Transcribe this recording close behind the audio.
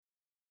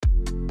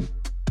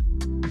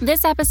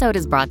This episode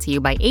is brought to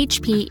you by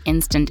HP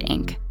Instant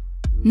Ink.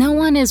 No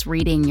one is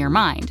reading your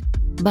mind,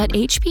 but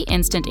HP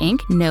Instant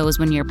Ink knows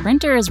when your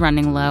printer is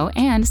running low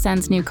and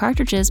sends new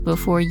cartridges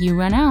before you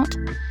run out.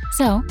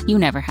 So you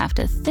never have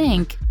to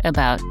think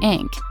about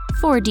ink.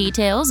 For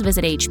details,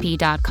 visit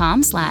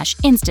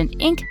hp.com/instant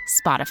ink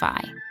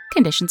Spotify.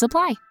 Conditions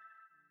apply.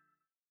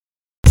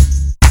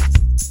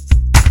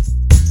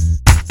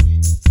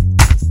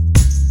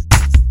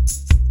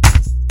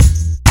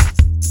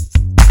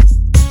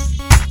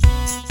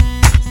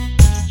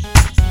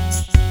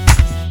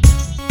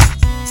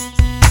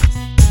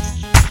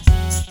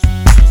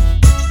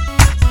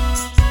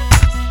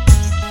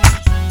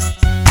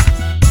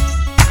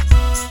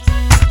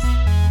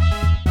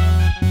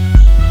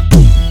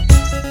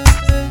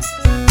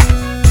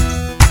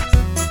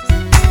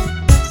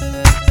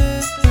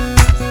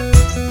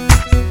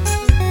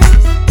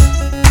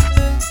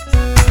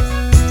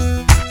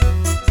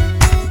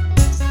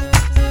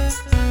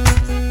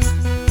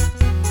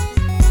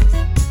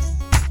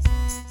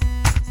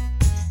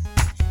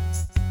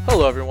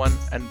 Hello everyone,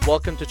 and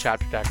welcome to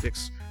Chapter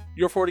Tactics,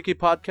 your 40k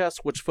podcast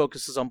which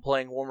focuses on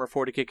playing Warhammer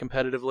 40k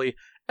competitively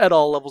at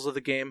all levels of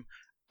the game.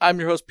 I'm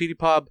your host,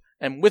 PewDiePop,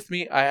 and with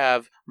me I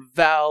have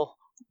Val,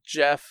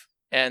 Jeff,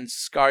 and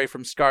Scary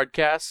from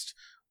Scardcast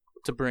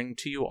to bring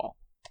to you all.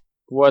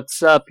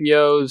 What's up,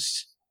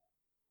 yos?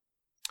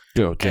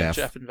 Go, And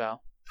Jeff and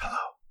Val. Hello.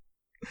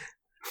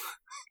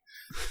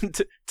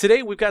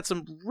 Today we've got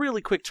some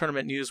really quick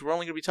tournament news. We're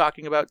only going to be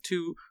talking about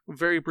two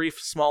very brief,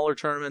 smaller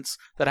tournaments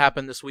that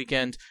happened this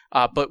weekend,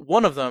 but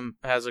one of them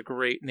has a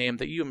great name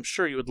that I'm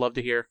sure you would love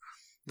to hear.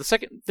 The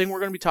second thing we're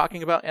going to be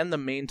talking about, and the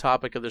main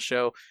topic of the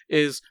show,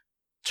 is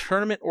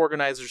tournament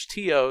organizers,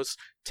 TOs,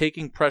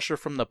 taking pressure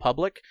from the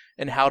public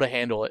and how to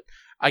handle it.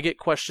 I get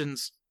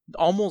questions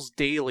almost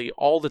daily,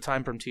 all the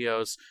time from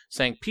TOs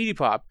saying,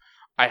 PewDiePop,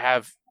 I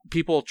have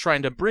people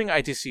trying to bring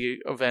ITC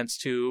events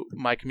to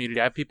my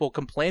community. I have people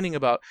complaining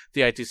about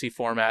the ITC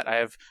format. I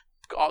have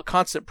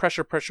constant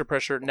pressure,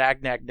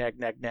 nag.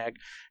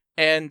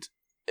 And,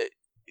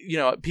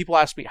 people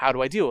ask me, how do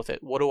I deal with it?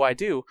 What do I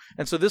do?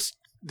 And so this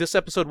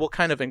episode will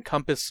kind of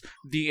encompass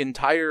the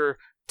entire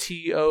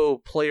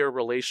TO player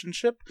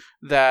relationship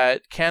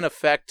that can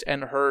affect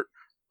and hurt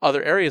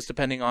other areas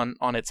depending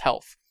on its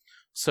health.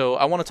 So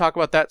I want to talk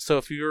about that. So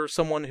if you're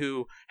someone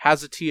who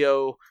has a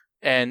TO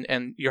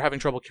and you're having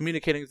trouble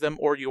communicating with them,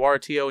 or you are a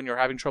TO and you're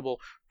having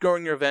trouble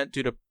growing your event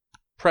due to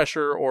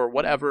pressure or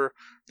whatever,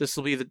 this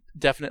will be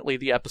definitely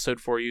the episode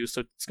for you.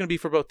 So it's going to be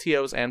for both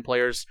TOs and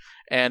players,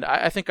 and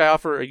I think I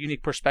offer a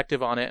unique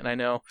perspective on it, and I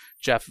know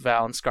Jeff,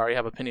 Val, and Scary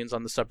have opinions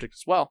on the subject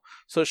as well.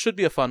 So it should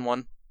be a fun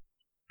one.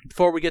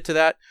 Before we get to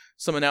that,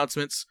 some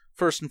announcements.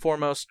 First and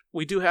foremost,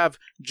 we do have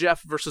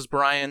Jeff versus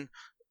Brian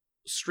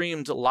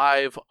streamed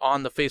live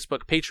on the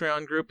Facebook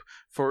Patreon group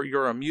for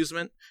your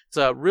amusement. It's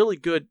a really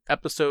good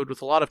episode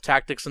with a lot of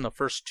tactics in the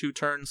first two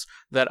turns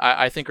that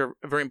I think are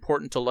very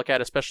important to look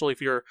at, especially if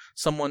you're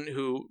someone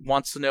who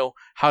wants to know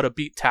how to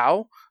beat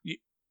Tau.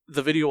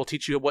 The video will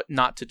teach you what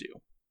not to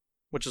do,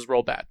 which is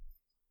roll bad.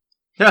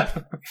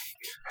 Yeah.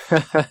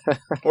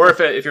 Or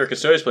if you're a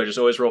Custodians player, just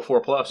always roll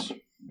 4+.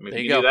 If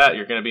you do that,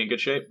 you're going to be in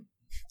good shape.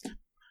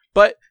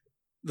 But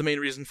the main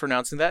reason for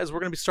announcing that is we're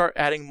going to start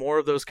adding more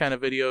of those kind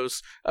of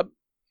videos.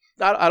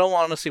 I don't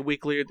want to say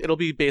weekly. It'll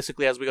be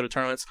basically as we go to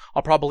tournaments.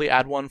 I'll probably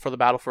add one for the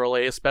Battle for LA,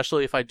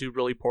 especially if I do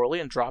really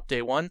poorly and drop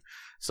day one.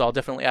 So I'll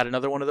definitely add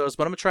another one of those.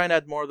 But I'm going to try and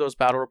add more of those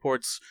battle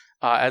reports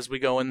as we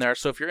go in there.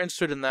 So if you're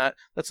interested in that,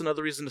 that's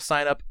another reason to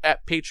sign up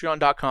at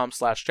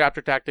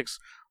patreon.com/chaptertactics.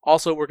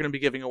 Also, we're going to be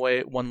giving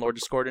away one Lord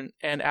Discordant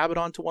and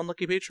Abaddon to one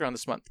lucky patron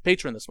this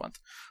month.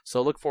 So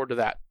look forward to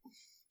that.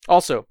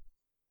 Also,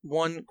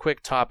 one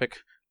quick topic.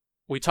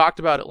 We talked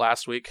about it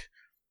last week.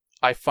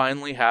 I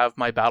finally have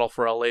my Battle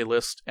for LA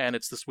list, and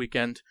it's this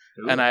weekend.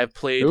 Ooh. And I have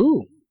played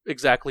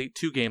exactly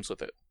 2 games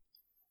with it.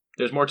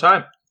 There's more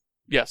time.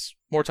 Yes,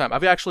 more time.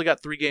 I've actually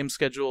got 3 games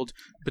scheduled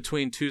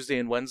between Tuesday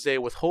and Wednesday,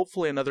 with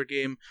hopefully another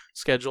game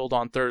scheduled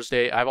on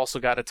Thursday. I've also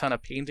got a ton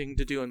of painting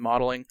to do and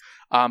modeling.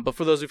 But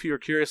for those of you who are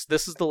curious,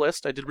 this is the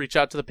list. I did reach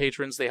out to the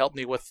patrons. They helped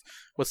me with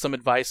some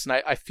advice, and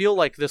I feel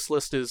like this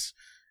list is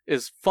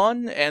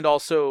fun and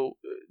also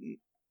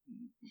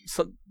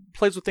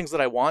plays with things that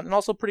I want, and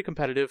also pretty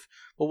competitive,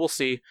 but we'll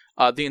see.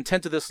 The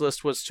intent of this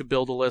list was to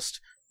build a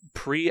list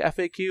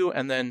pre-FAQ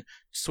and then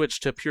switch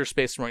to pure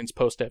Space Marines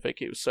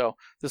post-FAQ. So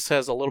this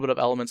has a little bit of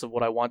elements of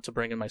what I want to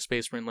bring in my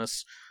Space Marine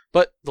lists.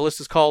 But the list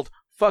is called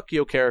Fuck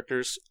Yo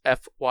Characters,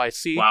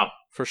 FYC. Wow.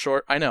 For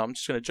short. I know, I'm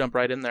just going to jump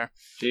right in there.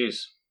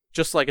 Jeez.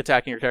 Just like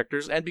attacking your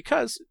characters, and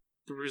because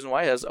the reason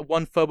why is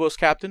one Phobos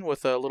captain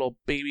with a little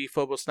baby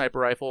Phobos sniper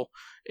rifle,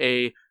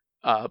 a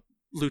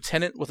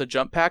lieutenant with a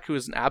jump pack who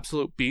is an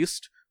absolute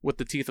beast with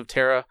the Teeth of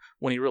Terra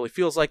when he really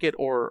feels like it,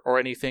 or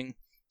anything.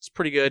 It's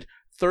pretty good.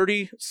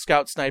 30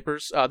 scout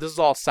snipers. This is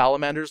all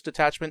Salamanders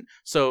detachment,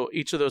 so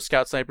each of those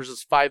scout snipers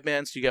is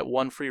 5-man, so you get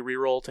 1 free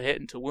reroll to hit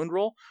and to wound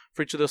roll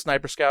for each of those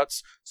sniper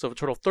scouts. So a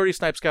total of 30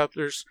 snipe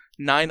scouters,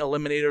 9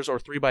 eliminators or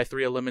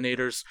 3x3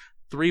 eliminators,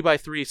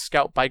 3x3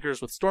 scout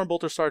bikers with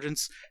Stormbolter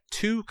sergeants,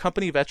 2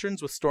 company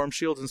veterans with Storm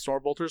Shields and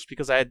Stormbolters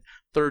because I had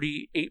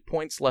 38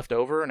 points left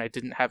over and I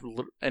didn't have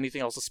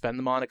anything else to spend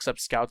them on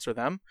except scouts or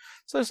them.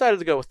 So I decided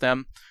to go with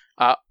them.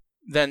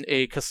 Then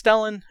a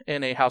Castellan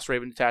and a House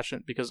Raven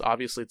detachment because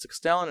obviously it's a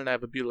Castellan and I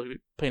have a beautifully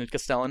painted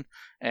Castellan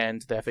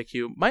and the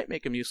FAQ might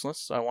make him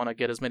useless. So I want to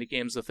get as many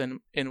games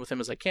in with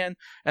him as I can.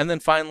 And then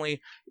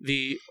finally,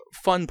 the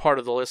fun part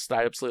of the list that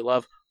I absolutely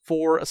love,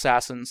 4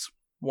 Assassins,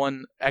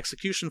 1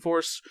 Execution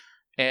Force,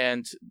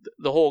 and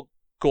the whole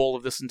goal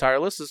of this entire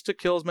list is to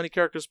kill as many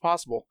characters as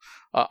possible.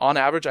 On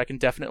average, I can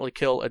definitely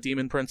kill a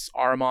Demon Prince,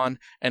 Ahriman,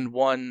 and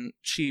 1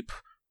 cheap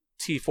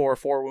T4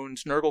 4-wound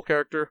Nurgle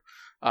character.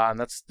 And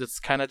that's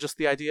kind of just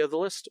the idea of the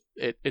list.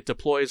 It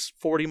deploys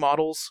 40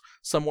 models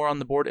somewhere on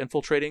the board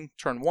infiltrating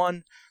turn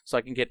 1, so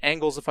I can get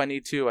angles if I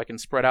need to. I can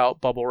spread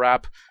out, bubble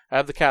wrap. I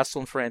have the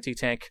Castellan for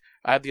anti-tank.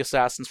 I have the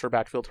Assassins for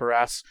backfield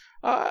harass.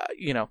 I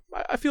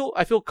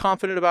feel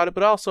confident about it,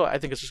 but also I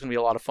think it's just going to be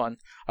a lot of fun.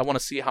 I want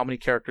to see how many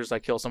characters I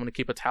kill, so I'm going to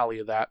keep a tally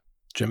of that.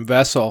 Jim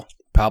Vessel,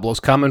 Pablo's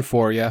coming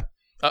for you.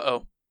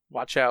 Uh-oh.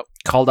 Watch out.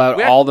 Called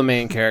out all the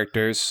main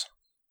characters.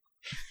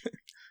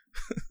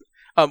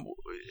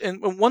 And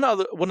one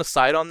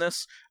aside on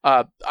this,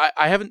 I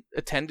haven't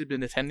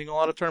been attending a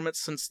lot of tournaments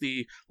since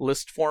the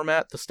list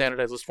format, the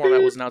standardized list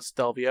format, was announced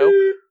at LVO.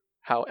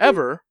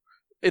 However,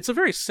 it's a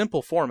very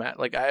simple format.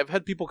 Like I've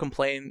had people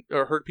complain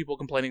or heard people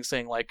complaining,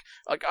 saying like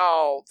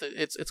oh,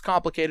 it's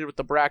complicated with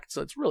the brackets.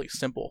 It's really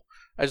simple.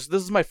 This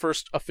is my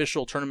first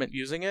official tournament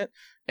using it,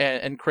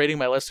 and creating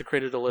my list. I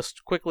created a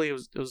list quickly. It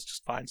was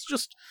just fine. It's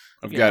just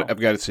I've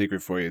got a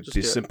secret for you.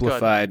 The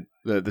simplified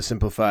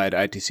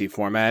ITC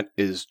format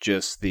is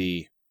just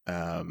the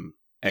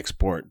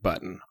export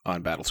button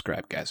on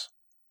Battlescribe, guys.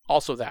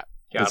 Also that.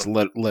 It's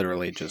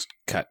literally just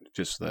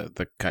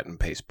the cut and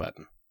paste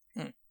button.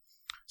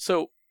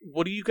 So,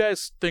 what do you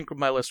guys think of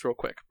my list, real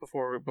quick,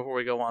 before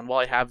we go on? While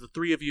I have the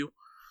 3 of you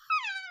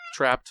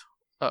trapped.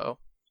 Uh-oh.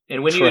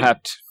 And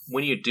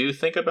when you do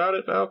think about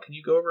it, Val, can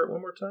you go over it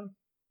one more time?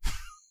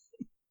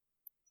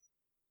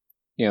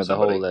 The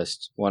whole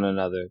list, one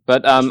another.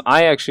 But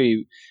I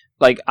actually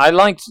I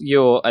liked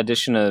your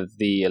addition of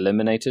the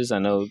eliminators. I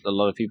know a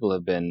lot of people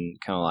have been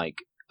kind of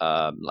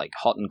like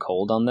hot and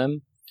cold on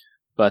them,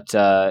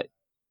 but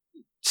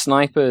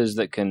snipers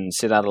that can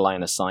sit out of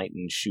line of sight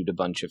and shoot a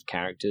bunch of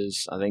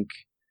characters, I think,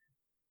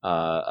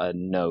 are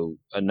no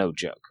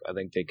joke. I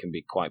think they can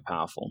be quite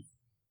powerful.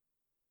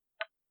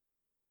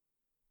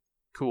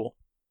 Cool.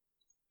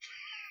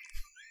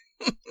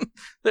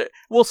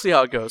 We'll see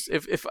how it goes.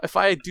 If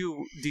I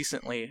do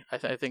decently,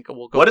 I think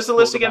we'll go. What is the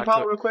list again,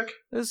 Paul? Real quick.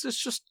 It's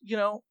just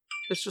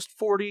it's just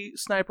 40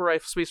 sniper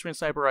rifles, Space Marine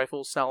sniper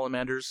rifles,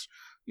 salamanders,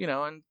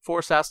 and 4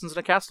 assassins and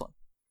a Castellan.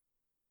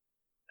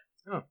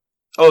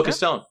 Oh,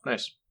 Castellan,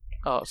 nice.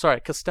 Oh, sorry,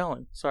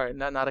 Castellan. Sorry,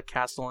 not a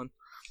Castellan.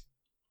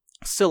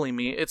 Silly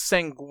me. It's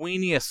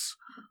Sanguinius,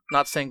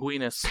 not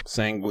Sanguinus.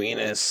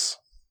 Sanguinus.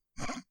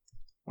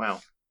 Wow.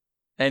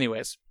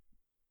 Anyways,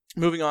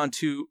 moving on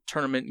to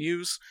tournament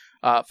news.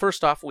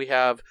 First off, we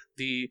have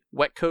the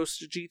Wet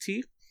Coast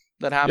GT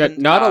that happened.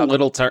 Yeah, not a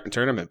little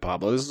tournament,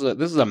 Pablo. This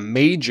is a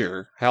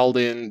major held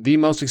in the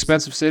most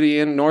expensive city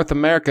in North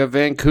America,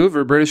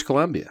 Vancouver, British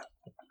Columbia.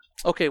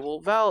 Okay, well,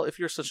 Val, if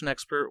you're such an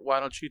expert, why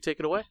don't you take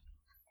it away?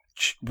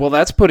 Well,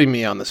 that's putting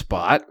me on the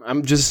spot.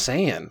 I'm just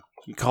saying.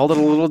 You called it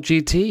a little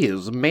GT. It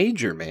was a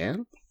major,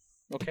 man.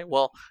 Okay,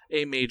 well,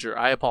 a major.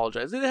 I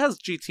apologize. It has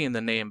GT in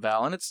the name,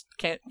 Val, and it's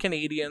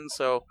Canadian,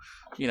 so,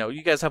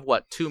 you guys have,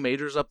 2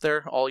 majors up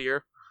there all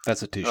year?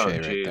 That's a touche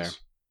right there.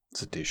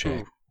 It's a touche.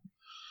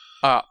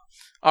 All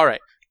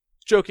right.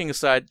 Joking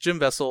aside, Jim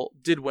Vessel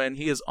did win.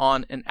 He is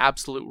on an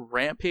absolute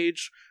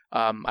rampage.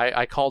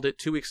 I called it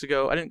 2 weeks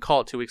ago. I didn't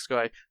call it 2 weeks ago.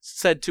 I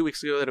said 2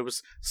 weeks ago that it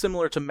was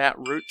similar to Matt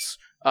Root's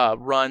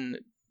run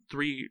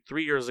 3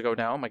 years ago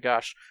now. Oh my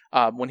gosh.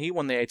 When he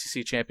won the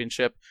ITC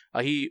championship,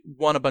 he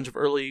won a bunch of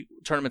early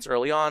tournaments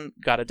early on,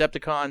 got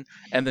Adepticon,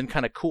 and then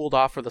kind of cooled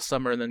off for the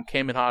summer, and then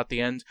came in hot at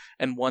the end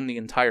and won the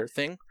entire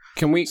thing.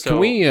 Can we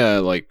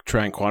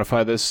try and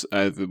quantify this?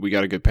 We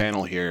got a good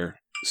panel here.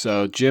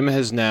 So Jim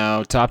has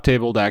now top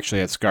tabled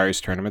actually at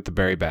Scari's tournament, the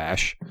Berry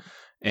Bash,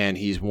 and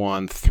he's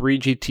won 3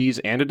 GTs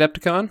and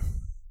Adepticon.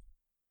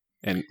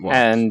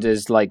 And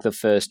is the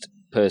first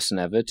person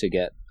ever to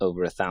get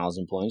over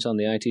 1,000 points on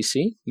the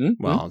ITC.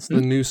 Well, it's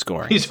the new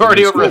scoring. He's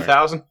already over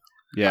 1,000.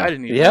 Yeah, I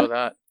didn't even know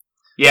that.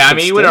 Yeah, I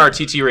mean, you win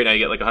RTT right now, you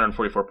get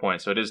 144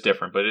 points, so it is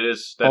different, but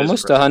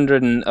almost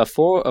 100. A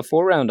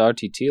 4-round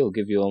RTT will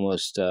give you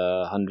almost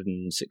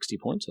 160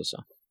 points or so.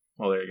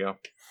 Well, there you go.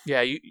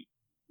 Yeah, you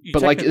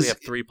technically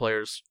have 3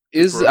 players.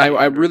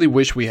 I really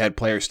wish we had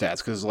player stats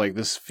because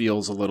this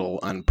feels a little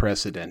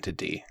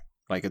unprecedented-y.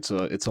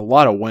 It's a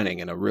lot of winning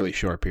in a really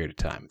short period of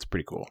time. It's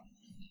pretty cool.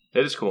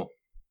 It is cool.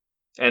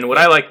 And what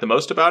I like the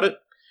most about it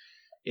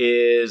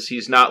is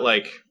he's not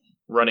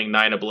running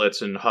 9 a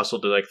blitz and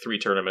hustled to 3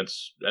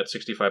 tournaments at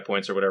 65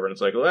 points or whatever. And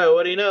it's well,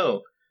 what do you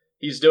know?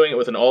 He's doing it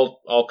with an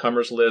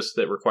all-comers list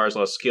that requires a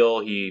lot of skill.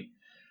 He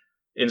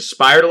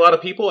inspired a lot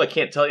of people. I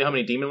can't tell you how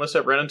many demon lists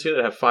I've run into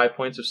that have 5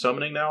 points of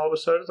summoning now all of a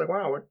sudden. It's like,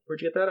 wow,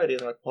 where'd you get that idea?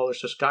 They're like, well,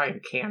 there's this guy in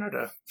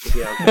Canada.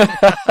 Yeah,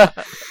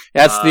 okay.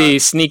 That's the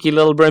sneaky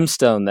little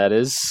brimstone, that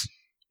is.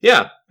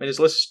 Yeah, and his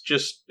list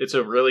it's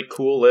a really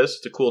cool list.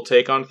 It's a cool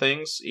take on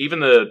things. Even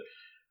the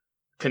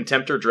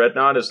Contemptor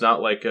Dreadnought is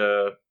not like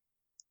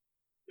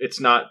it's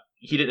not,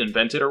 he didn't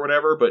invent it or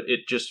whatever, but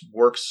it just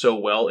works so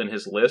well in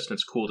his list, and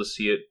it's cool to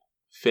see it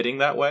fitting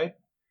that way.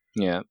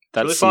 Yeah,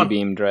 that's really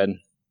C-Beam Dread.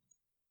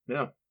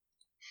 Yeah.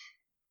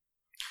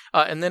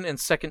 And then in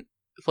second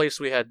place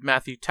we had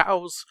Matthew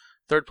Towes.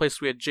 Third place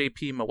we had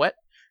JP Moet.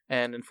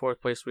 And in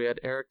fourth place we had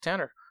Eric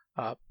Tanner.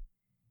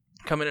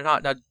 Coming in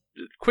hot. Now,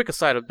 quick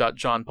aside about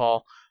John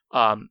Paul.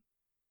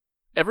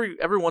 Every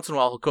once in a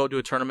while he'll go to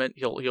a tournament.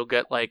 He'll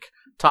get like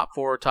top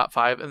 4, top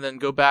 5, and then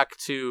go back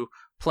to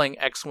playing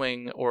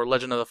X-Wing or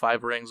Legend of the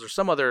Five Rings or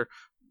some other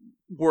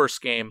worse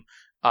game.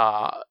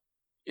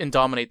 And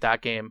dominate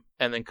that game,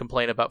 and then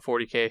complain about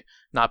 40K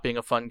not being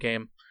a fun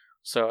game.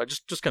 So I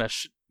just gonna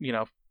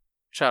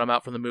shout him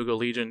out from the Mugo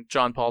Legion.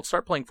 John Paul,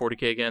 start playing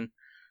 40K again.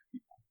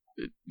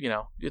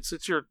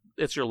 It's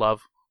your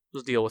love.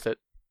 Just deal with it.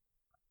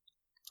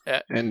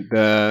 And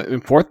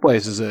in fourth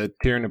place is a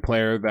Tyranid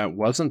player that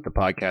wasn't the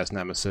podcast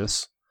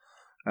nemesis,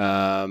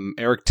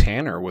 Eric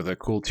Tanner, with a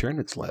cool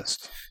Tyranids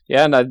list.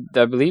 Yeah, and I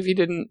believe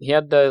he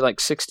had like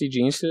 60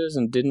 Genestealers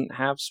and didn't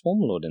have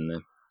Swarmlord in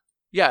there.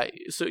 Yeah,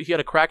 so he had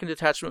a Kraken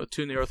detachment with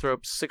 2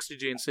 Neothropes, 60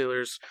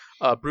 Genestealers,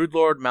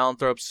 Broodlord,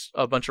 Malanthropes,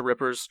 a bunch of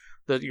Rippers,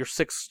 your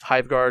 6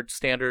 Hiveguard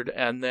standard,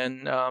 and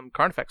then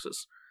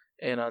Carnifexes,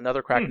 and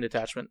another Kraken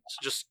detachment.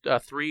 So just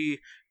 3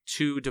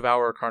 2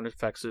 Devourer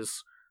Carnifexes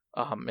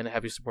in a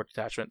heavy support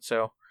detachment.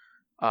 So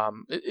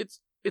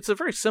it's a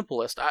very simple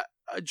list.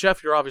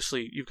 Jeff,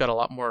 you've got a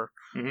lot more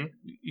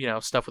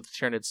stuff with the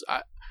Tyranids.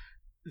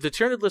 The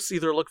Tyranid lists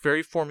either look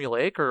very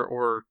formulaic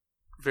or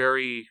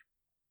very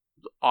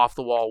off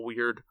the wall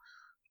weird.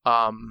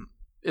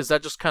 Is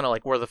that just kind of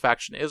like where the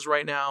faction is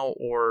right now,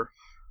 or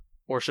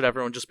should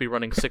everyone just be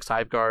running 6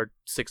 Hiveguard,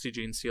 60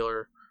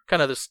 Genestealer,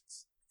 kind of this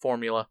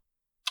formula?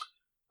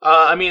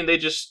 I mean, the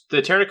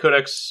Tyranid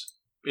Codex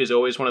is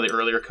always one of the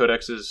earlier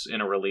codexes in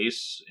a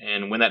release,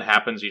 and when that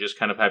happens, you just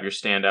kind of have your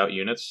standout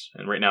units,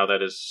 and right now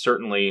that is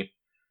certainly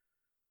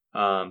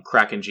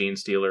Kraken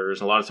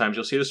Genestealers. A lot of times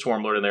you'll see the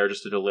Swarmlord in there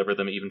just to deliver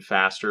them even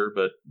faster,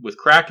 but with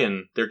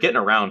Kraken, they're getting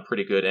around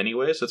pretty good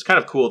anyway, so it's kind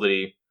of cool that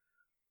he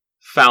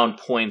found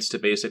points to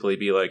basically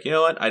be like, you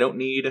know what, I don't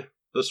need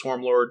the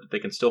Swarmlord, they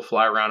can still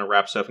fly around and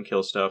wrap stuff and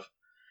kill stuff.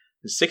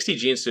 And 60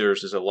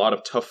 Genestealers is a lot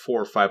of tough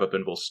 4 or 5 up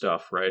invul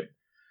stuff, right?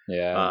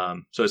 Yeah.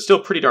 So it's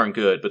still pretty darn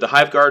good, but the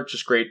Hiveguard,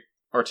 just great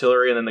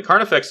artillery, and then the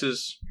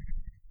Carnifexes,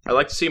 I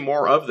like to see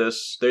more of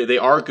this. They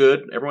are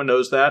good, everyone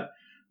knows that.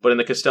 But in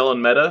the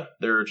Castellan meta,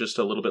 they're just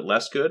a little bit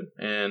less good,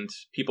 and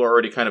people are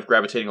already kind of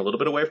gravitating a little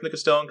bit away from the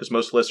Castellan, because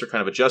most lists are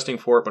kind of adjusting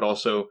for it, but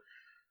also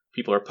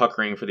people are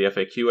puckering for the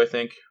FAQ, I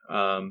think.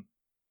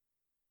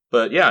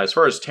 But yeah, as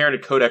far as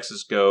Tyranid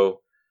Codexes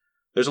go,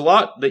 there's a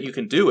lot that you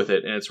can do with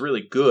it, and it's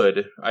really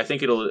good. I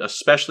think it'll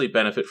especially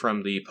benefit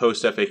from the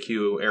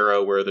post-FAQ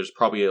era, where there's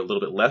probably a little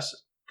bit less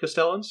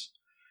Castellans,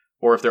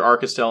 or if there are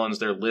Castellans,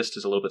 their list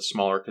is a little bit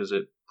smaller, because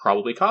it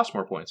probably costs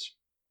more points.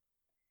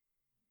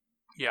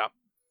 Yeah.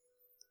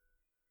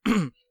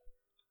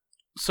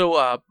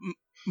 So,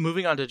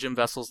 moving on to Jim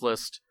Vessel's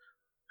list,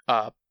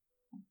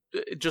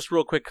 just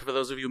real quick for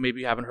those of you who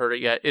maybe haven't heard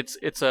it yet, it's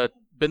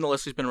been the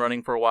list he's been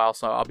running for a while,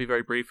 so I'll be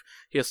very brief.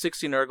 He has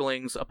 60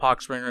 Nurglings, a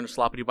Poxbringer, and a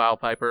Sloppity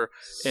Bilepiper.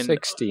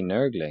 60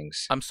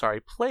 Nurglings? I'm sorry,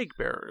 Plague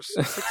Bearers.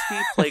 60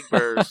 Plague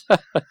Bearers.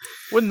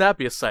 Wouldn't that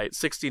be a sight?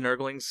 60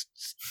 Nurglings.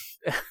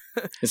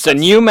 It's a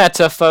new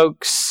meta,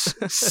 folks.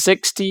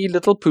 60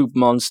 little poop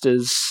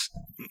monsters.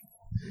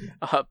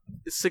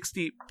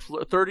 60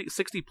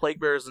 Plague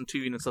Bearers and 2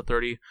 units of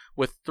 30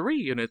 with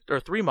 3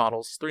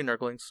 models, 3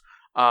 Nurglings,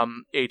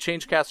 a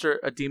Changecaster,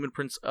 a Demon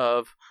Prince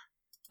of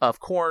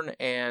Khorne,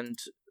 and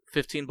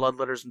 15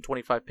 Bloodletters and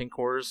 25 Pink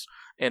Horrors,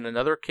 and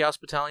another Chaos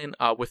Battalion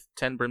with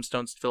 10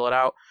 Brimstones to fill it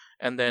out,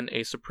 and then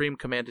a Supreme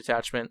Command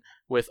Detachment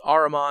with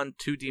Ahriman,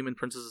 2 Demon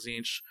Princes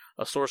each,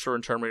 a Sorcerer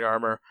in Termite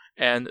Armor,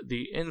 and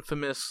the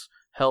infamous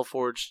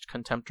Hellforged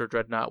Contemptor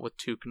Dreadnought with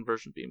 2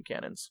 Conversion Beam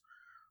Cannons.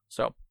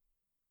 So,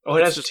 oh,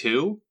 it has just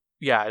 2?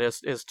 Yeah, it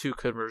has 2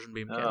 Conversion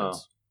Beam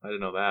Cannons. I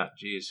didn't know that.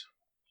 Jeez.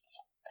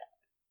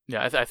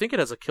 Yeah, I think it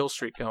has a kill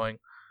streak going.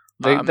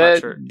 I'm not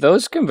sure.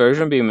 Those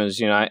Conversion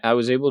Beamers, I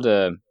was able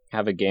to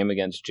have a game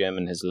against Jim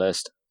and his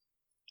list,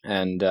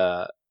 and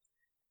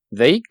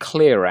they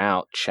clear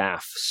out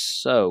chaff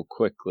so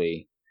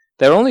quickly.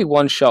 They're only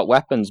one-shot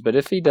weapons, but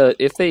if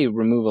they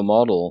remove a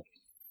model,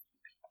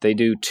 they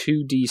do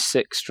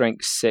 2d6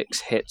 strength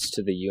 6 hits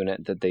to the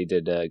unit that they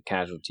did a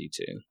casualty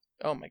to.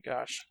 Oh my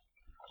gosh.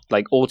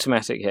 Like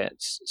automatic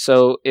hits.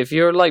 So if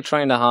you're like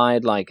trying to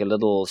hide like a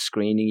little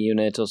screening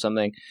unit or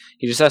something,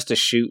 he just has to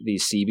shoot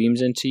these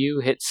C-beams into you,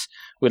 hits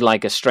with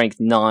like a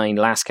strength 9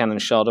 last cannon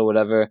shot or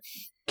whatever,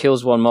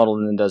 kills one model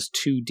and then does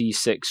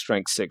 2d6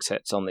 strength 6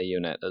 hits on the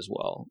unit as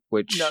well.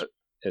 Which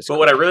But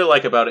what I really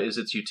like about it is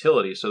its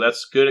utility. So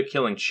that's good at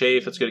killing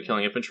chafe. It's good at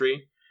killing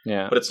infantry.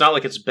 Yeah. But it's not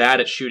like it's bad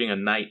at shooting a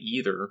knight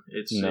either.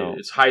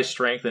 It's high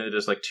strength and it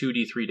does like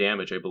 2d3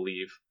 damage, I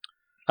believe.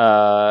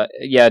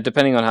 Yeah,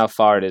 depending on how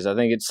far it is. I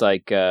think it's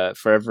like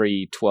for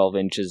every 12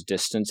 inches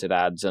distance, it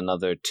adds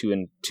another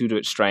 2 to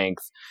its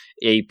strength,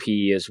 AP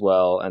as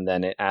well, and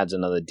then it adds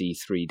another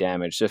D3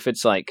 damage. So if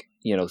it's like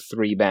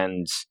 3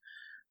 bends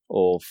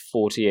or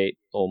 48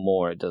 or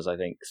more, it does I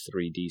think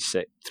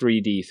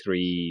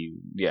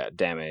 3D3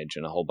 damage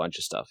and a whole bunch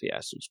of stuff. Yeah,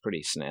 so it's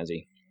pretty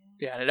snazzy.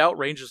 Yeah, and it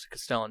outranges a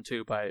Castellan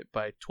too by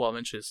 12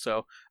 inches.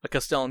 So a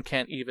Castellan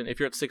can't even, if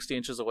you're at 60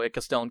 inches away, a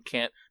Castellan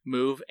can't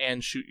move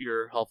and shoot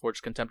your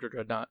Hellforged Contemptor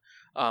Dreadnought,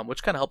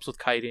 which kind of helps with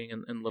kiting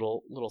and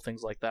little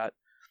things like that.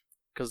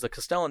 Because the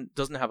Castellan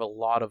doesn't have a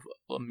lot of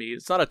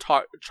it's not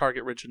a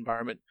target-rich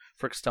environment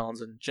for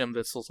Castellans in Jim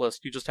Vitzel's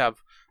list. You just have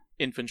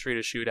infantry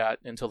to shoot at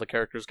until the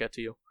characters get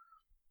to you.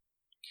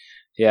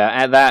 Yeah,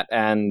 add that,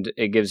 and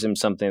it gives him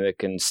something that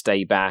can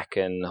stay back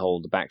and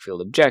hold the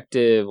backfield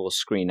objective, or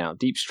screen out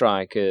deep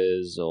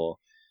strikers, or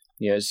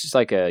it's just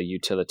like a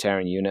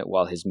utilitarian unit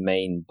while his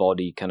main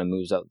body kind of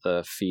moves up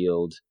the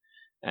field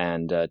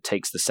and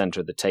takes the center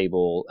of the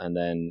table, and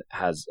then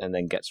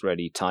gets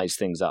ready, ties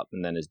things up,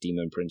 and then his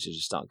demon princes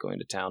just start going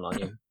to town on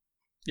you.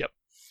 Yep.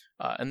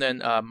 And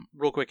then,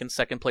 real quick, in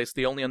second place,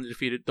 the only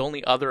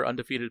other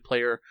undefeated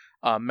player,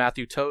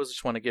 Matthew Toes.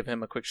 Just want to give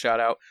him a quick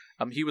shout out.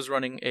 He was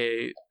running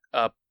a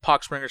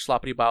Poxbringer,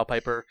 Sloppity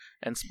Bilepiper,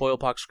 and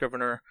Spoilpox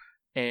Scrivener,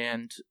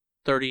 and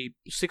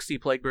 60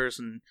 Plague Bears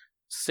and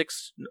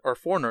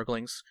 4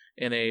 Nurglings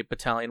in a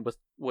battalion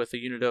with a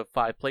unit of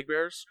 5 Plague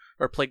Bears,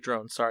 or Plague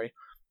Drones, sorry,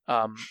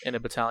 in a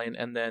battalion,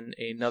 and then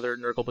another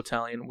Nurgle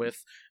battalion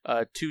with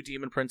 2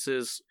 Demon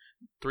Princes,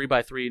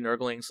 3x3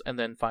 Nurglings, and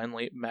then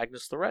finally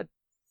Magnus the Red,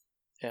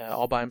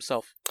 all by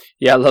himself.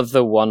 Yeah, I love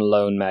the one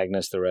lone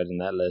Magnus the Red in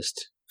that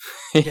list.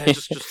 Yeah,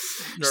 just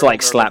it's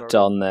like slapped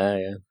on there,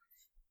 yeah.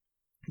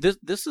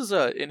 This is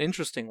an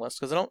interesting list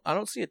because I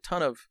don't see a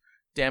ton of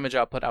damage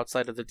output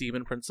outside of the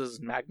Demon Princes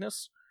and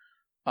Magnus.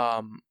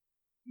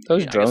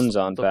 Those drones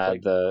aren't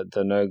bad. The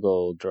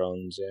Nurgle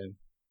drones, yeah.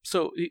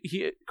 So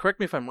he correct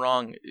me if I'm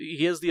wrong.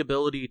 He has the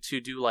ability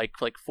to do like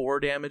 4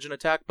 damage in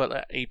attack, but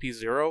AP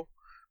 0,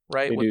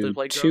 right? They with do the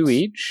Plague 2 drones?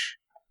 each,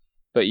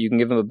 but you can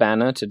give them a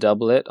banner to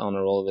double it on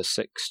a roll of a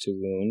 6 to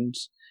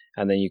wounds,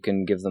 and then you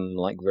can give them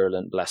like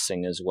Virulent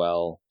Blessing as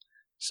well,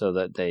 so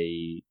that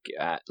they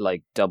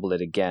double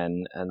it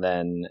again, and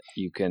then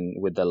you can,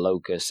 with the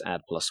Locust, add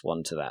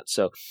 +1 to that.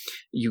 So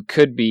you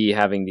could be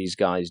having these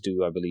guys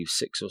do, I believe,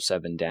 6 or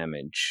 7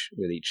 damage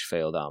with each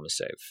failed armor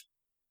save.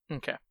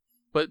 Okay,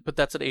 but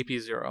that's at AP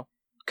 0.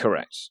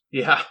 Correct.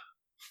 Yeah,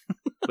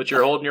 but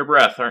you're holding your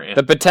breath, aren't you?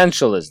 The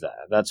potential is there.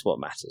 That's what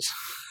matters.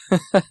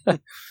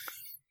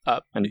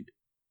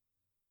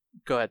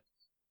 Go ahead.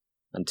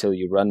 Until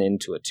you run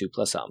into a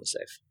 2+ armor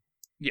save.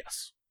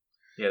 Yes.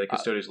 Yeah, the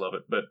Custodians love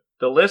it. But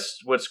the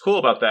list, what's cool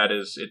about that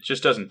is it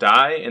just doesn't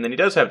die, and then he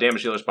does have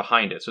damage dealers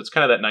behind it. So it's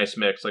kind of that nice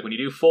mix. Like when you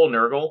do full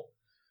Nurgle,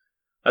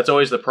 that's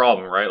always the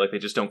problem, right? Like they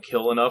just don't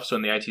kill enough. So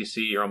in the ITC,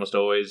 you're almost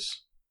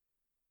always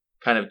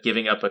kind of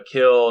giving up a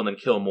kill and then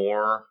kill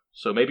more.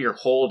 So maybe you're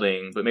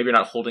holding, but maybe you're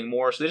not holding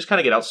more. So they just kind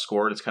of get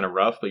outscored. It's kind of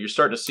rough. But you're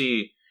starting to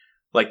see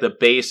like the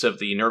base of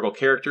the Nurgle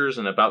characters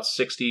and about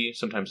 60,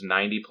 sometimes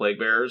 90 Plague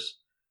Bears.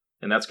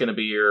 And that's going to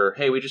be your,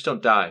 hey, we just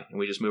don't die. And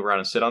we just move around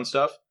and sit on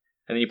stuff.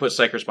 And then you put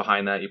Psychers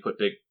behind that, you put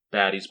big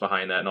baddies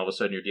behind that, and all of a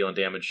sudden you're dealing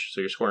damage,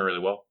 so you're scoring really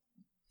well.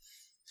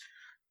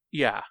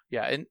 Yeah,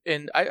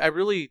 and I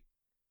really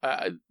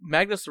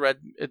Magnus the Red,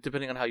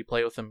 depending on how you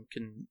play with him,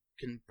 can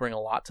bring a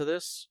lot to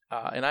this.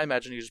 And I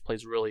imagine he just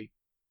plays really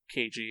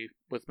cagey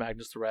with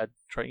Magnus the Red,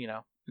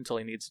 until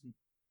he needs.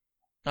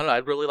 I don't know.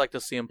 I'd really like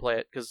to see him play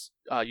it because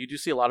you do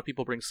see a lot of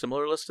people bring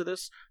similar lists to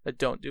this that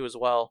don't do as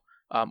well,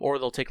 or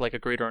they'll take like a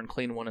Greater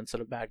Unclean one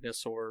instead of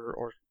Magnus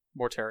or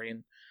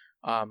Mortarion.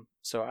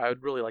 So I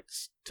would really like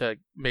to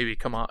maybe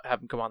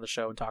have him come on the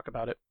show and talk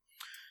about it.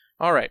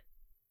 All right.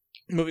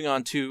 Moving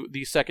on to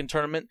the second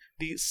tournament,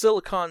 the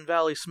Silicon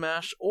Valley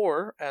Smash,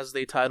 or as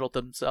they titled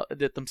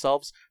it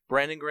themselves,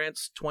 Brandon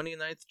Grant's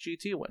 29th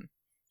GT win.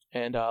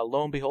 And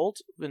lo and behold,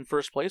 in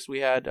first place, we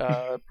had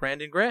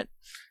Brandon Grant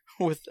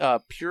with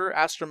pure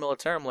Astra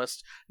Militarum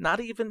list, not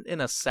even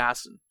an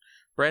assassin.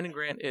 Brandon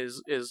Grant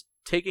is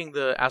taking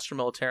the Astra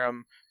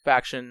Militarum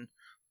faction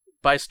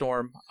by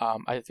storm.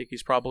 I think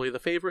he's probably the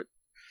favorite.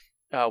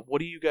 What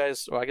do you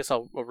guys... Well, I guess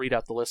I'll read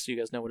out the list so you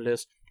guys know what it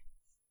is.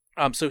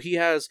 So he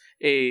has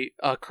a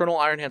Colonel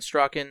Ironhand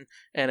Strachan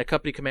and a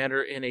company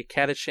commander in a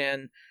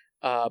Catachan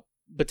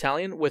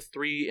battalion with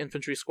 3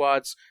 infantry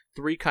squads,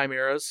 3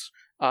 chimeras,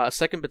 a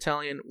second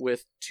battalion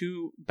with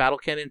 2 battle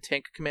cannon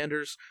tank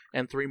commanders,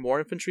 and 3 more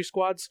infantry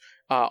squads,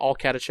 all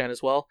Catachan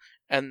as well.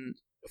 And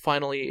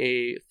finally,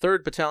 a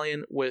third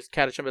battalion with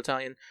Catachan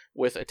battalion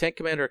with a tank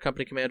commander, a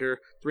company commander,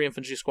 3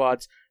 infantry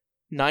squads,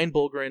 9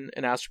 Bulgrin,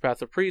 an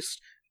Astropath of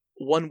Priest,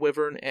 1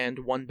 Wyvern,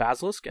 and 1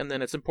 Basilisk. And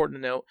then it's important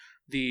to note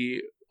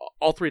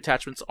all three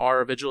attachments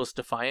are a Vigilus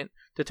Defiant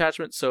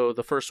detachment. So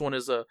the first one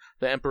is the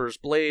Emperor's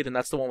Blade, and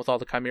that's the one with all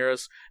the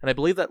chimeras. And I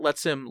believe that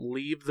lets him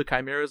leave the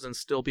chimeras and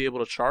still be able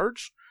to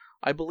charge.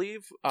 I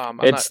believe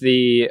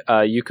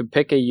you could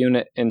pick a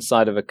unit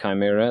inside of a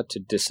chimera to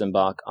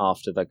disembark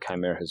after the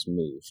chimera has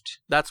moved.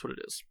 That's what it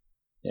is.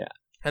 Yeah,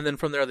 and then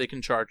from there they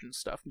can charge and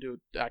stuff and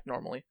act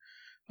normally.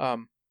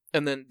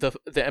 And then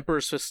the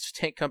Emperor's Fist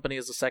Tank Company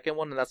is the second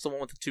one, and that's the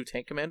one with the 2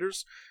 tank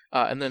commanders.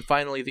 And then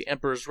finally the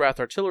Emperor's Wrath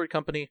Artillery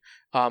Company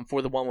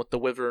for the one with the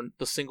Wyvern,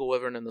 the single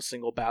Wyvern, and the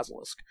single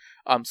Basilisk.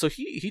 So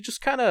he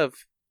just kind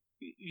of,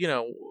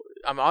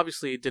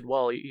 obviously he did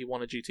well. He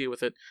won a GT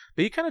with it,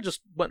 but he kind of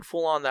just went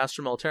full on the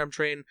Astra Militarum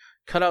train,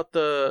 cut out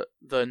the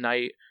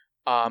Knight.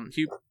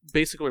 He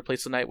basically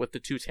replaced the Knight with the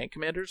 2 tank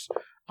commanders,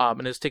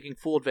 and is taking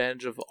full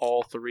advantage of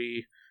all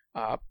 3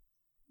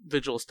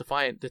 Vigilus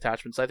Defiant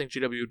detachments. I think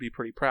GW would be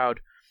pretty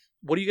proud.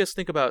 What do you guys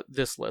think about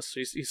this list?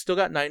 He's still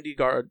got 90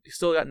 guard. He's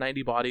still got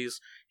 90 bodies.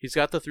 He's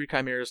got the 3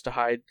 chimeras to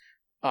hide.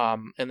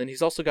 And then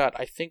he's also got,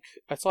 I think,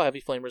 I saw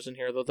heavy flamers in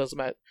here, though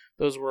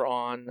those were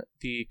on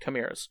the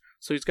chimeras.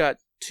 So he's got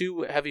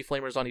 2 heavy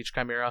flamers on each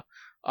chimera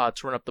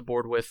to run up the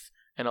board with,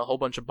 and a whole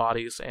bunch of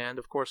bodies, and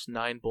of course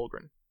 9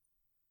 Bullgren.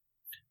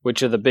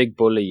 Which are the big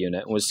bully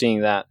unit. We're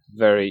seeing that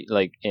very,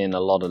 in a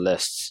lot of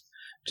lists.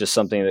 Just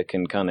something that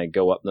can kind of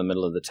go up the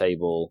middle of the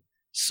table,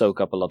 soak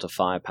up a lot of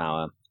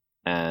firepower,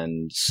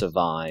 and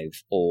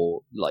survive,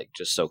 or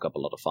just soak up a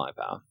lot of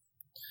firepower.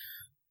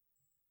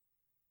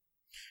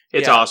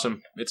 It's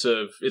awesome.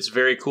 It's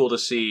very cool to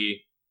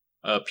see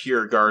a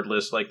pure guard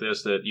list like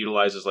this that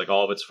utilizes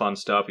all of its fun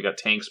stuff. You got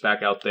tanks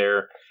back out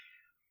there.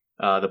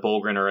 The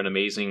Bullgren are an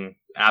amazing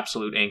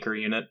absolute anchor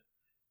unit.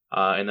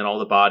 And then all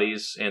the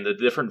bodies and the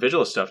different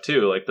Vigilus stuff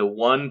too. The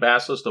 1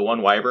 Basilisk, the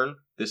 1 Wyvern.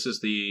 This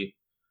is the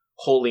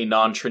holy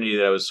non-trinity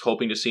that I was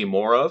hoping to see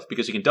more of,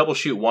 because you can double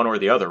shoot one or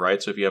the other,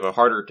 right? So if you have a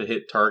harder to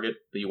hit target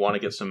that you want to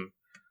get some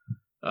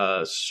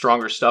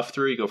stronger stuff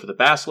through, you go for the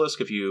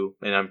Basilisk.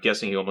 And I'm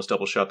guessing you almost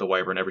double shot the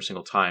Wyvern every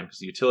single time, because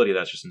the utility of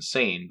that's just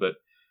insane. But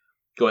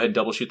go ahead and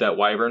double shoot that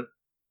Wyvern.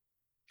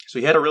 So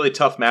he had a really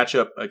tough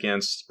matchup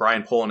against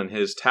Brian Poland and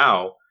his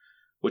Tau,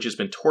 which has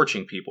been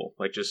torching people.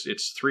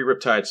 It's 3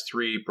 Riptides,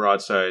 3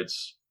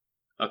 Broadsides,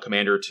 a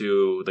commander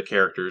to the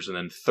characters, and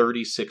then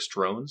 36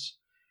 drones.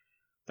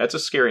 That's a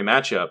scary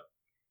matchup,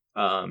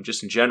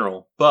 just in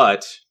general.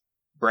 But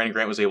Brandon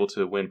Grant was able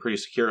to win pretty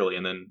securely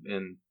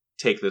and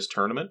take this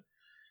tournament.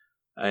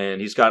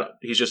 And he's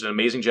just an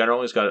amazing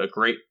general. He's got a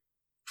great,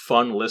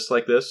 fun list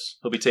like this.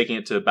 He'll be taking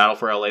it to Battle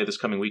for LA this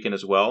coming weekend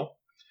as well.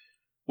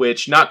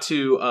 Which, not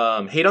to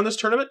hate on this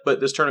tournament,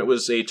 but this tournament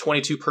was a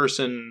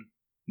 22-person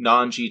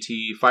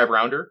non-GT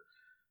 5-rounder.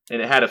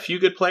 And it had a few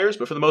good players,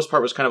 but for the most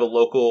part was kind of a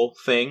local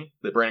thing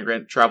that Brandon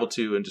Grant traveled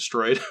to and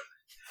destroyed.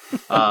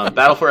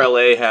 Battle for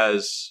LA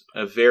has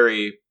a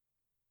very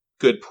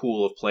good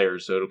pool of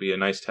players, so it'll be a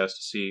nice test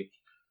to see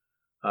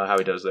how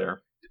he does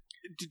there.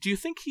 Do you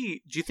think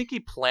he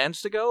plans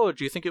to go, or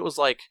do you think it was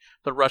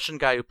the Russian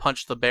guy who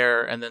punched the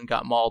bear and then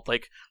got mauled?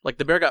 Like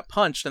the bear got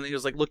punched and then he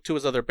was looked to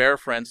his other bear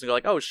friends and go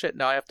oh shit,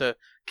 now I have to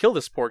kill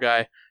this poor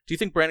guy. Do you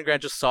think Brandon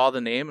Grant just saw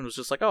the name and was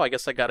just oh, I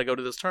guess I got to go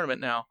to this tournament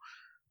now?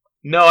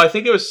 No, I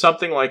think it was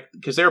something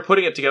because they were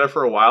putting it together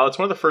for a while. It's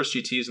one of the first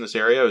GTs in this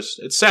area.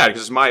 It's sad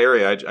because it's my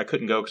area. I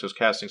couldn't go because I was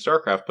casting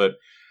StarCraft, but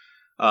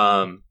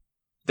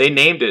they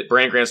named it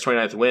Brandon Grant's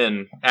 29th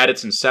win at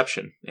its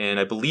inception, and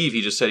I believe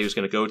he just said he was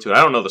going to go to it.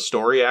 I don't know the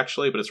story,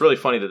 actually, but it's really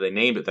funny that they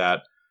named it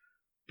that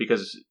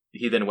because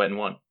he then went and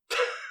won.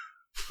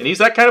 And he's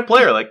that kind of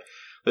player.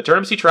 The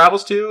tournaments he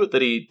travels to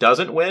that he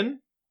doesn't win,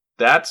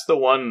 that's the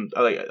one,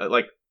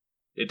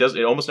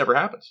 it almost never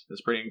happens.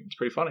 It's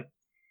pretty funny.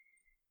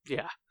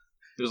 Yeah.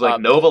 It was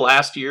Nova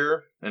last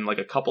year and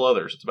a couple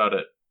others. That's about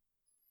it.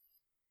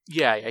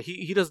 Yeah.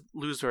 He doesn't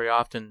lose very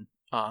often,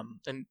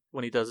 and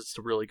when he does, it's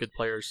to really good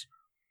players.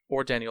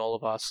 Or Daniel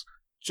Olivas.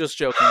 Just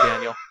joking,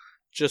 Daniel.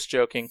 Just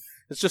joking.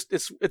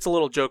 It's a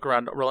little joke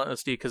around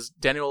Relentless D because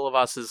Daniel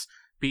Olivas has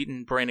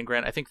beaten Brandon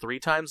Grant, I think 3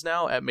 times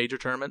now at major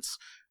tournaments,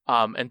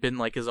 and been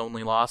his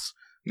only loss.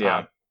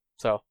 Yeah.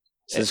 So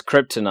this is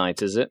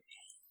kryptonite, is it?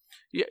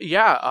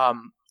 Yeah.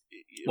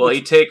 Well,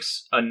 he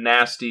takes a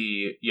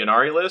nasty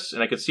Yannari list,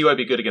 and I could see why it'd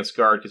be good against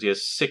Guard because he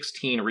has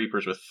 16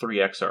 Reapers with 3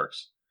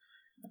 Exarchs.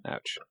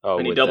 Ouch. Oh,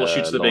 and he double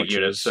shoots the big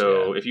unit,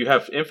 so if you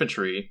have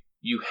infantry,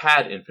 you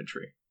had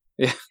infantry.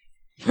 Yeah.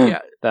 Yeah.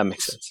 That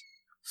makes sense.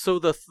 So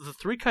the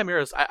 3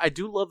 Chimeras, I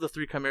do love the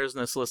 3 Chimeras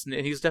in this list, and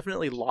he's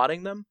definitely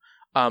lauding them.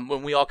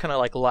 When we all kind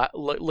of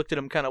looked at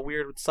him kind of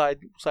weird with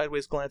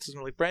sideways glances,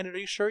 and we're Brandon, are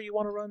you sure you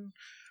want to run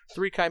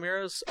 3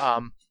 Chimeras?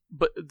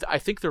 But I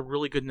think they're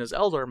really good in his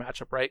Eldar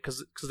matchup, right?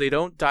 Because they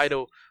don't die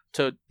to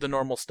the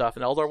normal stuff,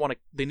 and Eldar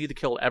they need to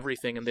kill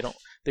everything, and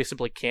they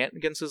simply can't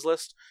against his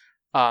list.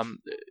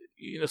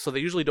 So they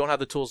usually don't have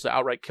the tools to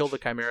outright kill the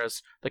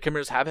Chimeras. The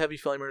Chimeras have heavy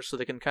flamers, so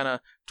they can kind of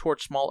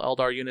torch small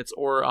Eldar units,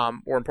 or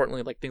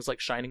importantly, things like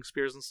Shining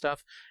Spears and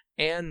stuff.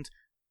 And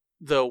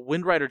the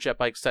Windrider jet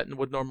bikes that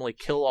would normally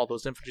kill all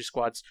those infantry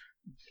squads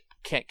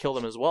can't kill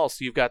them as well.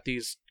 So you've got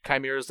these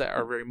chimeras that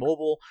are very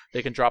mobile.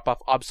 They can drop off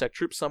OBSEC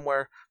troops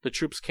somewhere. The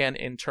troops can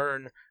in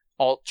turn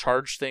alt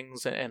charge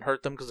things and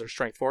hurt them because they're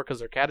strength 4 because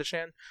they're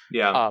Catachan.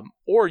 Yeah.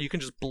 Or you can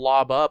just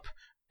blob up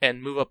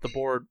and move up the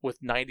board with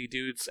 90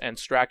 dudes and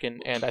Strachan,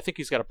 and I think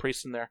he's got a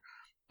priest in there,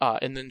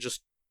 and then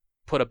just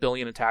put 1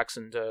 billion attacks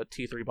into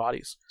T3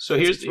 bodies. So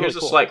here's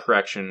a slight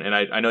correction, and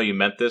I know you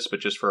meant this,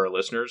 but just for our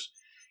listeners,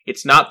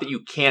 it's not that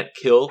you can't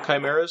kill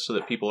chimeras, so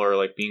that people are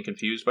like being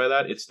confused by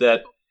that. It's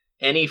that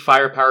any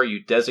firepower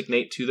you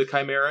designate to the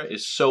chimera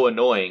is so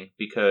annoying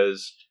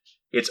because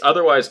it's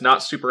otherwise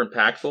not super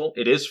impactful.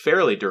 It is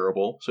fairly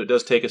durable, so it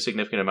does take a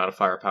significant amount of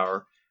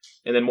firepower.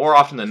 And then more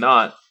often than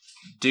not,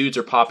 dudes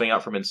are popping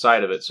out from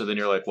inside of it, so then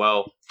you're like,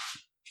 well,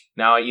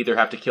 now I either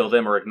have to kill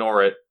them or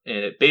ignore it, and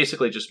it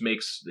basically just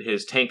makes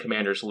his tank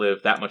commanders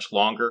live that much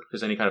longer,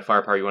 because any kind of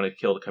firepower you want to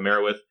kill the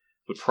Chimera with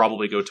would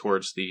probably go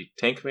towards the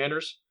tank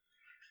commanders.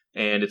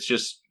 And it's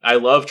just, I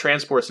love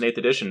transports in 8th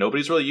edition.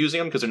 Nobody's really using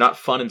them because they're not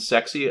fun and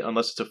sexy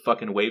unless it's a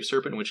fucking Wave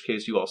Serpent, in which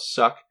case you all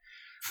suck.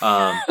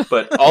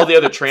 But all the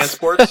other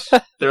transports,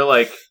 they're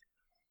like,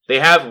 they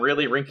have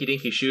really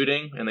rinky-dinky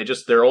shooting, and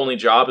their only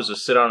job is to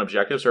sit on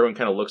objectives, so everyone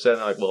kind of looks at it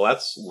and they're like, well,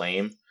 that's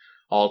lame.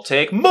 I'll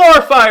take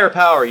more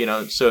firepower,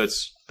 so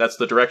that's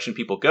the direction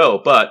people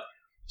go. But,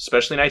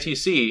 especially in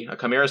ITC, a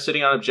Chimera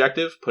sitting on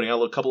objective, putting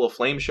out a couple of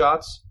flame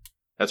shots,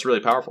 that's really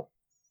powerful.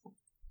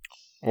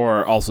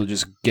 Or also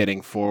just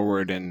getting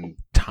forward and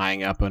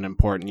tying up an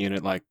important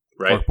unit, like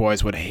Orc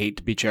Boys would hate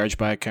to be charged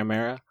by a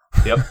Chimera.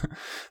 Yep.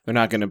 They're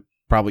not going to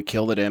probably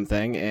kill the damn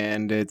thing,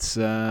 and it's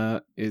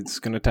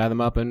going to tie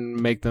them up and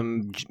make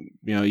them,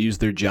 use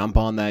their jump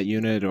on that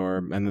unit,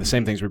 and the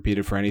same thing's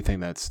repeated for anything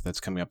that's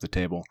coming up the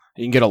table.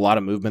 You can get a lot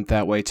of movement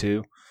that way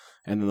too,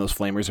 and then those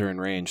flamers are in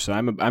range. So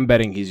I'm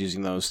betting he's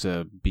using those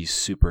to be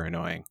super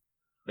annoying.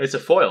 It's a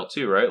foil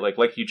too, right?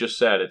 Like you just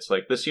said, it's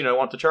like this. I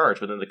want to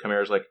charge, but then the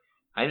Chimera's like,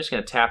 I'm just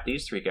going to tap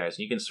these 3 guys,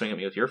 and you can swing at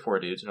me with your 4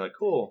 dudes. And you're like,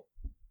 cool.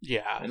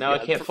 Yeah. And now I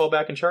can't fall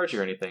back and charge you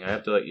or anything. I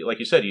have to, like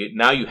you said,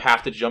 now you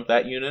have to jump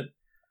that unit.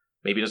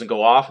 Maybe it doesn't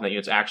go off, and that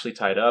unit's actually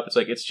tied up. It's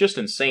like, it's just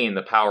insane,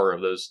 the power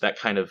of that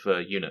kind of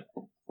unit.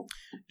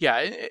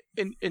 Yeah,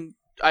 and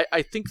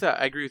I think that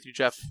I agree with you,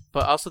 Jeff,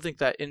 but I also think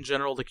that in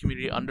general the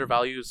community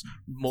undervalues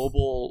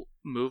mobile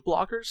move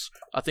blockers.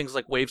 Things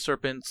like Wave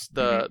Serpents,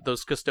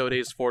 those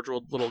Custodes, Forge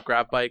World little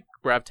grab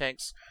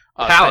tanks,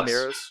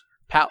 Chimeras.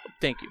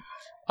 Thank you.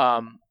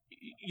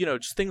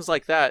 Just things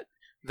like that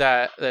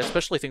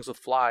especially things with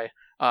fly,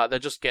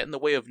 that just get in the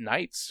way of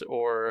knights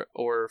or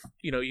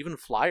even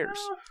flyers,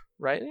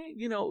 right?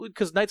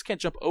 Because knights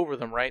can't jump over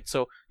them, right?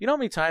 So how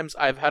many times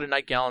I've had a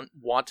Knight Gallant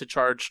want to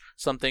charge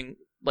something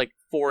like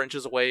 4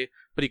 inches away,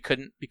 but he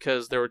couldn't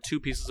because there were 2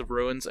 pieces of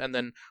ruins and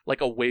then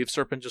like a Wave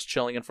Serpent just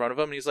chilling in front of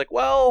him, and he's like,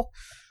 well,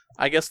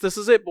 I guess this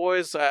is it,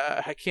 boys.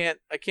 I can't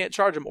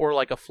charge him. Or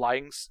like a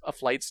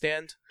flight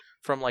stand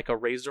from like a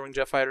Razorwing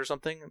jet fighter or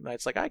something, and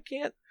it's like, I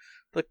can't.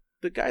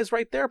 The guy's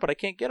right there, but I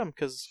can't get him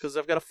because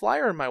I've got a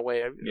flyer in my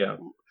way. Yeah.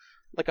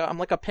 I'm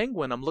like a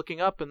penguin. I'm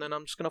looking up, and then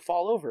I'm just gonna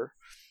fall over.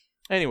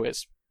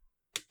 Anyways,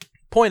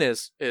 point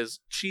is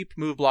cheap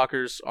move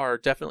blockers are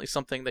definitely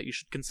something that you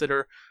should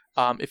consider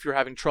if you're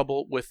having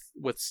trouble with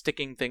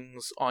sticking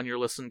things on your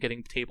list and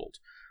getting tabled.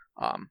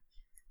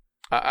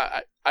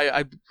 I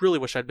really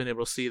wish I'd been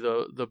able to see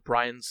the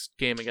Brian's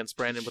game against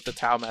Brandon with the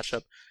Tau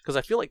matchup, because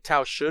I feel like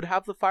Tau should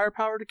have the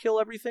firepower to kill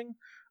everything.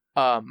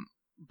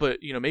 But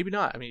maybe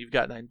not. I mean, you've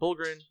got 9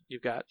 Bulgrin,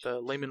 you've got the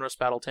Layman Rust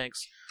battle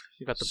tanks,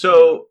 you've got the.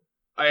 So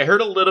I heard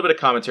a little bit of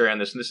commentary on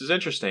this, and this is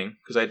interesting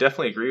because I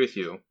definitely agree with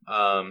you.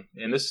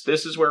 And this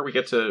is where we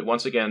get to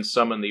once again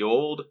summon the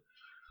old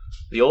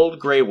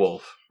Grey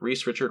Wolf,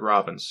 Reese Richard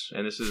Robbins,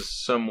 and this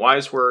is some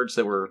wise words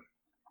that were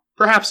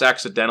perhaps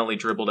accidentally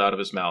dribbled out of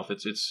his mouth.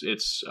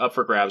 It's up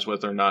for grabs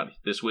whether or not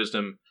this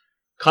wisdom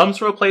comes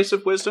from a place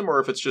of wisdom or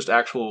if it's just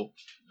actual,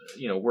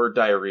 word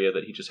diarrhea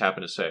that he just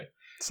happened to say.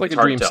 It's like a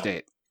dream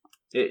state.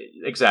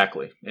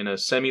 Exactly, in a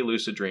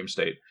semi-lucid dream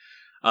state.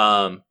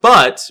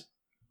 But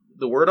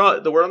the word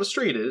on the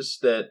street is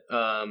that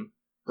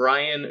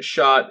Brian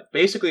shot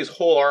basically his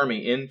whole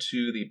army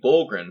into the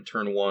Bulgrin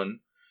turn 1,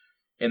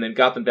 and then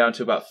got them down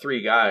to about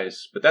 3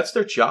 guys. But that's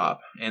their job,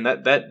 and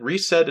that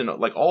reset in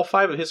like all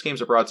 5 of his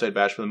games of Broadside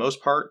Bash for the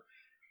most part.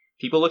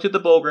 People looked at the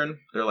Bulgrin.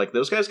 They're like,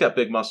 those guys got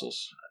big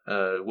muscles.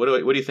 What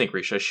do you think,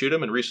 Reese? Should I shoot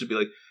him? And Reese would be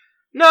like,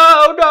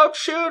 no, don't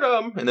shoot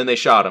him. And then they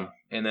shot him.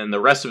 And then the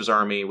rest of his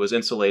army was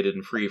insulated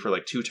and free for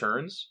like 2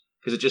 turns.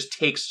 Because it just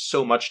takes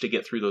so much to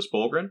get through those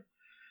Bulgrin.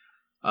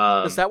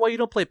 Is that why you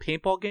don't play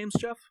paintball games,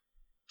 Jeff?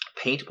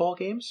 Paintball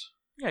games?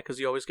 Yeah, because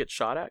you always get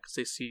shot at because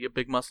they see a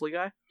big muscly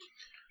guy.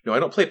 No, I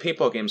don't play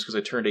paintball games because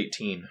I turned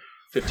 18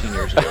 15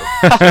 years ago.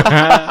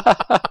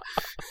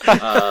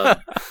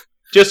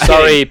 Just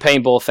sorry,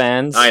 paintball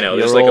fans. I know.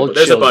 There's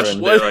a bunch.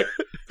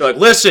 They're like,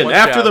 listen,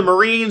 after the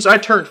Marines, I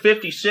turned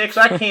 56.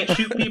 I can't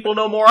shoot people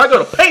no more. I go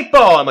to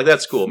paintball. I'm like,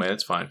 that's cool, man.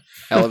 It's fine.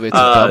 Elevates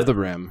above the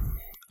rim.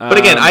 But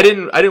again, I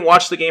didn't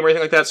watch the game or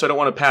anything like that, so I don't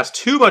want to pass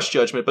too much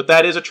judgment. But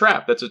that is a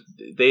trap.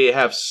 They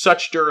have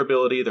such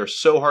durability. They're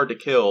so hard to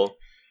kill.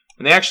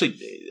 And they actually,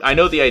 I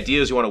know the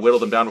idea is you want to whittle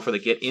them down before they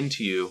get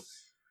into you,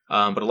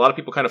 but a lot of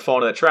people kind of fall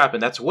into that trap,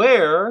 and that's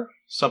where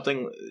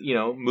something,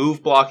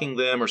 move blocking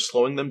them or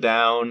slowing them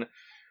down.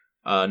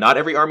 Not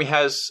every army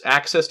has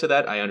access to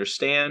that, I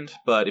understand,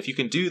 but if you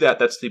can do that,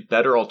 that's the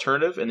better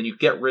alternative, and then you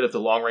get rid of the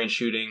long-range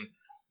shooting,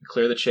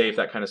 clear the chafe,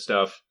 that kind of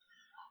stuff.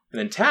 And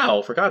then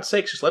Tau, for God's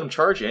sakes, just let him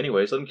charge you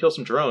anyways. Let him kill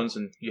some drones,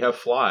 and you have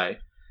fly.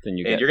 Then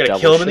you're going to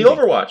kill him in the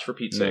Overwatch, for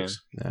Pete's sakes.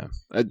 Yeah.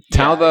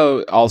 Tau,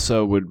 though,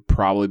 also would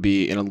probably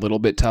be in a little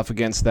bit tough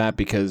against that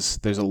because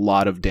there's a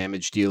lot of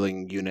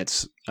damage-dealing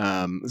units.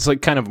 It's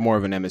like kind of more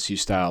of an MSU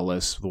style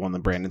list, the one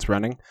that Brandon's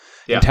running.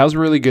 Yeah. And Tau's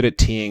really good at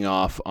teeing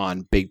off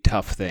on big,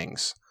 tough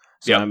things.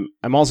 So yep.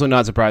 I'm also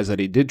not surprised that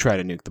he did try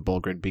to nuke the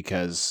Bullgrid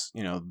because,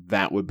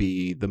 that would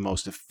be the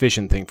most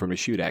efficient thing for him to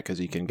shoot at because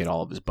he can get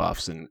all of his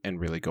buffs and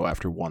really go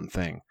after one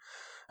thing.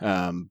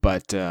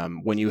 But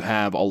when you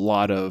have a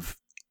lot of,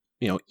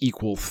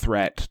 equal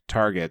threat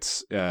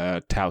targets,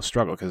 Tau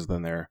struggle because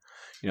then they're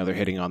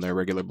hitting on their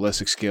regular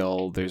ballistic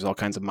skill. There's all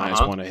kinds of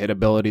 -1 to hit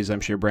abilities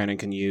I'm sure Brandon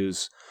can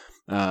use.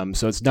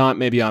 So it's not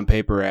maybe on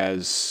paper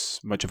as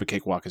much of a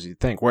cakewalk as you'd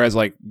think. Whereas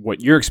like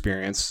what your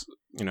experience,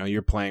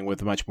 you're playing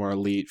with much more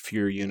elite,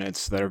 fewer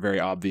units that are very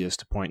obvious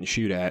to point and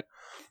shoot at.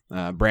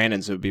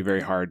 Brandon's, it would be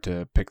very hard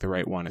to pick the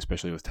right one,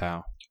 especially with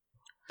Tau.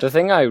 The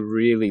thing I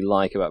really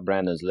like about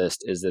Brandon's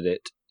list is that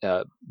it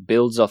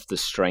builds off the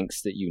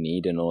strengths that you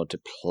need in order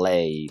to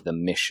play the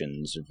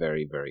missions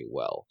very, very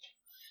well.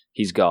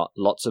 He's got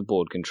lots of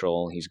board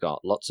control. He's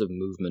got lots of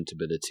movement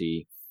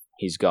ability.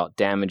 He's got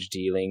damage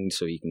dealing,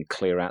 so he can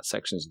clear out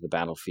sections of the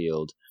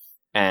battlefield.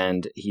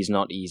 And he's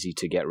not easy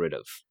to get rid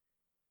of.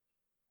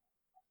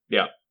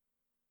 Yeah.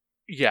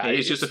 Yeah. And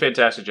he's just a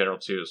fantastic general,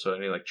 too. So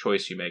any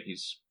choice you make,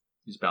 he's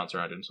bouncing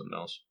around doing something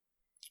else.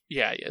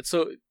 Yeah.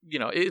 So,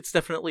 it's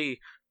definitely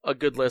a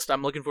good list.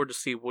 I'm looking forward to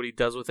see what he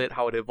does with it,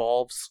 how it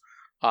evolves.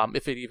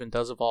 If it even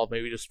does evolve,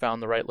 maybe just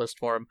found the right list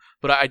for him.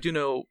 But I do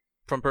know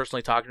from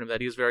personally talking to him that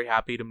he's very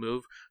happy to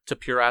move to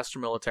pure Astra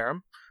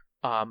Militarum,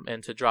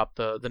 and to drop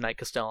the Knight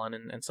Castellan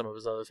and some of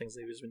his other things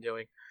that he's been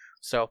doing.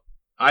 So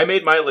I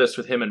made my list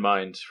with him in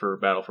mind for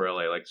Battle for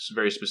LA,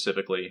 very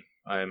specifically.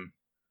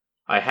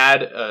 I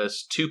had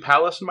 2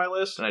 Palace in my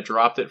list, and I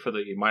dropped it for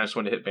the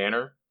 -1 to hit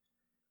banner.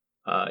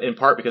 In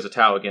part because of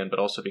Tau again, but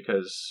also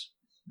because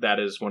that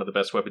is one of the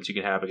best weapons you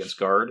can have against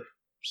guard.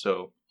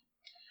 So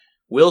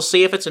we'll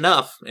see if it's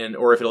enough,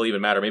 or if it'll even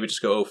matter. Maybe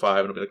just go 0-5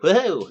 and it'll be like,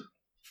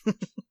 whoa,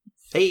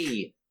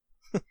 hey.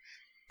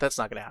 That's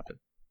not going to happen.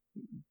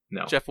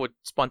 No. Jeff would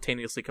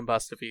spontaneously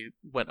combust if he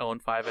went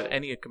 0-5 at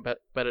any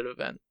competitive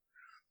event.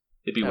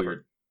 It'd be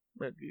weird.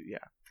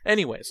 Yeah.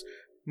 Anyways,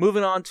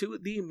 moving on to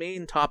the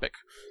main topic.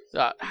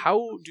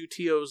 How do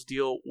TOs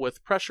deal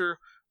with pressure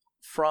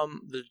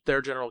from their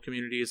general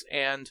communities,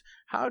 and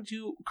how do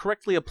you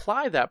correctly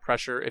apply that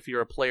pressure if you're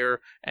a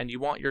player and you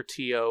want your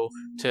TO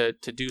to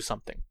do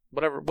something,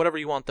 whatever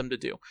you want them to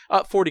do.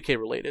 40K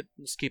related.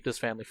 Let's keep this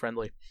family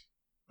friendly.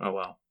 Oh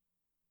wow!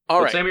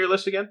 All What's the name of your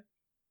list again?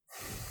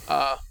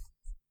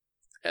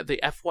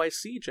 The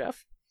FYC,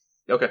 Jeff.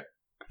 Okay.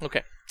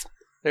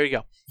 There you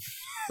go.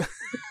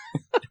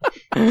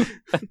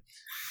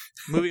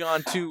 Moving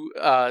on to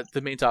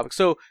the main topic.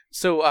 So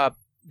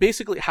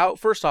basically, how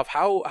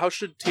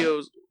should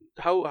TOs,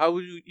 how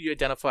would you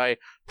identify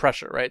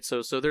pressure, right?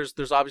 So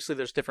there's obviously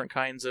different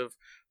kinds of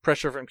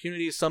pressure from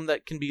communities, some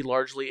that can be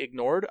largely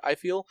ignored, I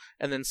feel,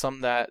 and then some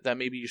that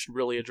maybe you should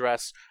really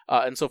address.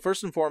 And so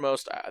first and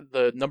foremost,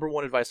 the number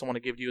one advice I want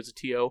to give you as a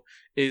TO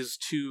is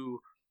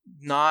to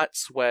not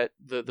sweat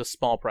the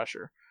small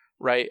pressure,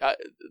 right?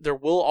 There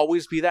will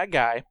always be that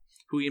guy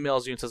who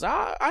emails you and says,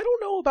 I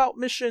don't know about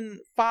mission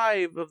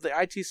 5 of the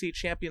ITC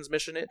Champions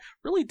mission. It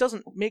really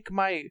doesn't make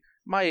my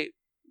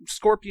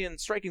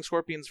striking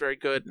scorpions very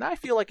good, and I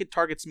feel like it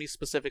targets me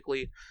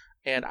specifically,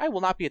 and I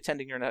will not be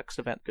attending your next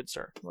event, good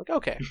sir. I'm like,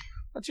 okay,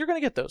 you're going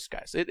to get those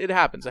guys. It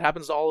happens. It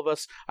happens to all of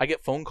us. I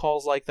get phone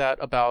calls like that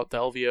about the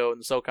LVO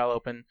and the SoCal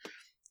Open.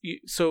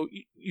 So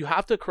you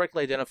have to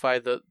correctly identify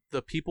the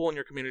people in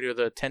your community or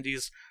the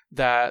attendees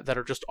that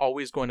are just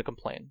always going to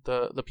complain.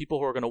 The people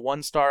who are going to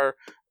 1-star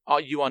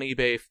you on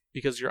eBay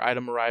because your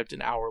item arrived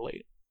an hour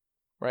late,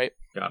 right?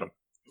 Got them.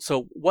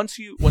 So once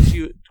you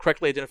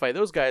correctly identify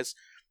those guys,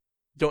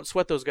 don't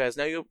sweat those guys.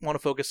 Now you want to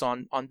focus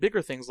on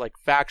bigger things like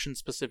faction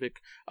specific.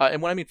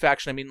 And when I mean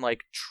faction, I mean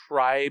like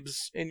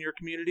tribes in your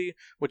community,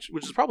 which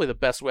is probably the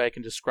best way I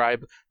can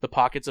describe the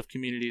pockets of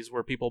communities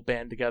where people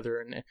band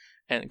together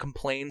and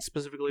complain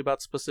specifically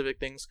about specific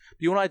things.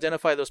 But you want to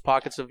identify those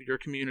pockets of your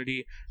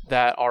community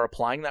that are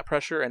applying that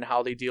pressure and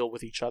how they deal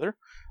with each other.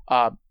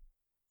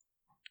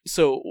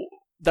 So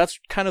that's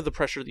kind of the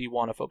pressure that you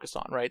want to focus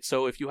on, right?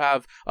 So if you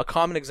have a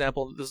common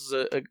example, this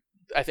is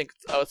I think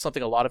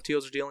something a lot of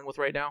TOs are dealing with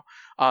right now,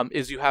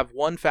 is you have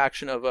one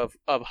faction of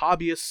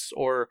hobbyists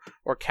or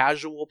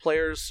casual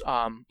players,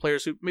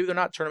 players who maybe they're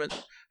not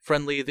tournament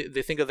friendly.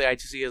 They think of the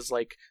ITC as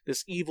like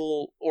this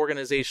evil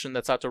organization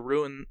that's out to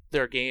ruin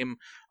their game,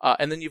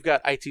 and then you've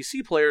got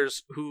ITC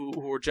players who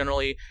are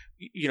generally,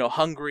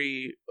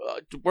 hungry.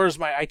 Where's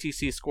my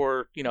ITC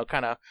score?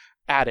 Kind of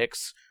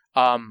addicts.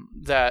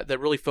 that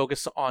really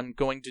focus on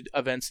going to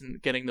events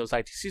and getting those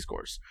ITC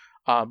scores.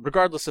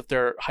 Regardless if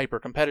they're hyper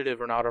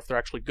competitive or not, or if they're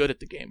actually good at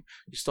the game,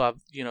 you still have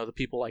the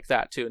people like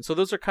that too. And so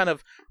those are kind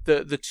of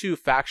the two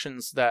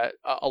factions that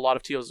a lot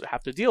of TOs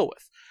have to deal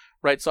with,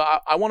 right? So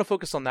I want to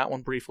focus on that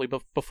one briefly,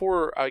 but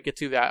before I get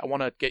to that, I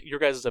want to get your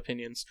guys'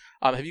 opinions.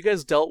 Have you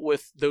guys dealt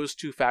with those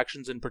two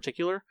factions in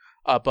particular,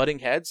 butting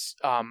heads?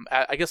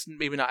 I guess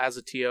maybe not as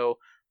a TO,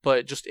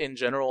 but just in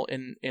general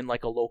in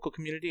like a local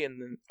community.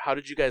 And then how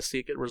did you guys see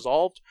it get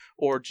resolved,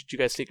 or did you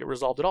guys see it get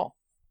resolved at all?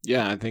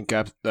 Yeah, I think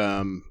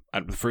the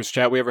first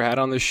chat we ever had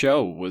on this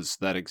show was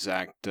that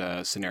exact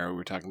scenario. We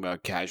were talking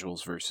about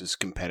casuals versus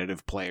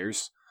competitive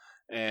players.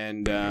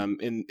 And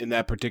in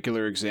that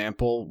particular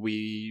example,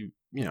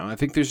 I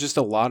think there's just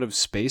a lot of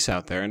space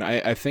out there. And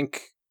I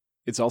think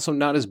it's also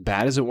not as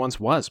bad as it once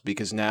was,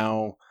 because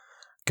now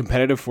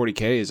competitive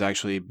 40K is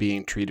actually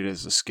being treated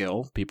as a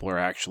skill. People are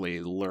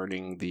actually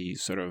learning the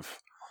sort of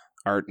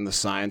art and the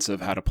science of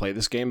how to play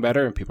this game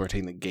better, and people are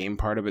taking the game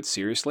part of it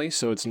seriously.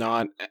 So it's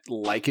not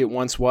like it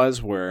once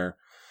was, where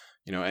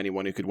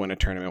anyone who could win a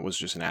tournament was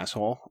just an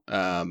asshole.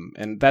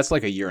 And that's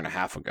like a year and a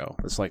half ago.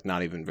 It's like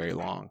not even very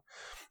long.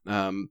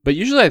 But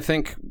usually I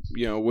think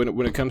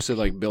when it comes to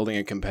like building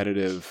a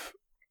competitive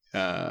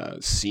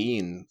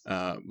scene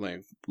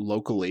like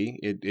locally,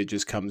 it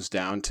just comes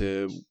down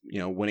to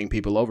winning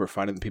people over,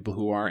 finding the people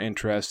who are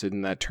interested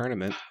in that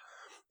tournament,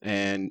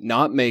 and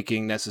not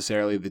making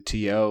necessarily the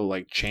TO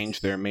like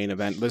change their main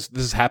event. This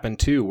has happened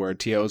too, where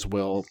TOs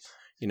will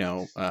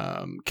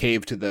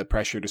cave to the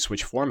pressure to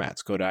switch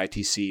formats, go to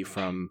ITC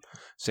from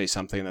say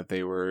something that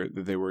they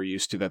were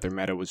used to, that their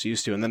meta was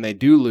used to, and then they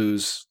do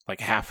lose like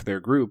half their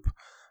group,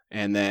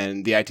 and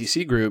then the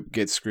ITC group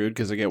gets screwed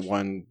because they get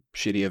one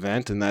shitty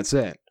event and that's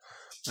it.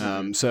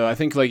 So I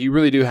think like you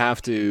really do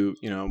have to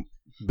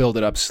build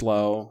it up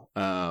slow.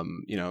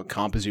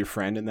 Comp is your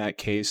friend in that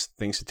case.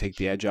 Things to take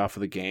the edge off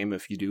of the game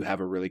if you do have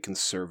a really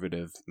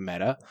conservative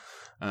meta.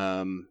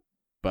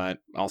 But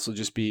also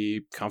just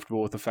be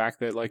comfortable with the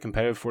fact that like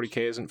competitive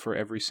 40K isn't for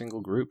every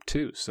single group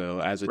too. So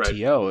as a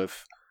TO,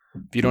 if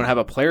you don't have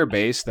a player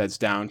base that's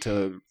down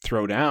to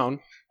throw down,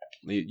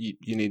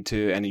 you need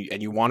to, and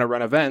you want to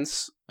run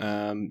events,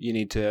 you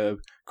need to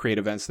create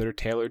events that are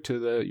tailored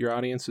to your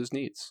audience's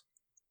needs.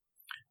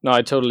 No,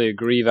 I totally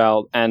agree,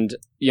 Val. And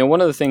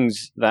one of the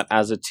things that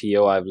as a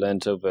TO I've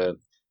learned over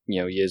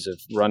years of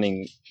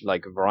running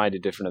like a variety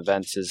of different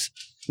events is,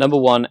 number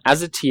one,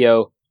 as a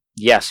TO,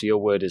 yes, your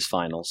word is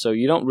final. So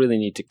you don't really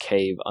need to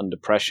cave under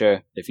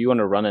pressure. If you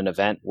want to run an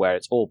event where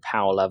it's all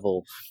power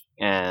level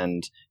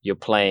and you're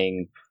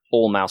playing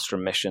all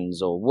Maelstrom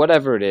missions or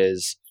whatever it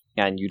is,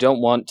 and you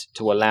don't want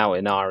to allow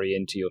Inari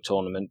into your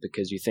tournament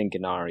because you think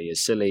Inari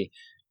is silly,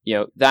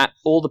 that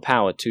all the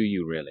power to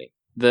you, really.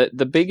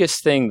 The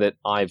biggest thing that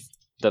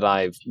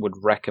I would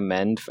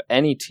recommend for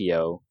any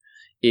TO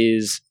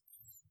is,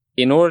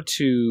 in order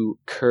to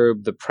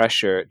curb the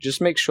pressure,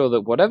 just make sure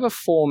that whatever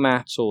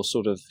format or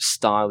sort of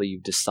style that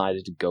you've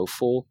decided to go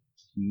for,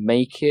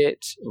 make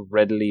it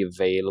readily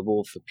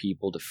available for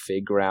people to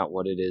figure out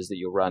what it is that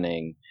you're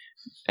running,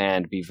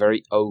 and be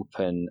very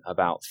open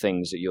about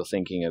things that you're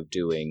thinking of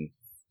doing,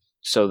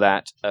 so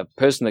that a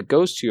person that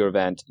goes to your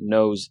event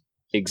knows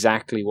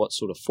exactly what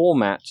sort of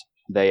format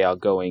they are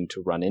going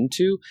to run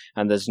into,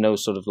 and there's no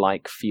sort of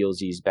like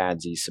feelsies,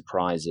 badsies,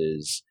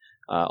 surprises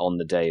on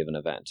the day of an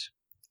event.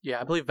 Yeah,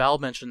 I believe Val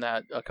mentioned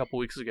that a couple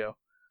weeks ago.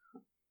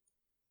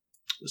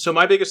 So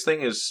my biggest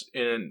thing is,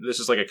 and this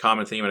is like a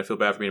common theme, and I feel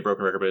bad for being a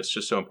broken record, but it's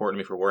just so important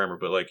to me for Warhammer,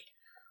 but like,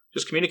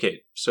 just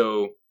communicate.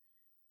 So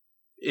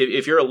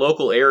if you're a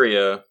local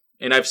area,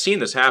 and I've seen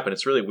this happen,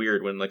 it's really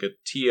weird when like a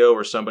TO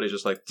or somebody's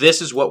just like,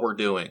 this is what we're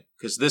doing,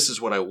 because this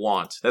is what I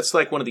want. That's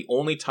like one of the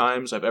only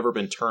times I've ever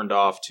been turned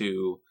off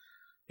to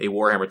a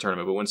Warhammer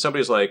tournament. But when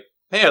somebody's like,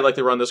 hey, I'd like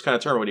to run this kind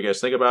of tournament, what do you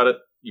guys think about it?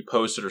 You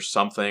post it or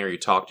something, or you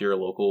talk to your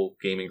local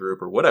gaming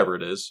group or whatever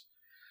it is.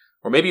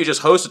 Or maybe you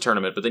just host a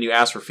tournament, but then you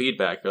ask for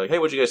feedback. You're like, hey,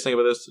 what do you guys think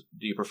about this?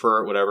 Do you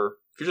prefer it? Whatever.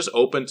 If you're just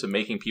open to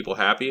making people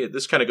happy,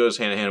 this kind of goes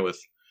hand in hand with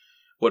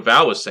what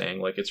Val was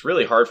saying. Like, it's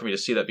really hard for me to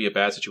see that be a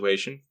bad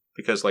situation,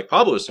 because like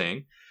Pablo was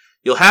saying,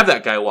 you'll have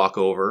that guy walk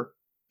over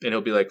and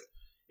he'll be like,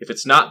 if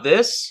it's not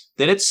this,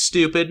 then it's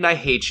stupid and I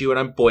hate you and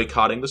I'm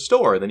boycotting the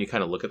store. And then you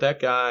kind of look at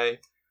that guy,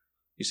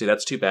 you say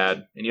that's too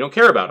bad, and you don't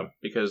care about him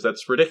because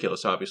that's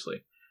ridiculous,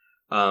 obviously.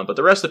 But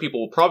the rest of the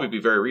people will probably be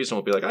very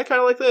reasonable, be like, I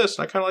kind of like this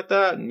and I kind of like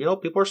that, and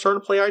people are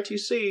starting to play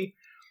ITC.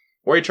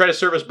 Or you try to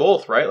service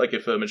both, right? Like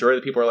if a majority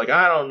of the people are like,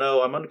 I don't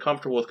know, I'm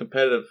uncomfortable with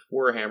competitive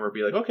Warhammer,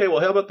 be like, okay, well,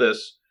 how about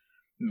this?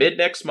 Mid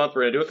next month,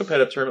 we're going to do a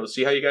competitive tournament. Let's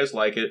see how you guys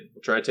like it.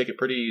 We'll try to take it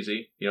pretty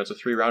easy. It's a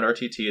 3-round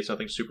RTT. It's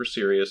nothing super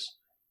serious.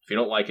 If you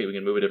don't like it, we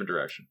can move a different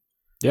direction.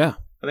 Yeah.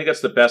 I think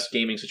that's the best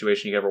gaming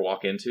situation you can ever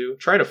walk into.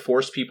 Trying to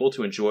force people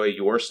to enjoy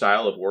your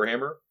style of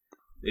Warhammer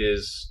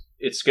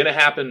it's going to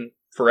happen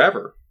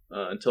forever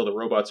until the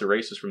robots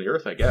erase us from the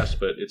earth, I guess.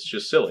 But it's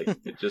just silly.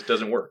 It just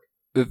doesn't work.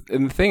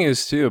 And the thing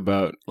is, too,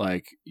 about,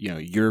 like,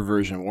 your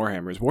version of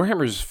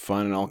Warhammer is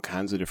fun in all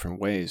kinds of different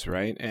ways,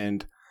 right?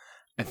 And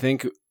I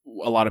think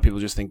a lot of people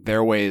just think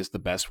their way is the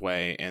best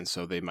way, and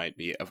so they might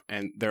be,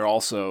 and they're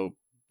also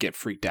get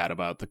freaked out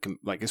about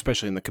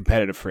especially in the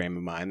competitive frame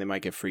of mind, they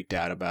might get freaked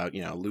out about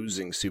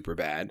losing super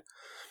bad.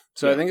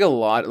 So I think a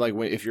lot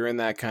if you're in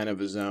that kind of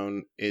a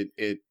zone,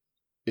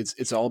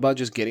 it's all about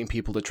just getting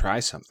people to try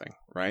something,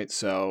 right?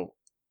 So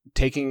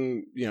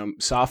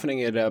softening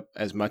it up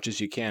as much as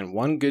you can.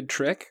 One good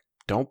trick: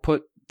 don't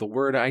put the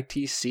word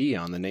ITC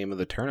on the name of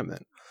the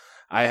tournament.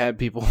 I had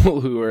people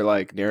who are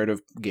like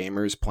narrative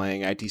gamers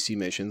playing ITC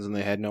missions and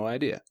they had no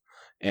idea,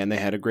 and they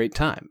had a great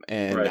time,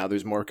 and now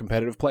there's more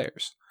competitive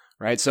players,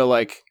 right? So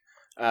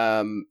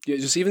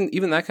just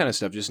even that kind of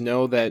stuff, just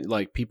know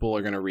that people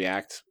are going to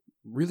react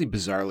really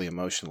bizarrely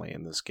emotionally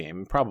in this game,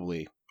 and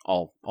probably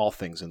all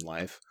things in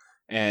life.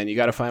 And you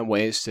got to find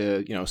ways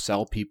to,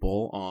 sell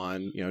people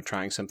on,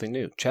 trying something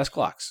new. Chess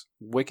clocks,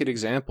 wicked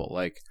example.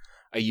 Like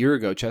a year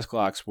ago, chess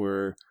clocks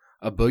were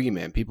a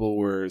boogeyman. People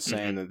were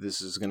saying that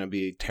this is going to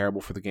be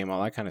terrible for the game,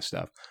 all that kind of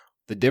stuff.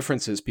 The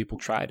difference is people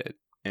tried it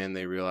and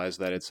they realized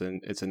that it's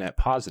a net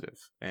positive.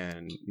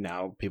 And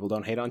now people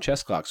don't hate on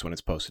chess clocks when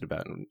it's posted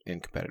about in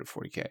competitive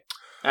 40K.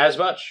 As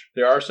much.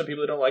 There are some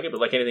people that don't like it, but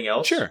like anything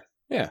else. Sure.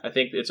 Yeah. I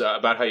think it's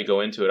about how you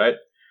go into it.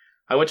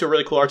 I went to a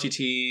really cool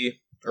RTT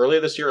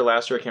earlier this year or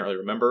last year, I can't really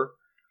remember.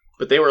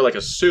 But they were like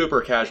a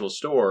super casual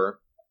store.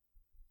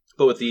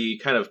 But with the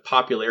kind of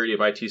popularity of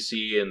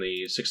ITC and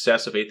the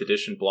success of 8th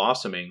edition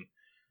blossoming,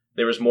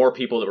 there was more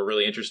people that were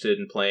really interested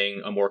in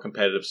playing a more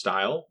competitive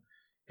style.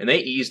 And they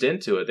eased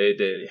into it.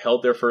 They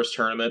held their first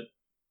tournament.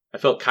 I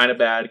felt kind of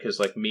bad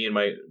because me and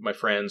my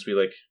friends, we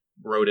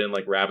wrote in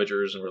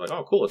Ravagers and we're like,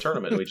 oh, cool, a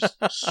tournament. And we just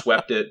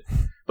swept it.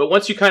 But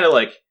once you kind of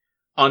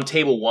on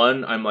table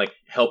 1, I'm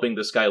helping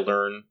this guy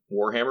learn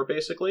Warhammer,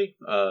 basically.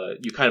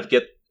 You kind of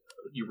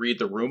you read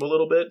the room a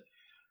little bit.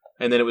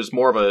 And then it was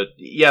more of a,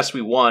 yes,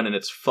 we won and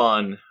it's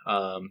fun.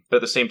 But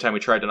at the same time, we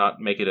tried to not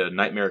make it a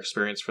nightmare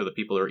experience for the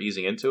people who are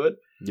easing into it.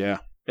 Yeah.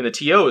 And the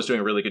TO is doing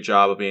a really good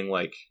job of being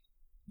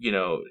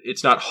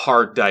it's not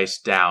hard dice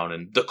down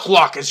and the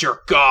clock is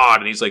your god.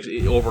 And he's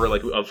over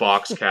a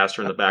Vox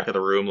caster in the back of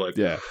the room.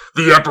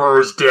 The Emperor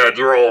is dead.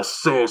 You're all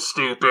so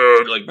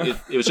stupid.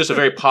 It was just a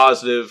very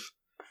positive,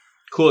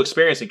 cool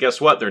experience. And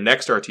guess what? Their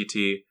next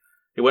RTT,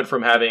 it went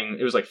from having,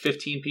 it was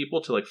 15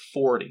 people to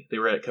 40. They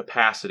were at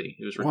capacity.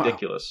 It was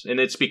ridiculous. Wow. And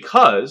it's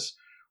because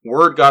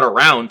word got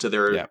around to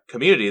their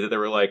community that they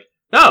were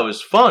no, it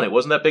was fun. It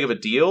wasn't that big of a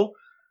deal.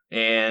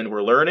 And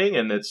we're learning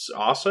and it's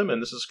awesome.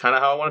 And this is kind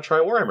of how I want to try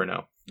Warhammer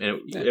now. And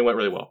it went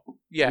really well.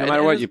 Yeah. No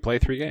matter what, you play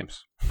 3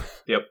 games.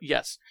 Yep.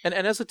 Yes. And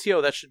as a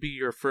TO, that should be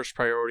your first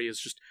priority, is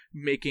just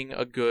making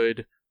a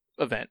good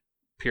event,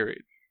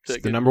 period.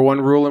 It's the number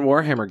one rule in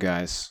Warhammer,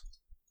 guys.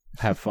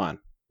 Have fun.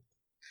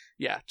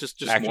 Yeah,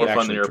 just more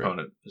fun than your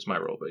opponent is my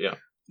rule, but yeah.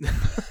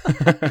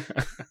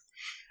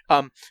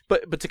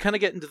 But to kind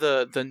of get into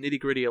the nitty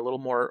gritty, a little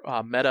more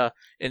meta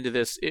into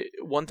this,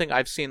 one thing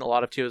I've seen a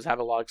lot of TOs have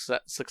a lot of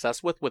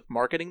success with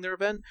marketing their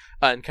event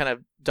and kind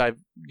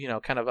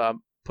of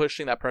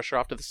pushing that pressure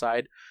off to the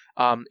side,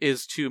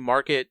 is to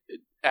market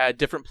at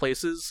different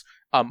places.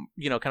 Kind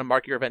of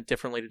market your event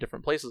differently to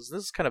different places.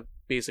 This is kind of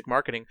basic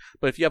marketing,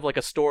 but if you have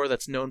a store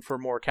that's known for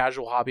more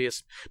casual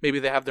hobbyists, maybe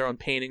they have their own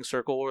painting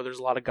circle where there's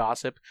a lot of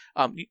gossip.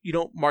 You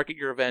don't market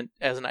your event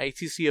as an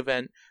ITC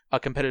event, a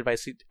competitive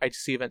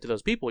ITC event to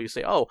those people. You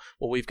say, oh,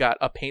 well, we've got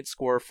a paint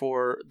score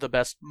for the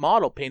best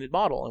painted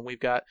model, and we've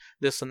got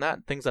this and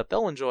that, things that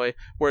they'll enjoy.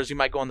 Whereas you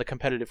might go on the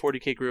competitive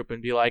 40K group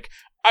and be like,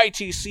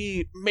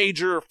 ITC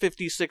major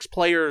 56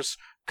 players,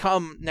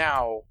 come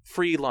now,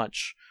 free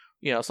lunch.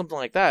 Something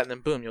like that, and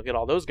then boom, you'll get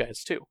all those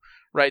guys too,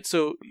 right?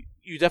 So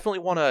you definitely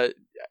want to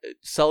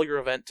sell your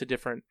event to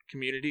different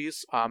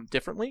communities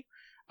differently,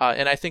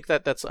 and I think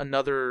that that's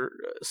another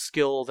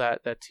skill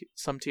that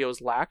some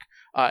TOs lack,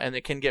 and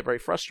it can get very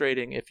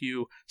frustrating if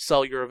you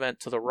sell your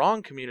event to the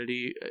wrong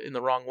community in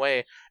the wrong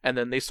way, and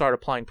then they start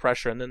applying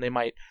pressure, and then they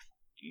might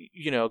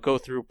go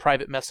through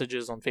private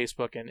messages on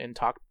Facebook and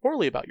talk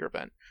poorly about your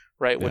event,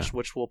 right? Yeah.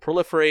 Which will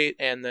proliferate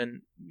and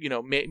then,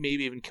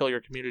 maybe even kill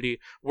your community.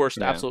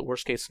 Absolute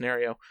worst case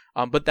scenario.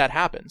 But that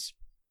happens.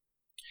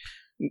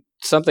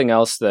 Something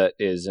else that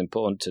is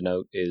important to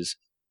note is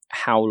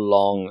how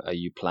long are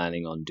you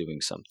planning on doing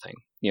something?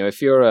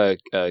 If you're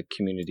a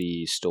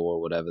community store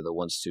or whatever that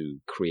wants to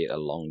create a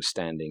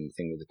long-standing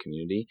thing with the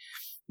community,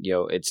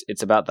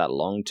 it's about that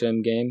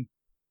long-term game.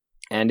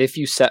 And if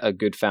you set a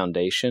good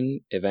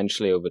foundation,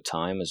 eventually over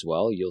time as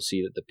well, you'll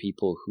see that the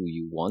people who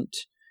you want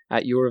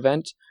at your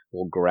event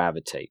will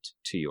gravitate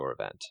to your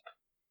event.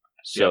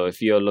 So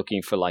if you're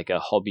looking for a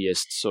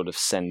hobbyist sort of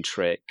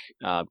centric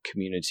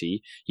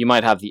community, you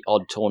might have the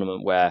odd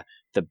tournament where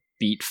the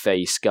beat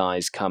face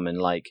guys come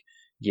and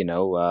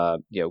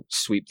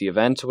sweep the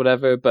event or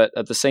whatever. But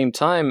at the same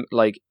time,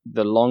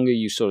 the longer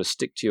you sort of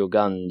stick to your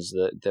guns,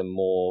 the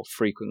more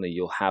frequently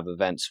you'll have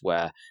events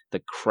where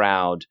the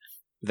crowd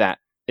that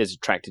is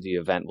attracted to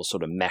the event will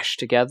sort of mesh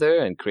together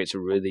and creates a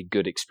really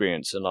good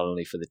experience, and not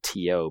only for the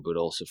TO but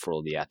also for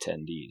all the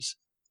attendees.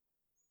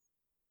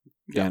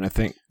 Yeah, and I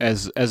think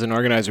as an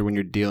organizer, when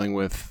you're dealing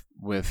with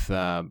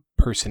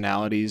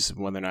personalities,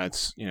 whether or not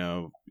it's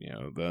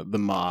the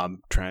mob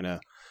trying to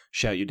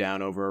shout you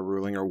down over a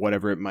ruling or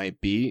whatever it might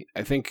be.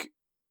 I think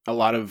a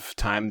lot of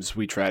times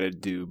we try to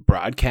do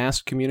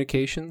broadcast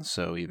communication,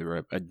 so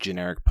either a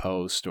generic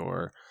post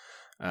or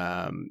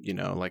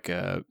like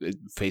a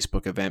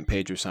Facebook event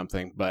page or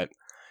something. But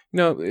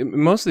in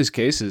most of these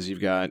cases,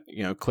 you've got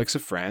cliques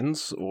of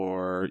friends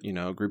or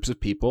groups of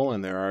people,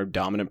 and there are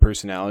dominant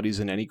personalities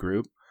in any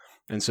group.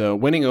 And so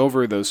winning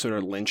over those sort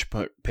of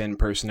linchpin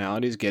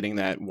personalities, getting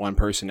that one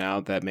person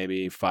out that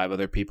maybe 5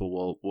 other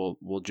people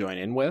will join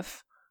in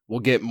with, will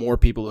get more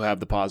people who have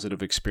the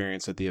positive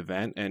experience at the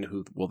event and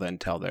who will then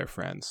tell their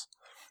friends.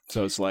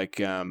 So it's like,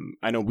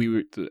 I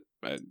know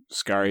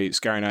Scary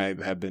and I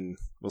have been,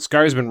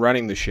 Scary's been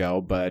running the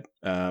show, but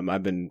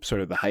I've been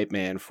sort of the hype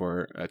man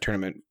for a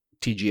tournament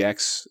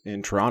TGX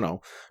in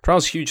Toronto.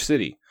 Toronto's a huge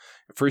city.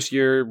 First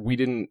year, we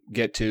didn't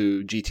get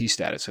to GT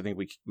status. I think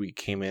we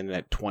came in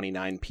at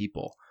 29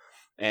 people.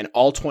 And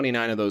all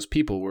 29 of those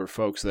people were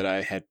folks that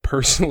I had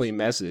personally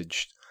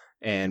messaged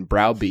and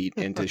browbeat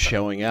into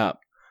showing up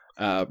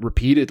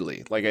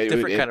repeatedly. Like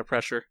different kind of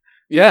pressure.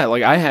 Yeah,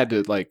 like I had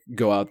to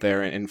go out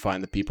there and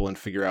find the people and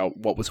figure out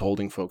what was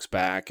holding folks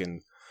back.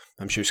 And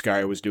I'm sure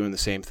Scary was doing the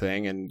same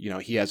thing. And,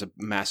 he has a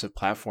massive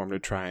platform to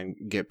try and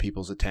get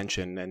people's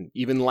attention. And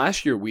even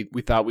last year, we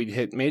thought we'd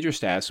hit major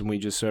status and we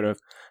just sort of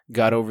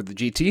got over the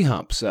GT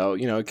hump. So,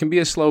 it can be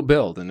a slow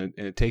build and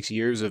it takes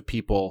years of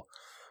people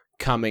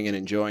coming and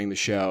enjoying the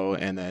show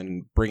and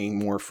then bringing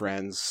more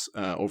friends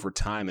over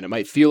time. And it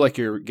might feel like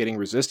you're getting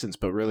resistance,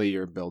 but really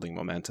you're building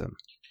momentum.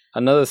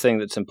 Another thing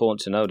that's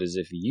important to note is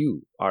if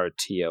you are a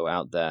TO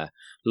out there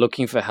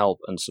looking for help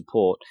and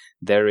support,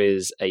 there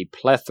is a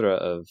plethora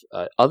of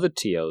other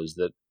TOs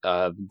that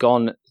have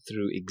gone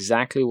through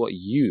exactly what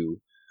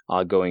you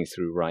are going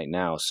through right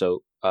now. So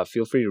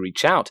feel free to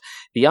reach out.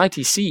 The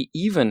ITC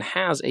even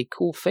has a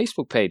cool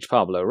Facebook page,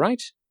 Pablo,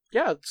 right?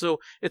 Yeah, so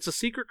it's a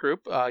secret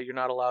group. You're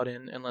not allowed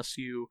in unless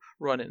you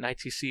run an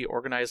ITC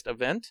organized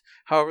event.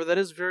 However, that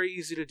is very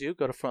easy to do.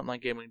 Go to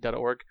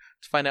frontlinegaming.org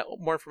to find out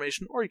more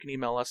information, or you can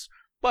email us.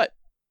 But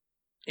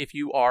if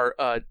you are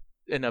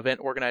an event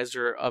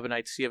organizer of an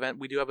ITC event,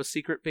 we do have a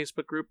secret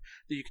Facebook group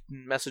that you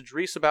can message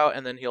Reese about,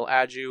 and then he'll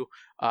add you,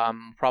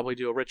 probably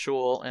do a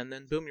ritual, and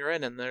then boom, you're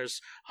in. And there's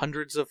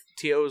hundreds of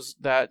TOs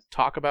that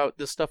talk about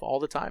this stuff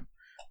all the time,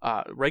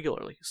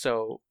 regularly.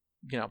 So,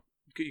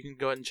 you can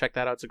go ahead and check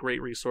that out. It's a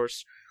great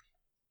resource.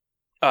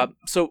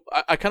 So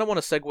I kind of want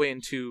to segue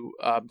into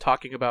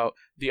talking about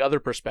the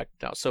other perspective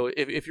now. So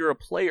if you're a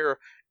player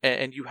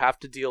and you have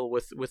to deal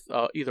with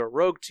either a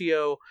rogue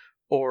TO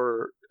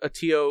or a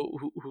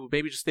TO who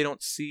maybe just they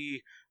don't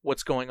see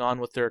what's going on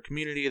with their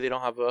community, they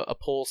don't have a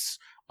pulse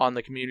on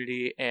the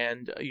community,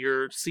 and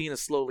your scene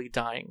is slowly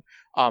dying,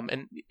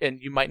 and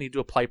you might need to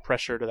apply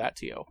pressure to that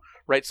TO,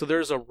 right? So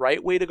there's a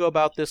right way to go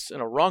about this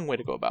and a wrong way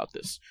to go about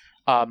this.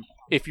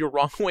 If your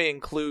wrong way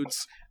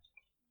includes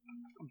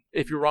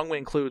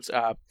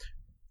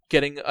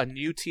getting a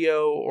new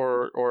TO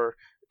or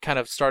kind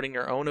of starting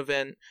your own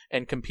event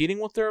and competing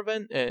with their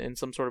event in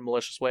some sort of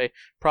malicious way,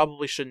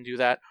 probably shouldn't do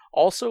that.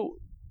 Also,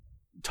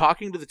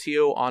 talking to the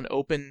TO on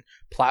open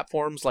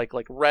platforms like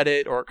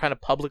Reddit or kind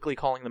of publicly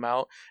calling them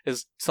out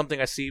is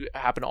something I see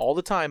happen all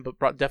the time,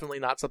 but definitely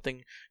not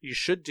something you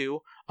should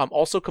do.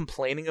 Also,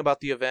 complaining about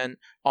the event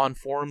on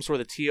forums where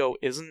the TO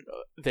isn't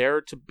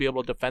there to be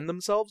able to defend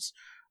themselves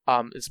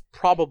is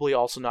probably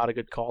also not a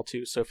good call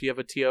too. So if you have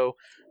a TO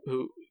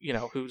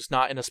who's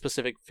not in a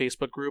specific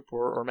Facebook group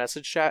or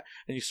message chat,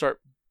 and you start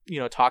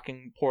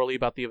talking poorly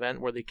about the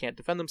event where they can't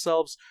defend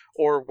themselves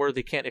or where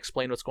they can't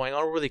explain what's going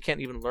on or where they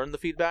can't even learn the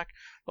feedback,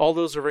 all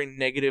those are very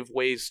negative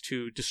ways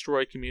to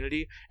destroy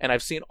community, and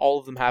I've seen all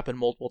of them happen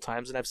multiple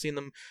times, and I've seen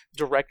them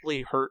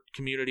directly hurt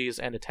communities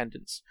and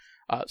attendance.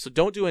 So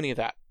don't do any of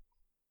that.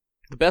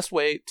 The best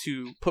way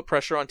to put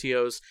pressure on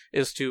TOs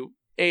is to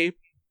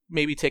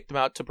maybe take them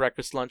out to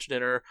breakfast, lunch,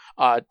 dinner,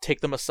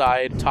 take them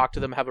aside, talk to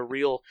them, have a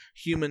real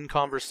human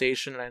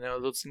conversation. And I know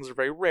those things are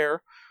very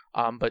rare,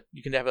 but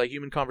you can have a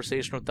human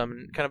conversation with them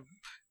and kind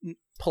of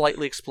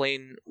politely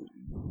explain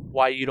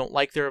why you don't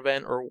like their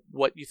event or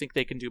what you think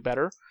they can do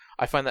better.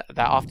 I find that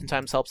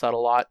oftentimes helps out a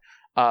lot.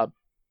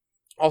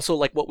 Also,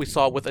 like what we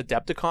saw with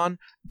Adepticon,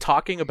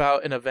 talking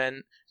about an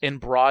event in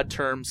broad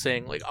terms,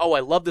 saying like, oh, I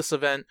love this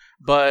event,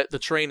 but the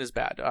terrain is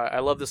bad. I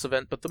love this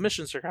event, but the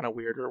missions are kind of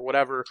weird or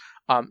whatever.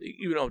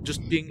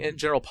 Just being in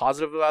general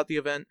positive about the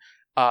event,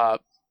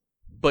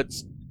 but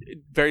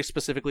very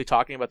specifically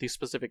talking about these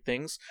specific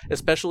things,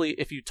 especially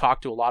if you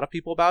talk to a lot of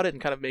people about it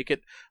and kind of make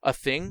it a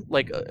thing.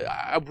 Like,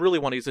 I really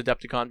want to use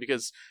Adepticon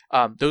because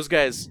those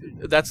guys,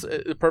 that's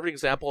a perfect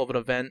example of an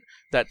event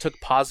that took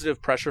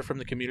positive pressure from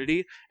the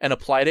community and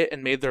applied it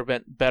and made their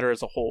event better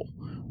as a whole,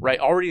 right?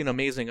 Already an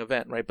amazing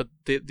event, right? But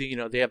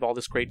they have all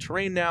this great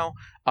terrain now.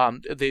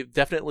 They've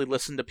definitely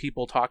listened to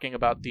people talking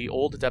about the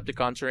old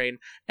Adepticon terrain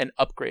and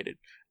upgraded.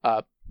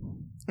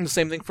 And the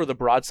same thing for the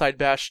Broadside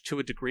Bash to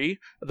a degree.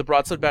 The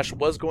Broadside Bash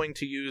was going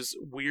to use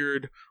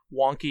weird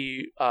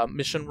wonky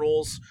mission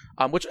rules,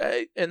 which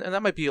and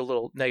that might be a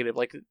little negative.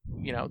 Like,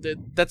 you know,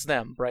 that's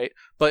them, right?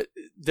 But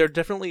there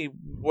definitely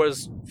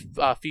was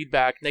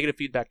negative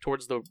feedback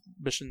towards the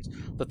missions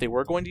that they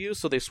were going to use.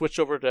 So they switched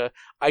over to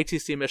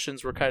ITC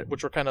missions,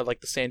 which were kind of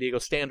like the San Diego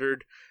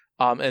standard.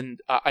 And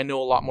I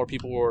know a lot more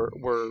people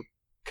were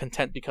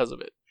content because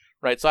of it,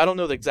 right? So I don't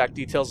know the exact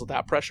details of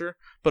that pressure,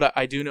 but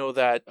I do know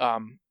that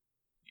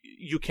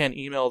you can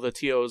email the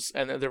TOs,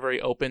 and they're very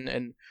open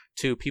and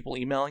to people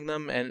emailing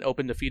them and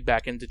open to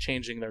feedback and to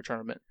changing their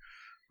tournament,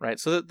 right?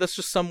 So that's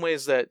just some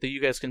ways that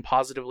you guys can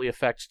positively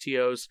affect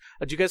TOs.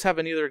 Do you guys have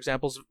any other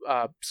examples?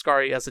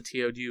 Scary, as a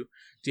TO, do you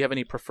have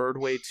any preferred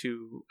way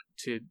to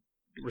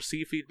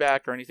receive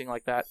feedback or anything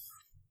like that?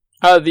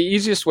 The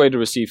easiest way to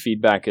receive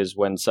feedback is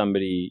when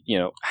somebody, you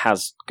know,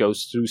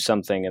 goes through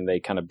something and they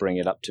kind of bring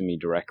it up to me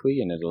directly,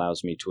 and it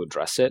allows me to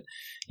address it.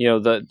 You know,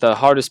 the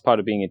hardest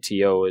part of being a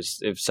TO is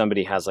if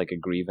somebody has like a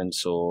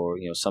grievance, or,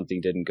 you know, something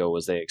didn't go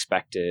as they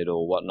expected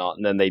or whatnot,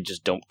 and then they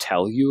just don't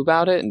tell you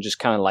about it and just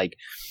kind of like,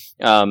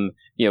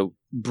 you know,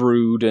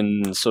 brood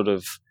and sort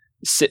of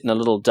sit in a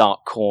little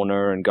dark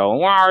corner and go,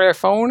 well,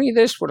 if only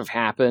this would have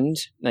happened.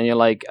 And you're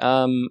like,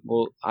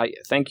 well, I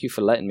thank you for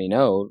letting me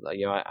know.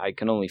 You know, I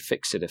can only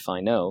fix it if I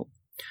know.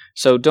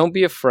 So don't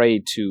be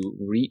afraid to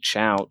reach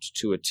out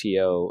to a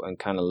TO and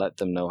kind of let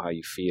them know how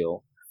you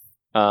feel.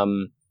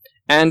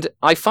 And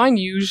I find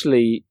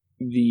usually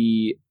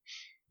the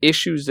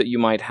issues that you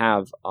might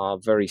have are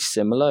very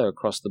similar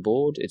across the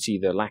board. It's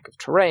either lack of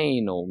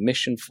terrain or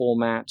mission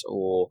format,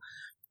 or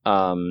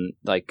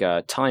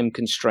time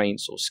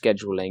constraints or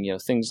scheduling, you know,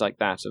 things like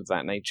that of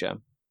that nature.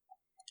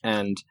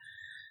 And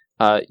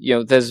you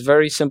know, there's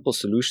very simple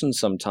solutions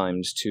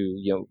sometimes to,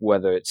 you know,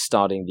 whether it's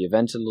starting the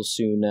event a little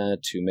sooner,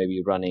 to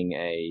maybe running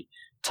a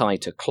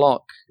tighter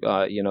clock,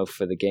 you know,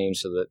 for the game,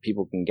 so that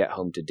people can get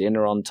home to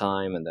dinner on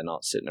time and they're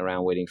not sitting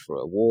around waiting for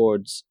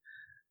awards.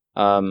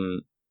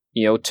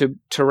 You know, to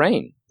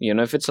terrain, you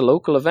know, if it's a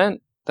local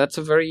event, that's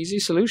a very easy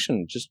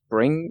solution. Just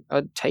bring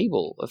a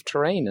table of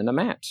terrain and a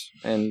mat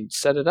and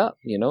set it up,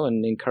 you know,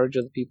 and encourage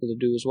other people to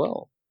do as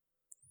well.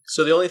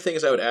 So the only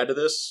things I would add to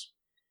this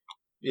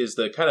is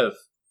the kind of,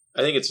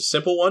 I think it's a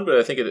simple one, but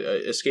I think it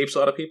escapes a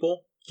lot of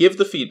people. Give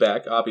the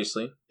feedback,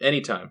 obviously,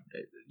 anytime.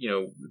 You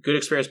know, good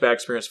experience, bad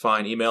experience,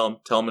 fine. Email them,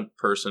 tell them in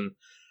person,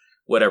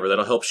 whatever.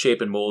 That'll help shape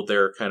and mold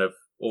their kind of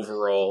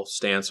overall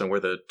stance on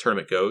where the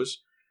tournament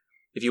goes.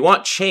 If you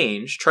want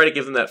change, try to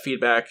give them that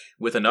feedback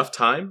with enough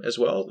time as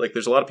well. Like,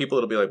 there's a lot of people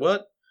that'll be like,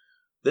 what?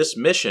 This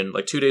mission,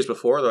 like 2 days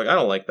before, they're like, I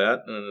don't like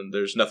that. And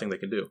there's nothing they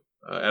can do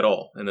at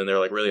all. And then they're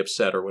like really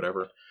upset or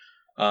whatever.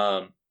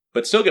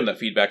 But still give them that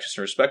feedback just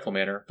in a respectful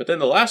manner. But then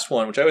the last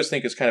one, which I always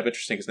think is kind of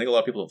interesting, because I think a lot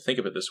of people don't think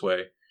of it this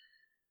way.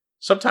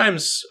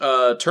 Sometimes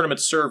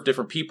tournaments serve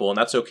different people, and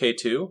that's okay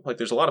too. Like,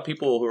 there's a lot of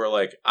people who are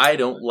like, I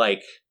don't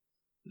like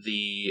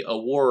the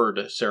award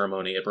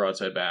ceremony at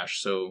Broadside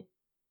Bash, so,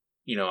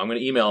 you know, I'm going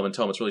to email them and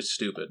tell them it's really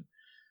stupid.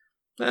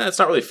 It's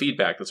not really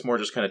feedback. That's more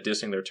just kind of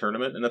dissing their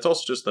tournament. And that's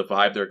also just the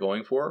vibe they're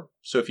going for.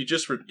 So if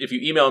you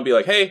email and be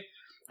like, hey,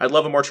 I'd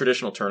love a more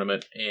traditional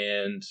tournament,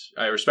 and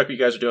I respect what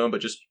you guys are doing, but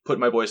just put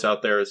my voice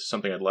out there is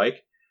something I'd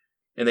like,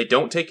 and they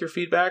don't take your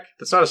feedback,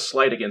 that's not a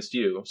slight against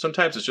you.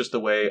 Sometimes it's just the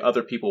way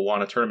other people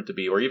want a tournament to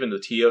be, or even the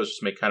TOs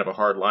just make kind of a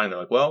hard line. They're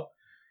like, well,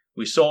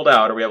 we sold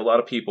out, or we have a lot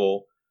of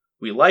people.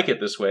 We like it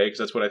this way because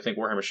that's what I think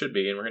Warhammer should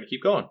be, and we're going to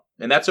keep going.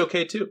 And that's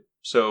okay too.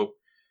 So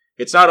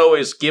it's not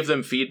always give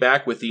them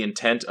feedback with the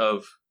intent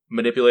of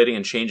manipulating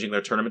and changing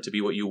their tournament to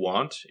be what you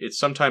want. It's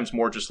sometimes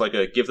more just like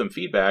a give them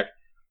feedback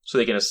so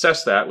they can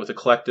assess that with a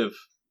collective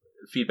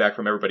feedback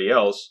from everybody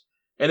else,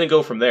 and then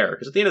go from there.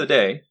 Because at the end of the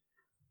day,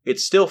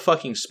 it's still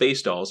fucking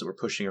space dolls that we're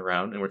pushing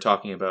around, and we're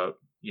talking about,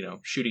 you know,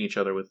 shooting each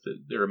other with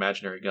their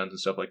imaginary guns and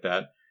stuff like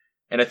that.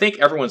 And I think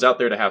everyone's out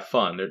there to have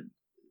fun. They're,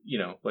 you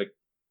know, like,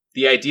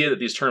 the idea that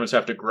these tournaments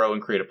have to grow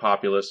and create a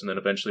populace, and then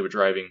eventually we're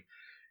driving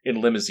in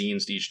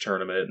limousines to each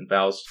tournament, and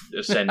Val's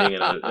ascending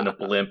in a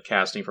blimp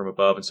casting from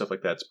above and stuff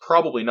like that, it's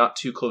probably not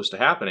too close to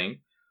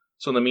happening.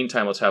 So in the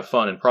meantime, let's have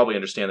fun and probably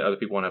understand that other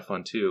people want to have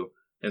fun too.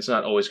 And it's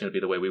not always going to be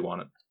the way we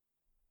want it.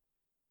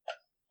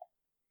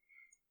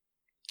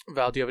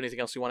 Val, do you have anything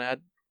else you want to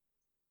add?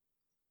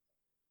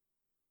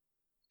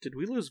 Did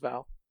we lose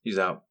Val? He's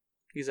out.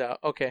 He's out.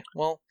 Okay.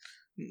 Well,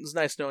 it's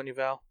nice knowing you,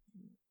 Val.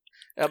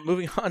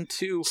 Moving on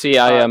to... See,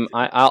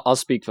 I'll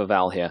speak for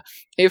Val here.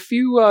 If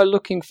you are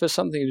looking for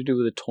something to do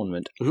with a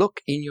tournament,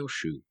 look in your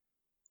shoe.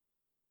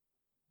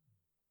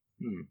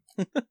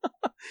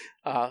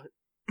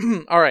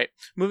 All right,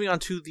 moving on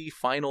to the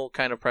final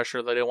kind of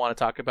pressure that I want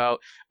to talk about.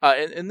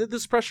 And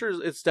this pressure,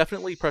 it's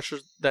definitely pressure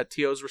that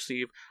TOs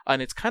receive,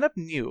 and it's kind of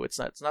new. It's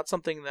not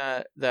something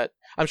that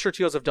I'm sure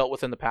TOs have dealt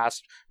with in the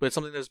past, but it's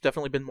something that's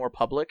definitely been more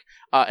public.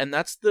 And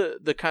that's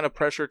the kind of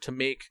pressure to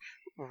make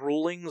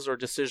rulings or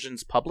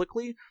decisions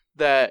publicly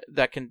that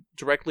can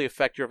directly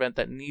affect your event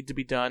that need to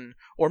be done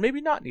or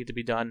maybe not need to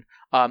be done.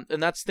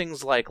 And that's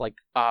things like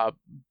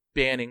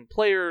banning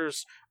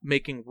players,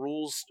 making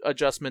rules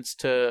adjustments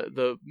to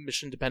the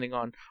mission depending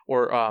on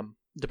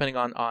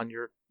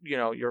your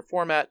your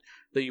format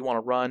that you want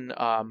to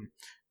run.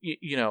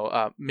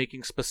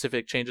 Making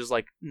specific changes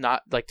like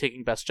not like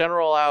taking best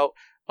general out,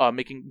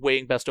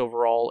 weighing best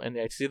overall in the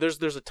ITC.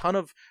 There's a ton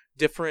of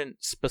different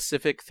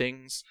specific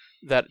things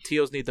that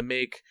TOs need to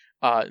make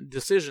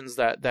decisions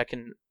that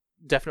can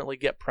definitely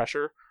get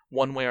pressure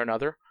one way or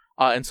another.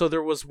 And so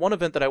there was one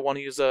event that I want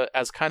to use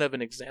as kind of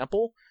an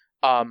example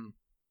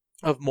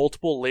of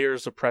multiple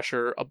layers of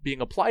pressure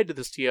being applied to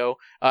this TO.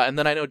 And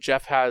then I know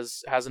Jeff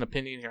has an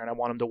opinion here, and I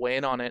want him to weigh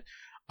in on it.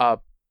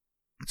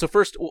 So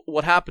first,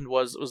 what happened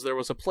was there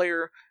was a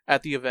player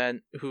at the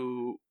event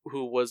who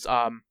was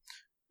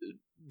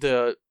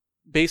the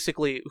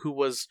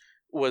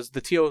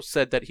TO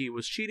said that he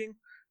was cheating.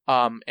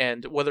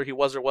 And whether he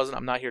was or wasn't,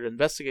 I'm not here to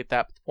investigate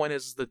that. But the point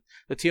is that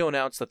the TO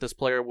announced that this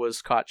player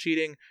was caught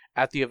cheating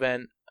at the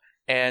event,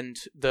 and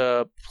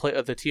the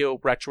TO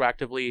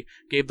retroactively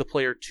gave the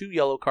player 2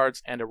 yellow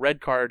cards and a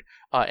red card,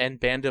 and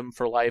banned him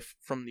for life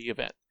from the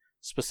event.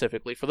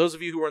 Specifically, for those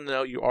of you who are in the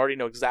know, you already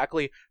know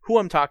exactly who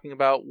I'm talking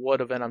about,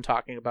 what event I'm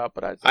talking about.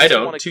 But I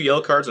don't. 2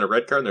 yellow cards and a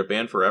red card, and they're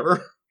banned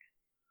forever.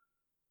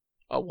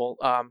 Oh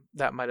well,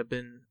 that might have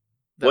been.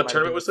 What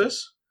tournament was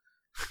this?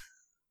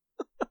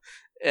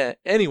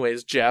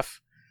 Anyways,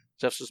 Jeff's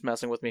just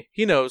messing with me.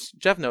 He knows.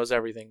 Jeff knows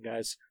everything,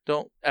 guys.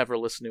 Don't ever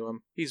listen to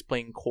him. He's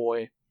playing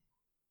coy.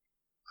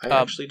 I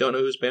actually don't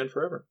know who's banned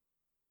forever.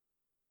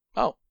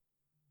 Oh,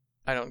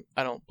 I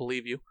don't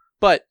believe you.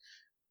 But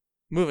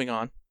moving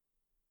on.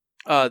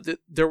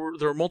 There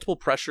were multiple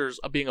pressures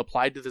being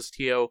applied to this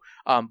TO,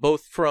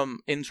 both from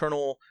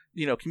internal,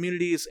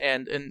 communities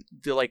and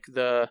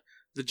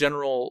the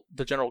general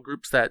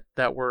groups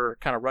that were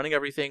kind of running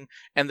everything,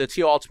 and the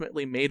TO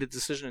ultimately made a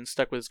decision and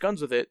stuck with his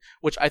guns with it,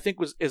 which I think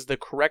is the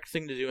correct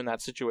thing to do in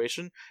that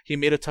situation. He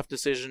made a tough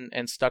decision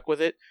and stuck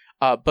with it.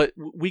 But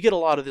we get a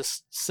lot of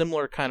this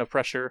similar kind of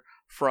pressure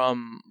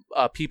from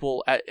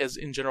people as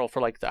in general for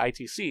like the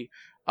ITC,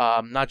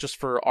 not just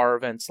for our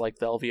events like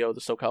the LVO, the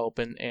SoCal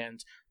Open,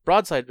 and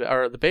Broadside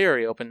or the Bay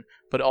Area Open,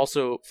 but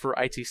also for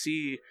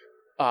ITC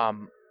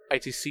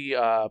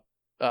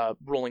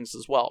rulings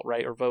as well,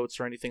 right, or votes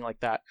or anything like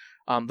that.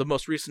 The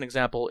most recent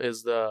example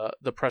is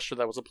the pressure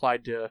that was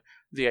applied to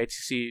the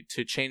ITC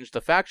to change the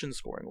faction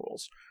scoring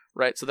rules,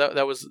 right? So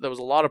that was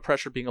a lot of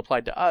pressure being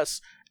applied to us,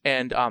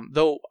 and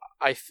though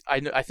I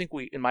think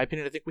in my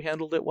opinion, I think we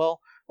handled it well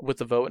with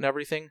the vote and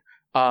everything.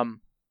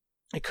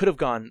 It could have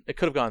gone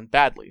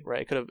badly,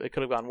 right? It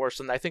could have gone worse.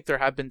 And I think there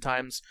have been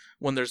times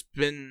when there's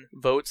been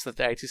votes that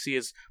the ITC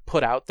has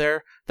put out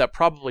there that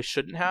probably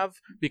shouldn't have,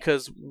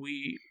 because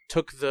we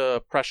took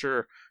the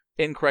pressure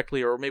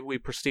incorrectly, or maybe we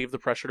perceived the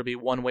pressure to be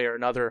one way or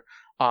another,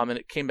 and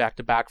it came back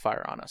to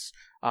backfire on us.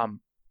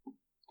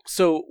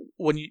 So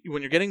when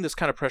you're getting this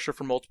kind of pressure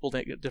from multiple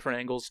different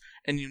angles,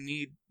 and you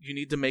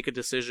need to make a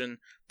decision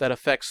that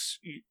affects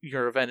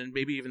your event and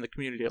maybe even the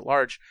community at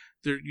large,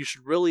 you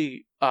should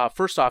really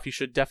first off, you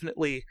should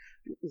definitely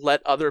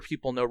let other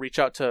people know. Reach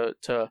out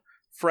to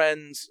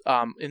friends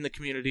in the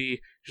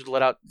community. You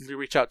should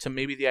reach out to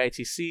maybe the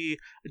ITC,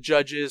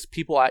 judges,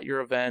 people at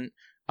your event,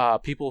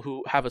 people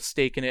who have a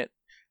stake in it,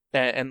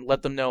 and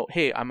let them know,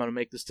 hey, I'm going to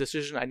make this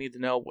decision. I need to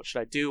know, what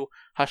should I do?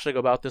 How should I go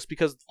about this?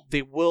 Because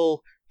they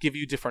will give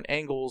you different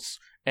angles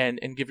and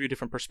give you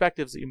different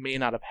perspectives that you may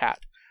not have had.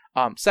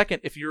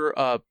 Second, if you're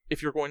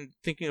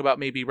thinking about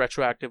maybe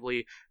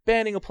retroactively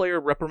banning a player,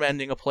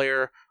 reprimanding a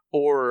player,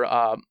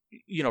 or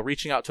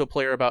reaching out to a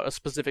player about a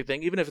specific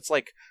thing, even if it's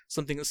like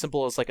something as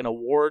simple as like an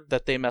award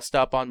that they messed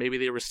up on, maybe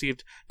they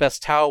received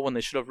Best Tau when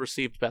they should have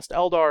received Best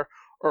Eldar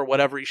or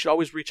whatever, you should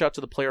always reach out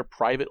to the player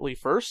privately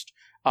first,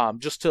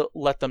 just to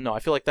let them know. I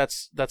feel like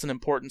that's an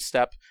important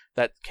step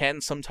that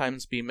can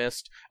sometimes be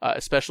missed,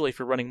 especially if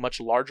you're running much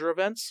larger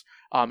events.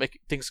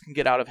 Things can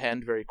get out of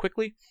hand very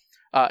quickly.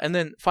 And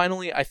then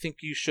finally, I think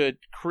you should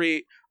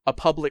create a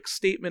public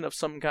statement of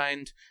some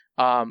kind,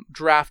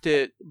 draft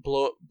it,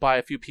 blow it by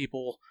a few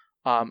people,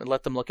 and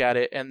let them look at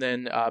it, and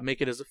then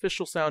make it as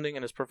official sounding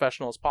and as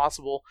professional as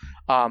possible,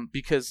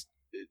 because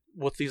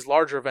with these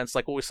larger events,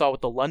 like what we saw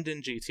with the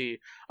London GT,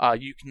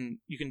 you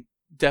can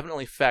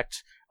definitely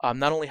affect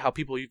not only how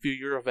people view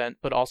your event,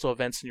 but also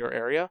events in your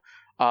area.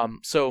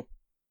 So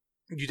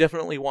you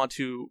definitely want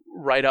to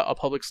write out a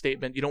public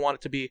statement. You don't want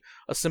it to be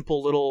a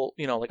simple little,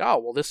 like, oh,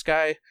 well, this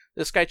guy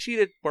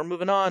cheated, we're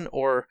moving on,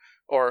 or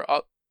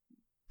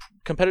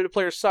competitive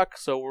players suck,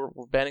 so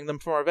we're banning them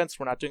from our events,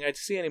 we're not doing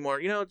ITC anymore.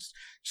 Just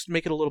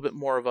make it a little bit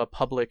more of a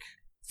public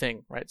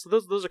thing, right? So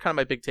those are kind of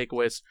my big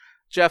takeaways.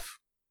 Jeff,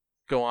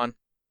 go on.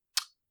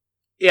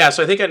 Yeah,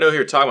 so I think I know who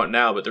you're talking about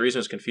now, but the reason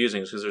it's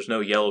confusing is because there's no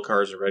yellow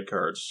cards or red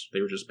cards.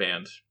 They were just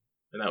banned,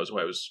 and that was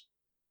why it was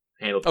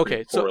handled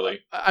pretty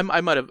poorly. So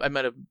I might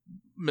have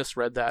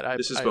misread that.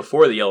 This is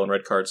before the yellow and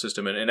red card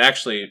system, and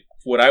actually,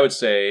 what I would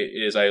say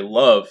is I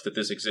love that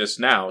this exists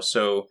now.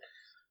 So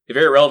a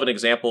very relevant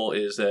example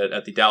is that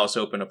at the Dallas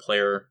Open, a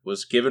player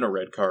was given a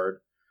red card.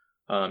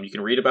 You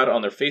can read about it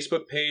on their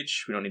Facebook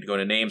page. We don't need to go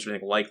into names or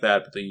anything like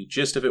that, but the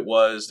gist of it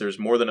was there's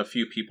more than a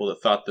few people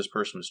that thought this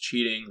person was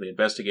cheating. They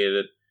investigated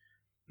it.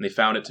 And they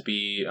found it to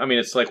be, I mean,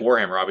 it's like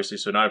Warhammer, obviously,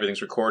 so not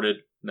everything's recorded.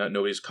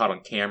 Nobody's caught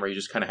on camera. You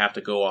just kind of have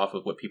to go off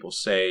of what people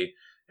say.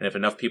 And if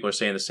enough people are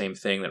saying the same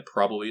thing, that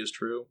probably is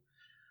true.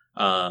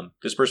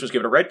 This person was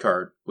given a red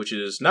card, which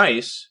is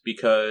nice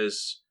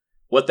because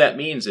what that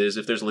means is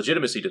if there's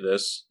legitimacy to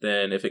this,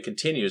 then if it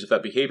continues, if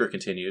that behavior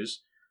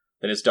continues,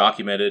 then it's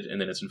documented and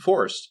then it's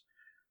enforced.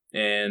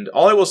 And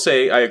all I will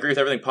say, I agree with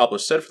everything Pablo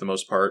said for the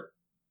most part,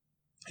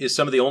 is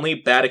some of the only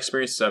bad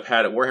experiences I've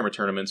had at Warhammer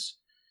tournaments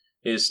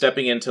is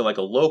stepping into like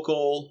a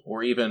local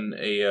or even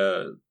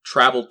a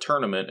travel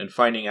tournament and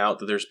finding out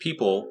that there's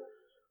people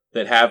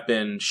that have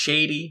been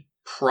shady,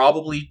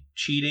 probably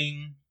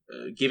cheating,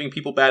 giving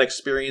people bad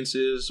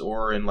experiences,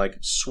 or in like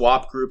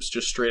swap groups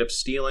just straight up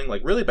stealing,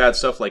 like really bad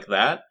stuff like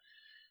that.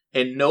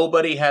 And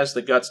nobody has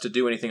the guts to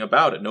do anything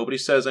about it. Nobody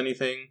says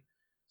anything.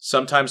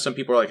 Sometimes some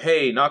people are like,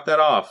 hey, knock that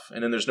off.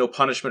 And then there's no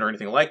punishment or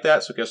anything like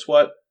that. So guess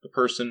what? The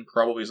person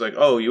probably is like,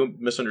 oh, you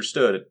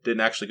misunderstood. It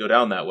didn't actually go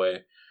down that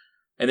way.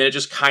 And then it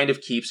just kind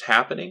of keeps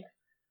happening.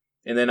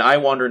 And then I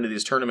wander into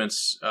these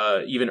tournaments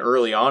even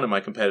early on in my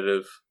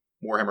competitive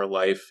Warhammer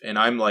life. And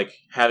I'm like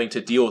having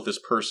to deal with this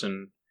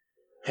person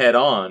head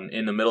on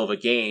in the middle of a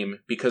game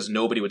because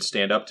nobody would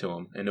stand up to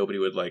him. And nobody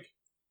would like,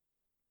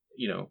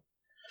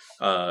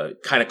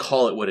 kind of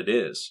call it what it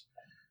is.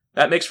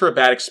 That makes for a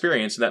bad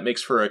experience, and that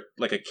makes for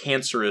a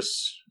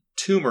cancerous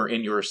tumor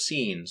in your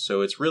scene.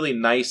 So it's really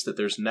nice that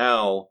there's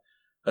now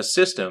a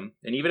system,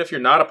 and even if you're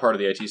not a part of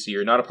the ITC,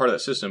 you're not a part of that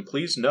system,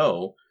 please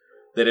know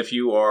that if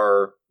you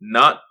are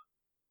not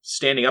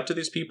standing up to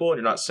these people and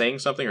you're not saying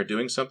something or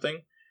doing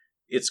something,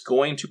 it's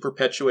going to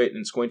perpetuate and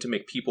it's going to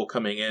make people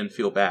coming in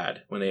feel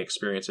bad when they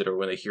experience it or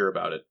when they hear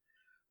about it.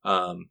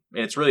 And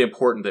it's really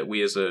important that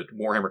we as a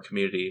Warhammer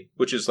community,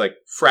 which is like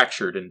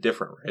fractured and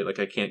different, right? Like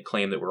I can't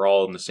claim that we're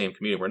all in the same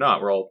community. We're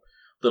not. We're all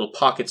little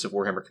pockets of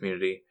Warhammer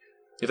community.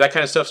 If that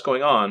kind of stuff's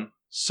going on,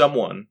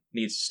 someone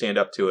needs to stand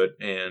up to it,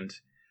 and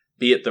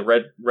be it the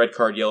red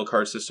card, yellow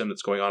card system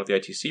that's going on at the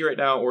ITC right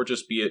now, or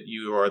just be it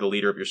you are the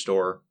leader of your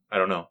store. I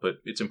don't know, but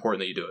it's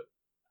important that you do it.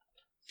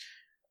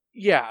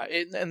 Yeah,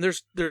 and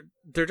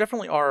there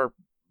definitely are,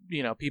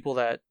 people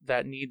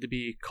that need to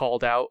be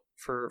called out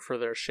for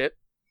their shit,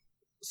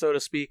 so to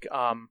speak.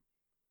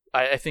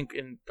 I think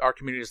in our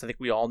communities, I think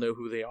we all know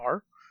who they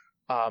are.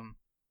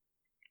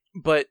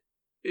 But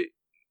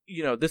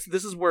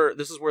this is where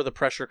the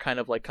pressure kind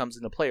of like comes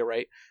into play,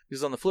 right?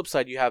 Because on the flip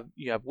side, you have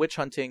witch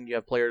hunting, you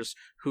have players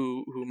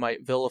who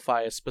might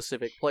vilify a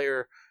specific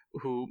player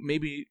who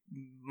maybe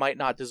might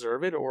not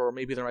deserve it, or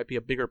maybe there might be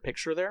a bigger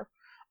picture there.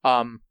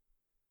 In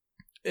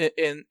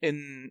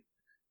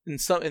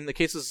the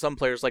cases of some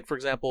players, like for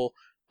example,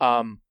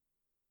 Tony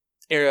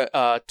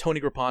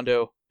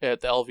Grappando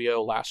at the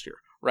LVO last year,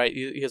 right?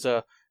 He has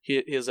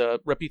a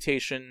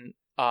reputation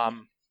of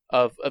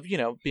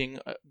being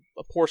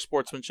a poor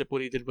sportsmanship,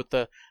 what he did with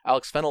the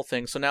Alex Fennel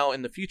thing. So now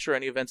in the future,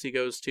 any events he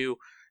goes to,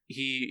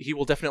 he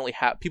will definitely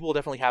have, people will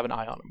definitely have an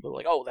eye on him. They're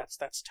like, oh,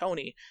 that's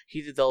Tony.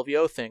 He did the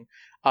LVO thing.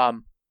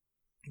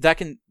 That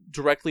can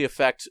directly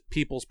affect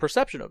people's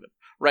perception of him,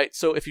 right?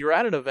 So if you're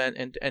at an event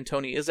and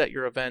Tony is at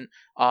your event,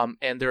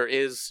 and there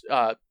is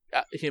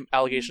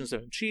allegations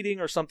of him cheating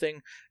or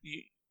something,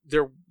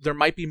 there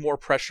might be more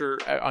pressure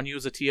on you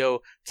as a TO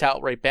to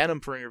outright ban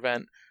him from your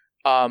event,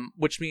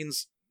 which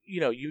means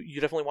you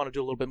definitely want to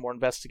do a little bit more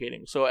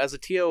investigating. So as a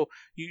TO,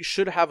 you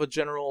should have a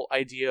general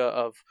idea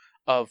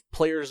of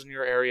players in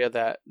your area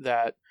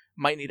that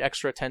might need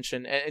extra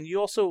attention, and you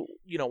also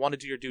want to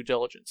do your due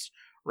diligence,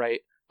 right?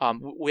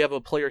 We have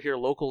a player here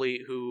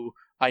locally who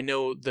I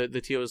know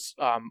the TOs,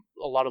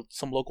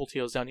 some local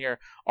TOs down here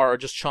are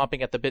just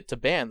chomping at the bit to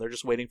ban. They're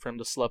just waiting for him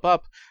to slip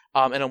up.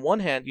 And on one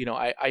hand,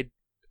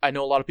 I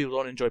know a lot of people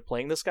don't enjoy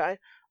playing this guy,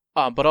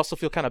 but also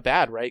feel kind of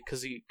bad, right?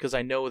 Because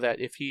I know that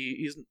if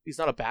he's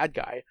not a bad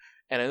guy,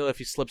 and I know if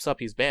he slips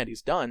up, he's banned,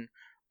 he's done.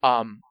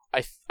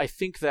 I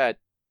think that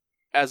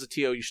as a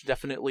TO, you should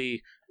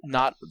definitely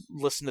not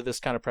listen to this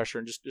kind of pressure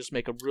and just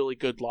make a really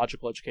good,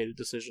 logical, educated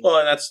decision. Well,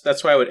 and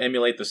that's why I would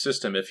emulate the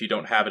system if you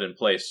don't have it in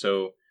place.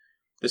 So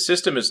the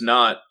system is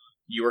not,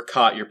 you were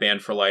caught, you're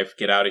banned for life,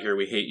 get out of here,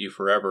 we hate you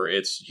forever.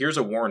 It's, here's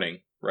a warning,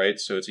 right?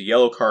 So it's a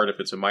yellow card if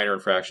it's a minor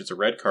infraction, it's a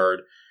red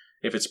card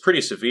if it's pretty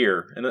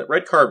severe. And the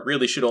red card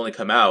really should only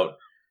come out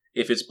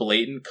if it's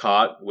blatant,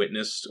 caught,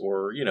 witnessed,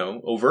 or,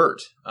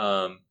 overt.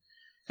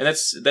 And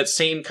that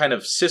same kind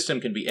of system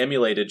can be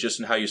emulated just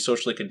in how you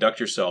socially conduct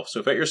yourself. So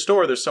if at your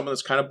store there's someone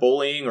that's kind of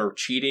bullying or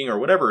cheating or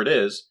whatever it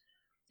is,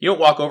 you don't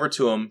walk over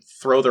to them,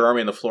 throw their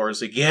army on the floor and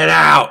say, get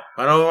out!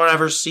 I don't want to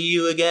ever see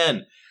you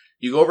again.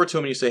 You go over to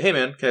them and you say, hey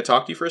man, can I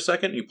talk to you for a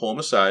second? And you pull them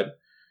aside.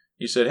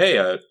 You said,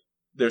 hey,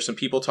 there's some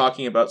people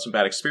talking about some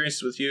bad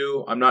experiences with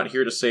you. I'm not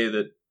here to say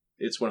that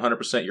it's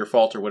 100% your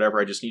fault or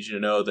whatever. I just need you to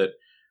know that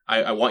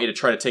I want you to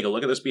try to take a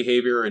look at this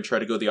behavior and try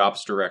to go the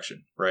opposite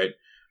direction, right?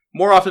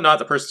 More often than not,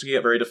 the person's going to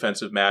get very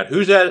defensive, mad.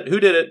 Who's at it? Who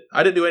did it?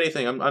 I didn't do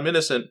anything. I'm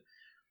innocent.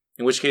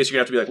 In which case, you're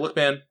going to have to be like, look,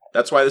 man,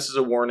 that's why this is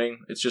a warning.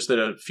 It's just that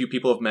a few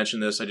people have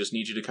mentioned this. I just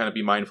need you to kind of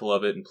be mindful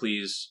of it, and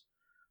please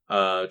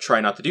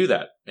try not to do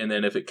that. And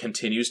then if it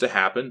continues to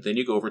happen, then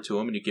you go over to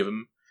them and you give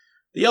them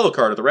the yellow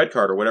card or the red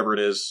card or whatever it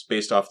is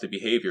based off the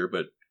behavior.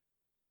 But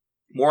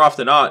more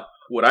often than not,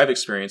 what I've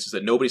experienced is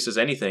that nobody says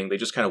anything. They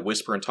just kind of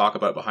whisper and talk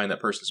about it behind that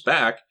person's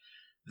back.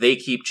 They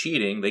keep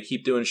cheating. They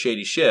keep doing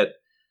shady shit.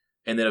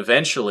 And then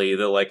eventually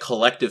the like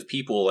collective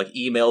people like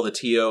email the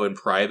TO in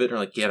private and are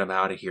like, get him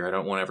out of here. I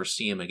don't want to ever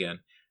see him again. And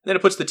then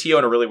it puts the TO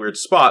in a really weird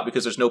spot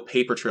because there's no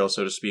paper trail,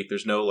 so to speak.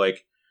 There's no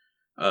like,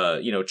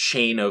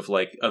 chain of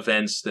like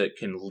events that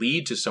can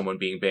lead to someone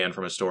being banned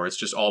from a store. It's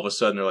just all of a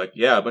sudden they're like,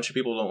 yeah, a bunch of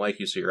people don't like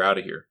you, so you're out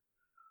of here.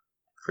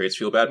 Creates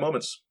feel bad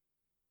moments.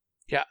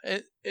 Yeah,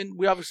 and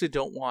we obviously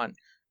don't want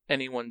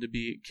anyone to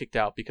be kicked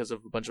out because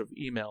of a bunch of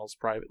emails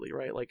privately,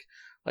 right? Like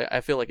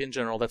I feel like in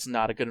general that's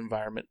not a good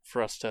environment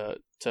for us to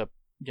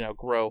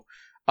grow.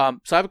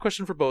 So I have a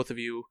question for both of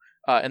you,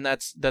 and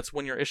that's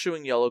when you're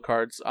issuing yellow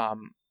cards,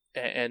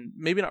 and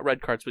maybe not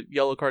red cards, but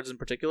yellow cards in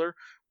particular.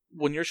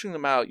 When you're issuing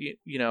them out,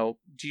 you know,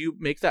 do you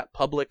make that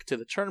public to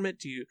the tournament?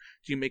 Do you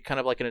make kind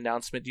of like an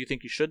announcement? Do you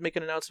think you should make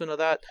an announcement of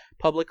that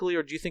publicly,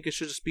 or do you think it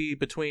should just be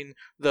between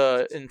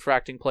the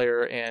infracting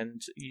player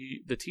and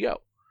the TO?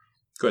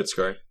 Go ahead,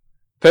 Sky.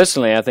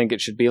 Personally, I think it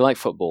should be like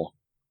football.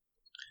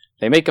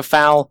 They make a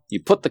foul,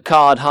 you put the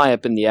card high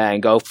up in the air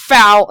and go,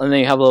 foul, and then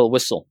you have a little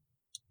whistle.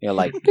 You're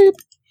like, boop.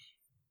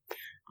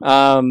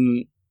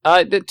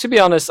 To be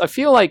honest, I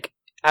feel like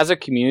as a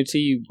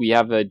community, we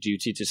have a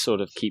duty to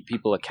sort of keep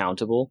people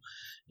accountable.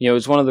 You know,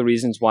 it's one of the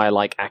reasons why I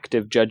like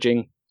active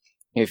judging.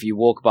 If you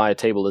walk by a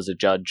table as a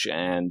judge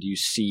and you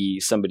see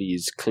somebody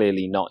is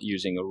clearly not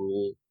using a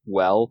rule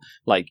well,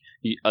 like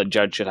a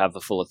judge should have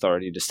the full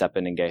authority to step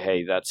in and go,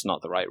 hey, that's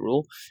not the right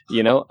rule,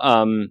 you know?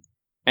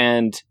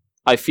 And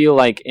I feel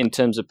like in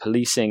terms of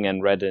policing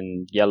and red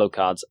and yellow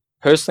cards,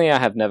 personally, I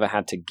have never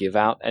had to give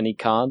out any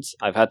cards.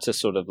 I've had to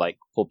sort of like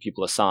pull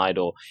people aside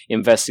or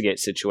investigate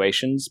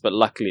situations, but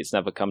luckily it's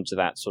never come to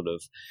that sort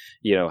of,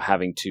 you know,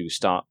 having to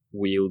start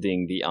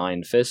wielding the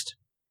iron fist.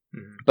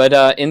 Mm-hmm.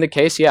 But in the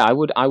case, yeah, I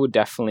would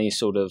definitely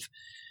sort of,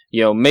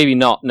 you know, maybe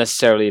not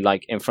necessarily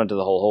like in front of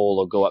the whole hall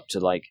or go up to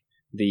like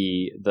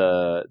the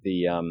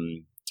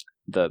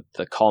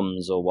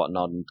comms or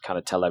whatnot and kind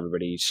of tell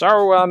everybody,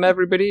 so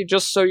everybody,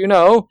 just so you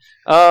know,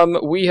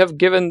 we have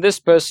given this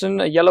person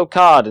a yellow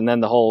card, and then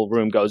the whole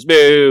room goes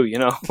boo, you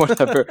know,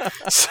 whatever.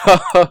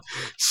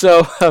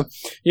 so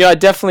you know, I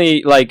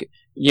definitely like,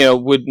 you know,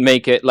 would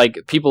make it like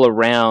people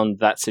around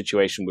that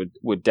situation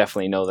would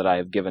definitely know that I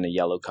have given a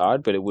yellow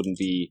card, but it wouldn't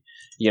be,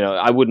 you know,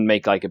 I wouldn't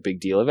make like a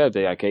big deal of it. I'd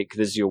be like, okay,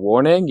 this is your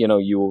warning, you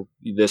know,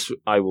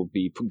 I will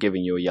be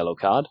giving you a yellow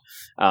card,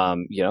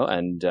 you know,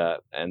 and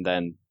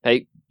then,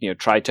 hey, you know,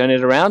 try turn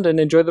it around and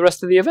enjoy the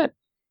rest of the event.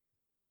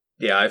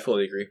 Yeah, I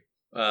fully agree.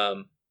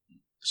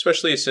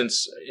 Especially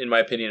since, in my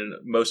opinion,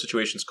 most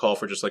situations call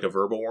for just like a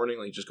verbal warning.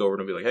 Like, just go over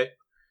and be like, hey,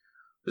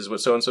 this is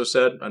what so-and-so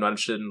said. I'm not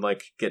interested in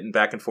like getting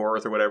back and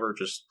forth or whatever.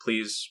 Just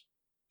please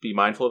be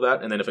mindful of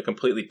that. And then if a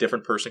completely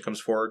different person comes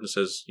forward and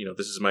says, you know,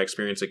 this is my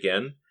experience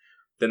again,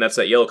 then that's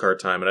that yellow card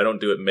time. And I don't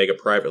do it mega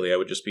privately. I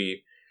would just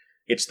be,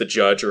 it's the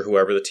judge or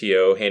whoever, the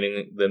TO,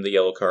 handing them the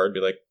yellow card.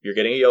 Be like, you're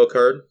getting a yellow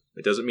card.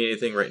 It doesn't mean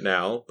anything right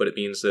now, but it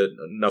means that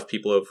enough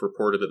people have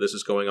reported that this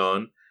is going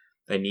on.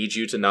 I need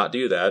you to not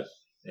do that.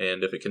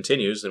 And if it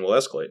continues, then we'll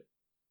escalate.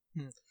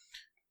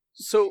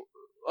 So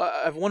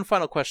I have one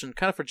final question,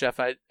 kind of for Jeff.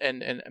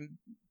 And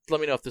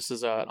let me know if this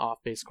is an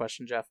off-base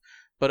question, Jeff.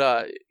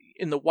 But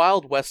in the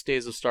Wild West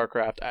days of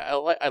StarCraft,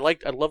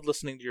 I loved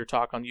listening to your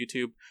talk on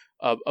YouTube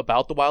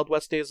about the Wild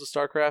West days of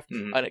StarCraft,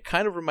 mm-hmm. and it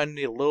kind of reminded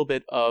me a little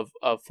bit of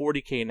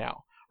 40K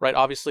now, right?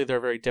 Obviously,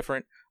 they're very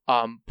different.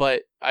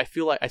 But I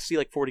feel like I see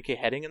like 40K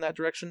heading in that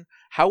direction.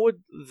 How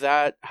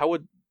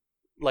would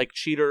like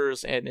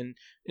cheaters and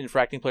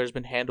infracting players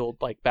been handled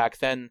like back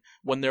then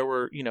when there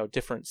were, you know,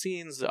 different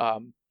scenes?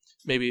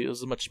 Maybe it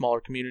was a much smaller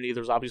community.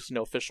 There's obviously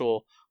no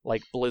official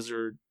like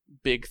Blizzard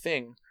big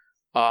thing.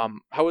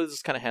 How was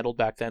this kind of handled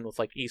back then with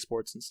like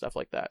esports and stuff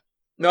like that?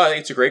 No, I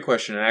think it's a great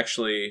question. And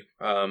actually,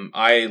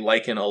 I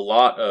liken a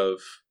lot of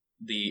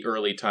the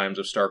early times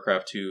of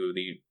StarCraft to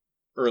the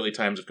early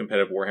times of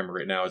competitive Warhammer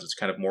right now, as it's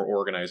kind of more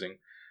organizing.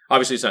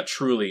 Obviously, it's not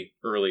truly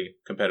early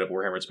competitive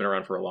Warhammer. It's been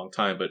around for a long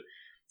time, but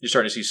you're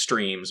starting to see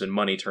streams and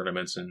money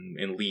tournaments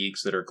and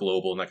leagues that are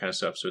global and that kind of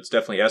stuff. So it's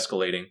definitely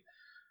escalating.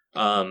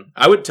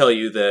 I would tell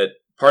you that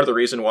part of the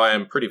reason why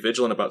I'm pretty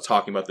vigilant about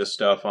talking about this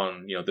stuff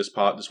on, you know, this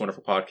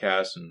wonderful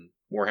podcast and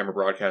Warhammer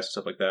broadcast and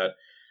stuff like that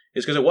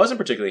is because it wasn't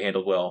particularly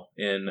handled well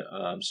in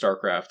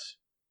StarCraft.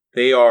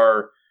 They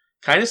are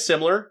kind of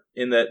similar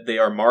in that they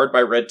are marred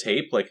by red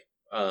tape. Like,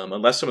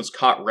 unless someone's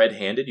caught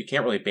red-handed, you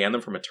can't really ban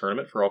them from a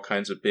tournament for all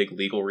kinds of big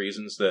legal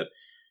reasons that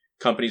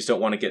companies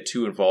don't want to get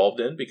too involved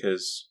in,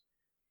 because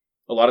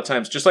a lot of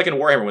times, just like in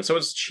Warhammer, when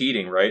someone's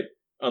cheating, right,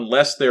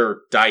 unless their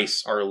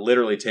dice are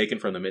literally taken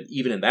from them, and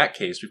even in that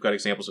case, we've got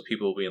examples of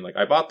people being like,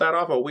 I bought that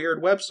off a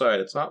weird website,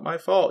 it's not my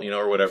fault, you know,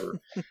 or whatever.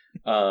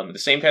 The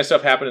same kind of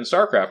stuff happened in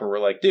StarCraft, where we're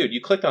like, dude,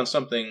 you clicked on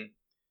something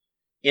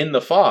in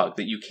the fog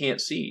that you can't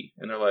see,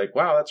 and they're like,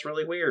 wow, that's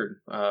really weird.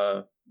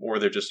 Or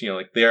they're just, you know,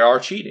 like, they are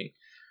cheating.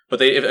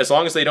 But as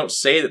long as they don't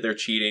say that they're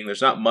cheating,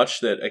 there's not much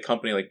that a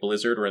company like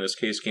Blizzard, or in this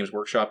case Games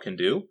Workshop, can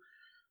do.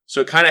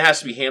 So it kind of has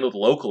to be handled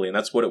locally, and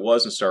that's what it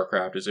was in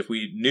StarCraft, is if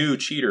we knew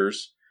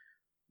cheaters,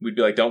 we'd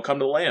be like, don't come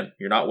to the LAN.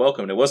 You're not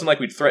welcome. And it wasn't like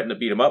we'd threaten to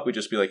beat them up. We'd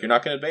just be like, you're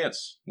not going to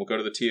advance. We'll go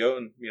to the TO,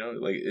 and,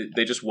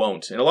 they just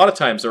won't. And a lot of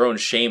times their own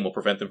shame will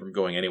prevent them from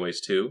going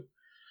anyways, too.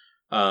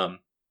 So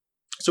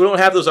we don't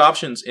have those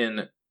options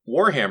in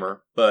Warhammer,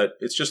 but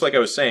it's just like I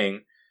was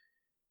saying,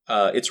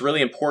 it's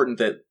really important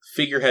that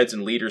figureheads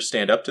and leaders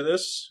stand up to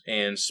this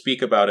and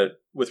speak about it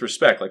with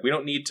respect. Like, we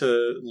don't need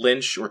to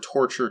lynch or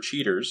torture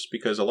cheaters,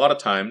 because a lot of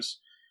times,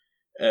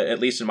 at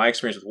least in my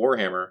experience with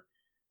Warhammer,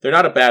 they're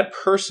not a bad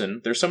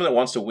person. There's someone that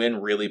wants to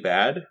win really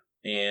bad,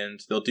 and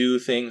they'll do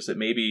things that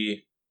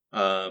maybe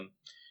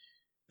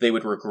they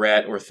would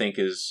regret or think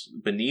is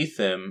beneath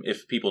them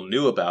if people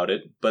knew about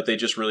it, but they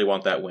just really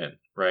want that win,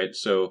 right?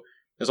 So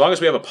as long as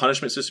we have a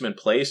punishment system in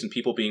place and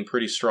people being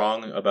pretty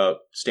strong about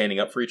standing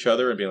up for each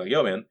other and being like,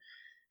 yo, man,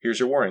 here's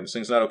your warning, this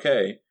thing's not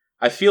okay,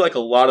 I feel like a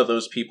lot of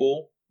those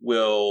people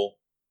will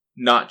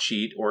not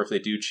cheat, or if they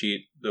do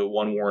cheat, the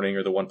one warning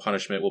or the one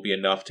punishment will be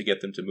enough to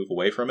get them to move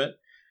away from it.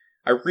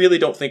 I really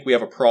don't think we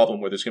have a problem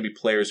where there's going to be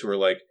players who are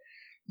like,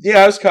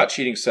 yeah, I was caught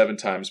cheating 7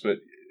 times, but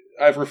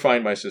I've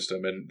refined my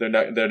system and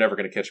they're never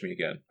going to catch me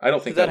again. I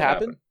don't think that'll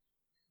happen.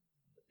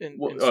 In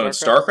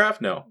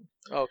StarCraft? No.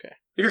 Oh, okay.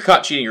 If you're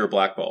caught cheating, you're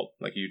blackballed.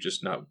 Like, we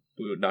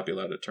would not be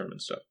allowed to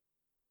tournament stuff.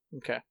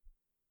 Okay.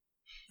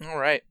 All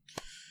right.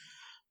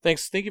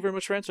 Thanks. Thank you very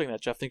much for answering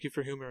that, Jeff. Thank you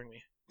for humoring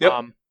me. Yep.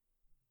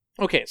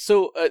 Okay,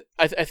 so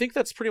I think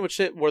that's pretty much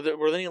it. Were there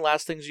any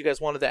last things you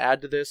guys wanted to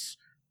add to this?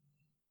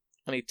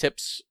 Any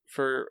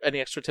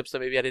extra tips that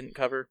maybe I didn't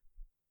cover?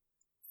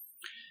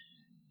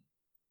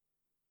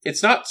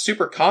 It's not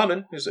super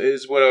common,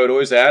 is what I would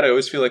always add. I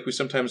always feel like we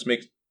sometimes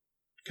make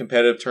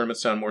competitive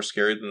tournaments sound more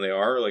scary than they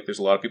are. Like, there's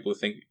a lot of people who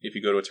think if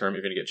you go to a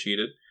tournament, you're going to get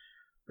cheated.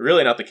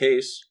 Really not the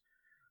case.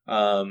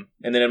 And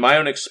then in my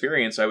own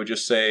experience, I would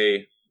just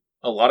say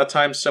a lot of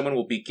times someone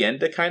will begin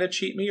to kind of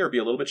cheat me or be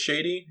a little bit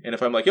shady. And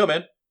if I'm like, yo,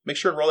 man, make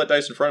sure and roll that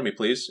dice in front of me,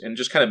 please. And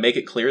just kind of make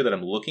it clear that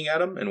I'm looking at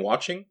them and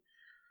watching.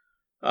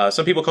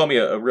 Some people call me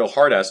a real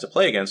hard ass to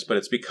play against, but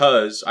it's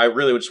because I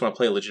really would just want to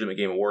play a legitimate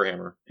game of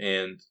Warhammer.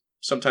 And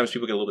sometimes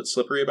people get a little bit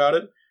slippery about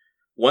it.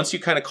 Once you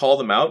kind of call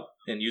them out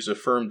and use a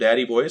firm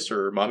daddy voice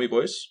or mommy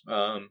voice,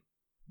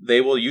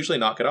 they will usually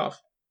knock it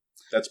off.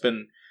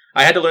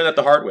 I had to learn that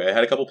the hard way. I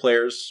had a couple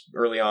players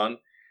early on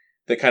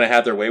that kind of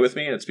had their way with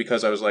me, and it's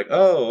because I was like,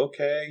 oh,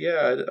 okay,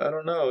 yeah, I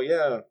don't know,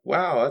 yeah,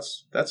 wow,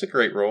 that's a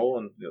great roll,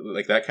 and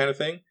like that kind of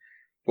thing.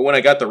 But when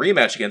I got the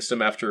rematch against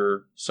them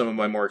after some of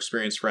my more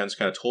experienced friends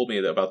kind of told me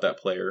about that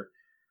player,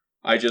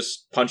 I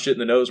just punched it in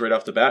the nose right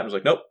off the bat and was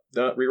like, nope,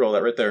 don't re-roll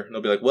that right there. And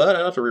they'll be like, what? I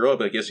don't have to re-roll it.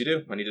 But like, yes, you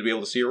do. I need to be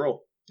able to see your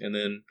roll. And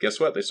then guess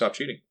what? They stop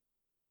cheating.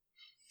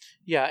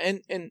 Yeah,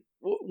 and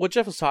what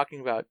Jeff was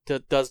talking about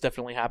does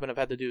definitely happen. I've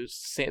had to do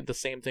the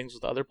same things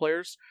with other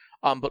players.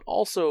 But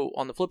also,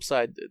 on the flip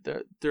side,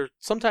 there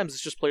sometimes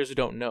it's just players who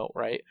don't know,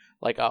 right?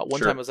 Like,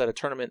 one time I was at a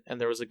tournament,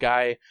 and there was a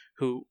guy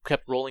who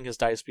kept rolling his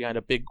dice behind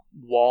a big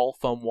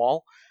foam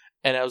wall.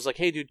 And I was like,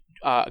 hey, dude,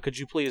 could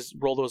you please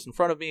roll those in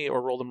front of me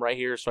or roll them right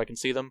here so I can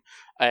see them?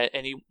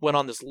 And he went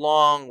on this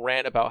long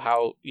rant about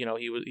how,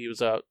 he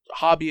was a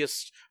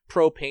hobbyist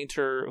pro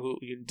painter who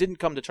didn't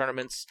come to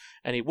tournaments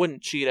and he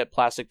wouldn't cheat at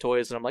plastic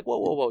toys. And I'm like,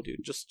 whoa, dude,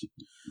 just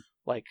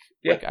like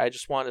I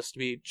just want us to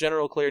be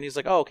general clear. And he's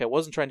like, oh, okay, I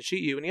wasn't trying to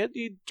cheat you. And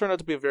he turned out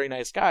to be a very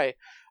nice guy.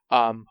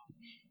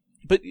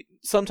 But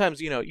sometimes,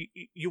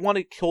 you want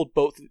to hold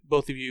both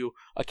of you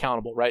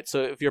accountable, right?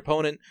 So if your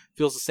opponent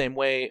feels the same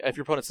way, if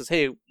your opponent says,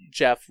 hey,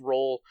 Jeff,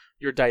 roll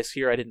your dice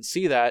here, I didn't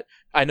see that,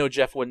 I know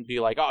Jeff wouldn't be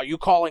like, oh, you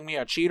calling me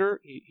a cheater?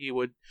 He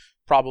would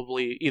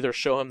probably either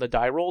show him the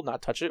die roll,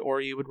 not touch it,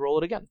 or he would roll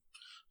it again.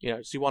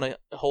 So you want to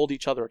hold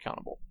each other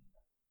accountable.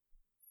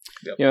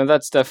 Yep.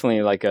 That's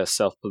definitely like a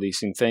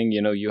self-policing thing.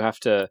 You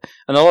have to,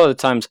 and a lot of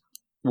the times,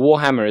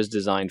 Warhammer is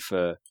designed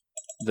for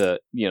the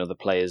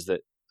players that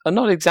are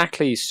not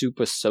exactly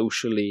super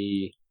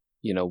socially,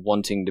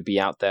 wanting to be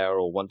out there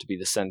or want to be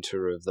the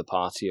center of the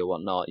party or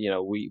whatnot.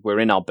 We're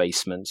in our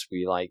basements.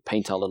 We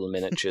paint our little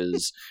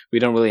miniatures. We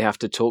don't really have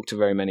to talk to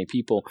very many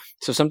people.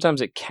 So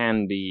sometimes it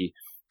can be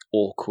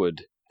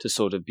awkward to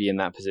sort of be in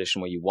that position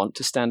where you want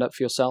to stand up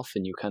for yourself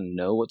and you kind of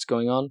know what's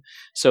going on.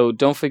 So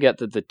don't forget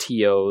that the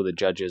TO, the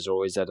judges, are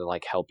always there to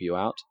help you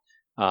out.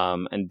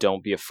 And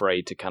don't be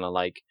afraid to kind of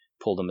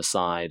pull them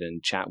aside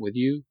and chat with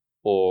you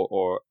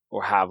or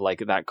have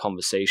that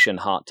conversation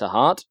heart to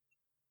heart.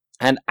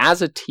 And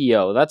as a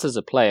TO, that's as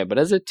a player, but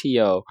as a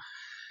TO,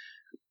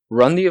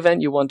 run the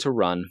event you want to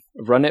run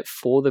it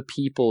for the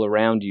people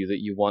around you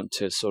that you want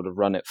to sort of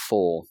run it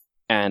for,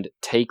 and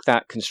take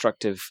that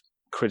constructive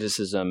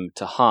criticism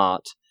to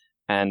heart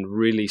and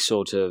really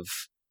sort of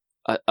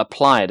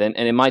apply it. And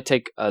it might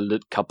take a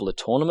couple of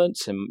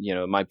tournaments, and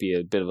it might be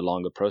a bit of a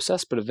longer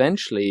process, but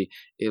eventually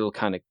it'll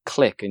kind of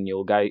click, and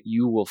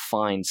you will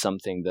find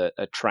something that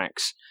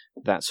attracts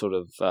that sort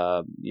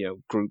of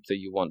group that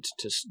you want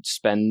to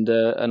spend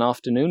an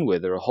afternoon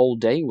with or a whole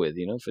day with,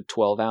 for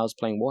 12 hours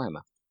playing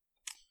Warhammer.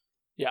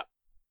 Yeah.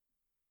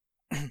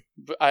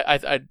 But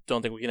I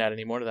don't think we can add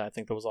any more to that. I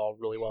think that was all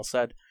really well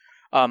said.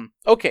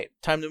 Okay,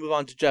 time to move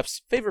on to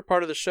Jeff's favorite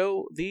part of the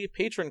show, the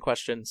patron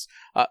questions.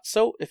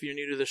 So, if you're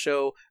new to the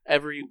show,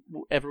 every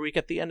week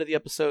at the end of the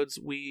episodes,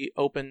 we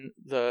open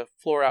the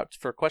floor out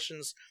for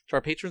questions to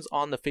our patrons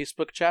on the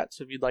Facebook chat.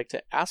 So, if you'd like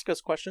to ask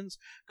us questions,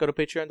 go to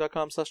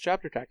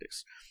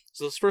patreon.com/chaptertactics.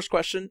 So, this first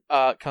question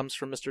comes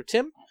from Mr.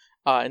 Tim,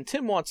 and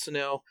Tim wants to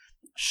know,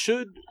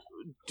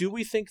 do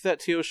we think that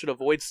TO should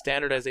avoid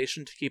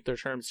standardization to keep their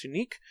terms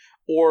unique,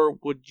 or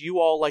would you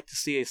all like to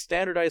see a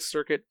standardized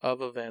circuit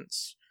of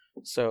events?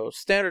 So,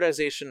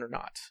 standardization or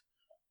not?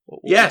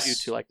 What yes. would you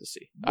two like to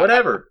see?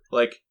 Whatever.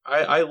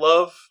 I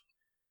love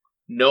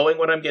knowing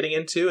what I'm getting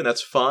into, and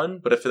that's fun,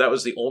 but if that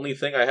was the only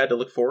thing I had to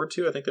look forward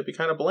to, I think that'd be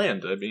kind of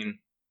bland. I mean,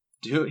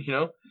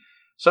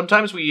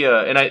 sometimes we,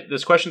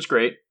 this question's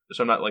great,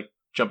 so I'm not,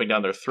 jumping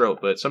down their throat,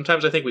 but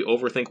sometimes I think we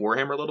overthink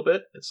Warhammer a little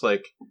bit. It's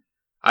like,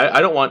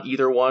 I don't want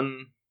either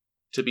one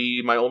to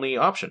be my only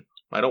option.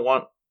 I don't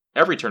want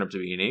every tournament to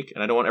be unique,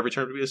 and I don't want every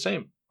tournament to be the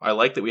same. I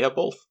like that we have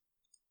both.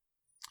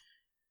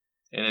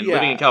 And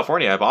living in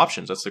California, I have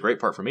options. That's the great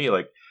part for me.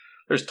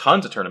 There's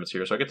tons of tournaments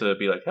here, so I get to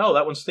be like, hell,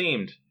 that one's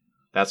themed.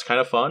 That's kind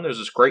of fun. There's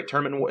this great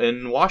tournament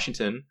in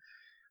Washington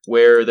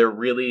where they're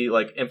really,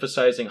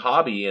 emphasizing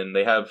hobby, and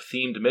they have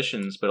themed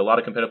missions, but a lot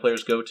of competitive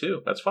players go,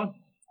 too. That's fun.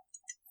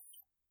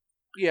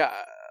 Yeah,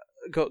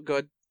 go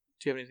ahead.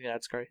 Do you have anything to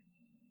add, Scary?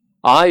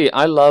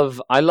 I love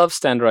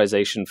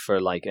standardization for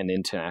an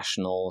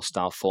international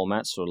style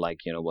format, so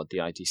what the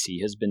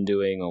ITC has been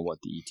doing or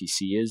what the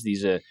ETC is.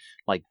 These are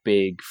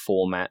big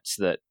formats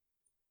that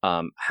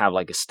have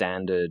a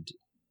standard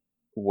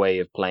way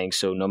of playing,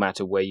 so no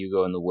matter where you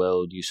go in the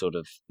world, you sort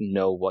of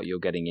know what you're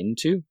getting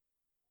into.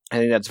 I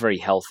think that's very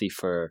healthy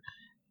for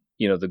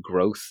the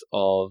growth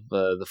of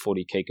the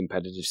 40K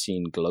competitive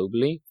scene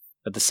globally.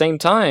 At the same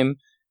time,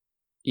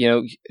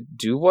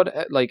 do what,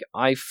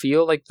 I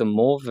feel like the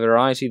more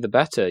variety, the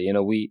better.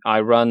 I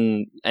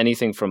run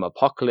anything from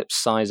apocalypse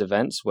size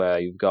events where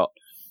you've got,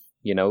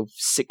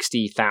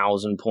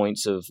 60,000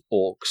 points of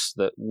orcs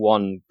that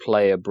one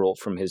player brought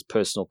from his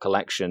personal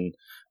collection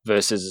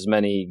versus as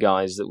many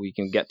guys that we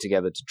can get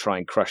together to try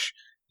and crush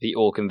the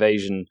orc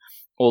invasion,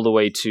 all the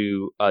way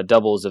to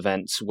doubles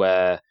events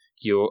where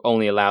you're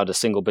only allowed a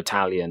single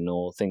battalion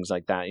or things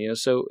like that.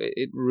 So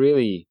it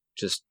really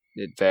just,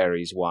 it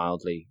varies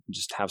wildly.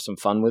 Just have some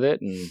fun with it,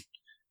 and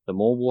the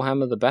more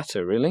Warhammer, the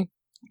better, really.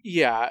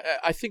 Yeah,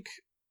 I think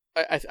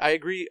I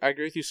agree. I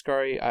agree with you,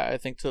 Scary. I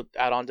think to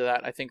add on to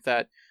that, I think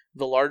that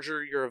the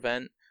larger your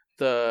event,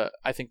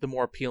 I think the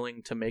more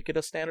appealing to make it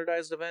a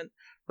standardized event,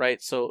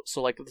 right? So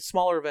the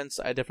smaller events,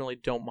 I definitely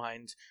don't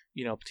mind,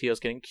 TOs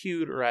getting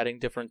queued or adding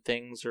different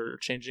things or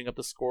changing up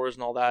the scores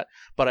and all that.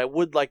 But I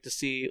would like to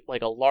see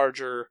a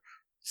larger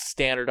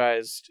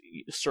standardized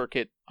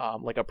circuit,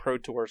 like a Pro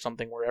Tour or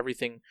something, where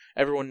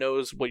everyone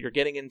knows what you're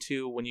getting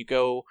into when you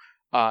go,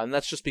 and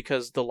that's just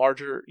because the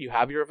larger you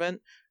have your event,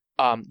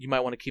 you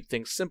might want to keep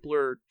things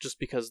simpler, just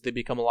because they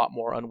become a lot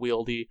more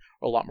unwieldy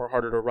or a lot more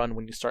harder to run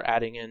when you start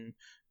adding in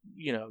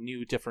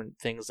new different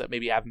things that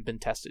maybe haven't been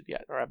tested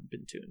yet or haven't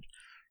been tuned,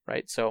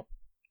 right? So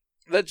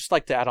I'd just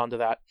like to add on to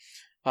that.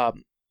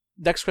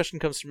 Next question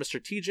comes from Mr.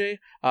 TJ.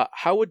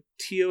 How would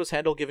TOs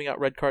handle giving out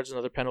red cards and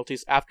other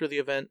penalties after the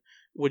event?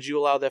 Would you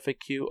allow the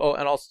FAQ? Oh,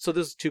 and also, so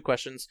this is two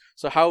questions.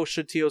 So how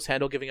should TOs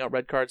handle giving out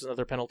red cards and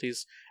other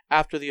penalties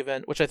after the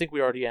event, which I think we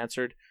already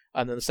answered.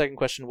 And then the second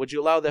question, would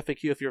you allow the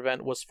FAQ if your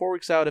event was 4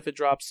 weeks out, if it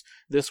drops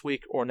this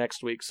week or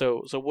next week?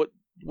 So what,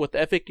 with the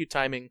FAQ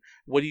timing,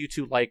 what do you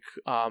two like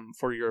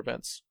for your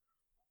events?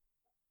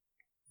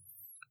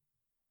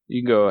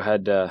 You can go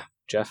ahead,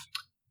 Jeff.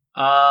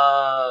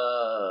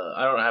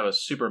 I don't have a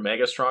super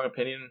mega strong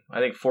opinion. I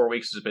think 4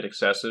 weeks is a bit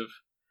excessive.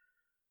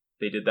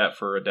 They did that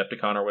for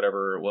Adepticon or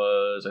whatever it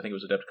was. I think it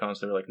was Adepticon,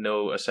 so they were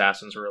no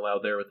assassins were allowed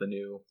there with the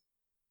new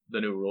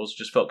rules. It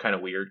just felt kind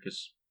of weird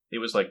because it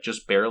was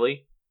just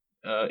barely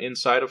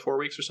inside of 4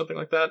 weeks or something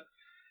like that.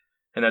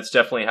 And that's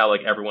definitely how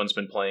everyone's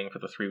been playing for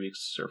the 3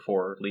 weeks or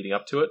 4 leading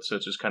up to it. So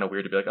it's just kind of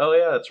weird to be oh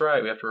yeah, that's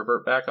right, we have to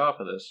revert back off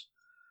of this.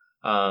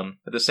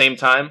 At the same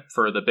time,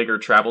 for the bigger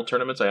travel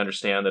tournaments, I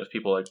understand that if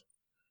people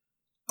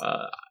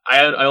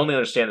I only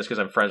understand this because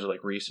I'm friends with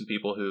Reese and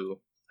people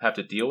who have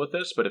to deal with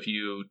this. But if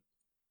you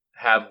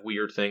have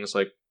weird things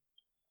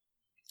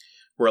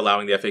we're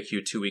allowing the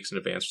FAQ 2 weeks in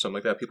advance or something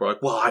like that, people are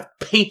well,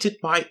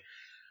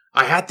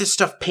 I had this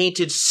stuff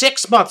painted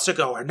 6 months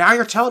ago, and now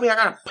you're telling me I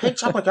gotta paint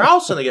something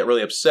else, and they get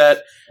really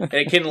upset. And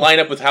it can line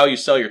up with how you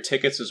sell your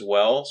tickets as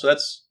well. So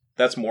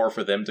that's more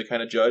for them to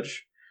kind of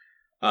judge.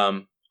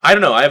 I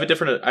don't know. I have a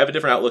different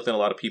outlook than a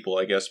lot of people,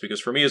 I guess,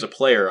 because for me as a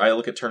player, I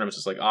look at tournaments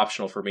as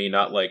optional for me,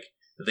 not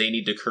they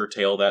need to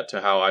curtail that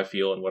to how I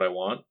feel and what I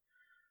want.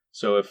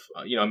 So if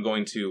I'm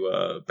going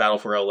to Battle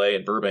for LA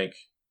in Burbank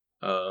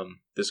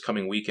this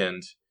coming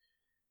weekend,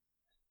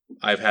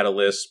 I've had a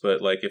list, but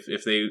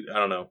if they, I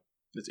don't know,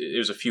 it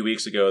was a few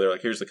weeks ago, they're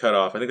here's the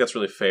cutoff. I think that's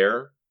really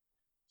fair.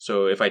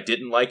 So if I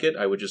didn't like it,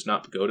 I would just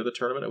not go to the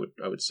tournament.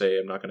 I would say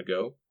I'm not going to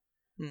go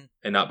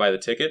and not buy the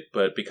ticket.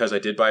 But because I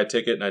did buy a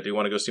ticket and I do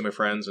want to go see my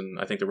friends and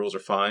I think the rules are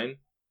fine,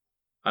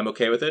 I'm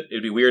okay with it.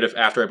 It'd be weird if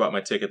after I bought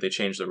my ticket they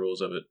changed the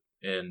rules of it,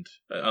 and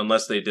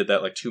unless they did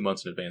that like 2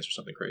 months in advance or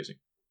something crazy.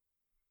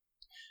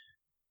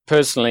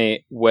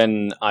 Personally,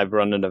 when I've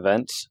run an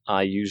event,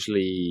 I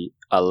usually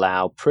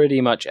allow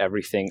pretty much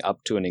everything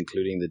up to and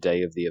including the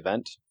day of the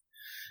event.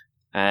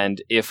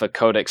 And if a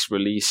codex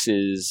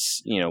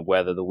releases,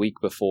 whether the week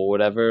before or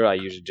whatever, I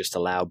usually just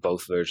allow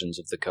both versions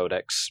of the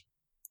codex.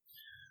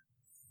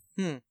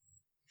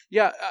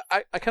 Yeah,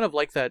 I kind of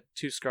like that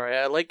too, Scar.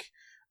 I like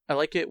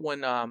it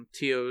when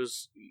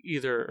TOs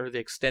either they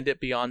extend it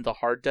beyond the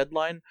hard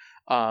deadline,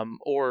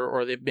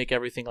 or they make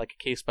everything like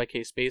a case by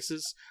case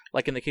basis.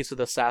 Like in the case of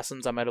the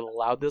assassins, I might have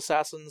allowed the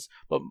assassins,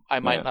 but I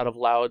might not have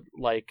allowed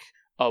like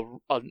a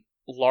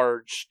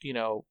large,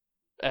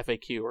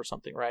 FAQ or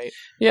something, right?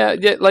 Yeah,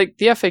 like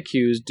the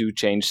FAQs do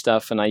change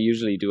stuff, and I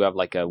usually do have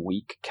like a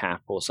week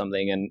cap or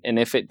something, and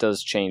if it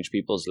does change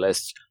people's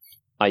lists,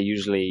 I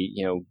usually,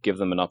 give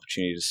them an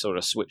opportunity to sort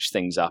of switch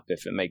things up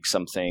if it makes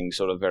something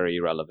sort of very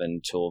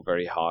relevant or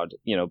very hard,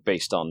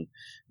 based on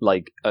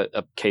like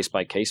a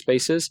case-by-case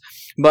basis.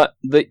 But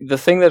the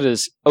thing that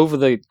is, over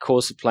the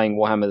course of playing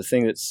Warhammer, the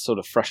thing that's sort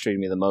of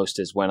frustrated me the most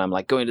is when I'm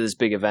like going to this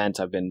big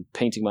event, I've been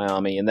painting my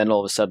army, and then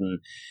all of a sudden,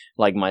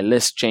 like my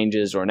list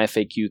changes or an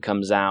FAQ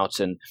comes out,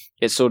 and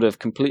it sort of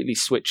completely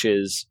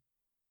switches,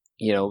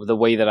 the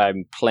way that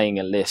I'm playing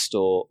a list,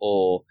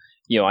 or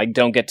I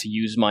don't get to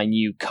use my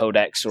new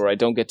codex, or I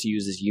don't get to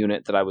use this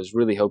unit that I was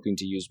really hoping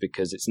to use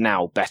because it's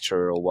now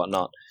better or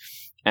whatnot.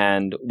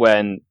 And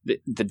when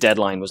the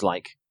deadline was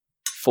like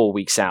 4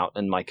 weeks out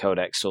and my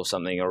codex or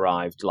something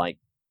arrived like,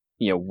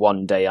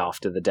 1 day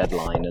after the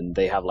deadline, and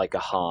they have like a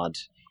hard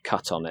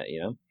cut on it,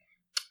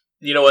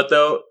 You know what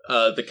though?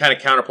 The kind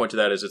of counterpoint to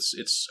that is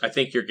it's I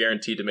think you're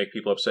guaranteed to make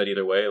people upset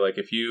either way. Like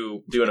if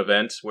you do an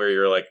event where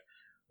you're like,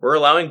 we're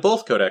allowing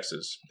both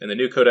codexes, and the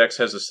new codex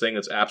has this thing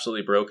that's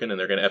absolutely broken, and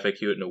they're going to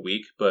FAQ it in a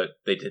week, but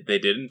they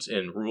didn't.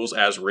 In rules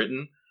as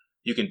written,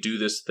 you can do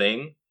this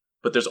thing,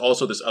 but there's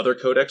also this other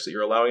codex that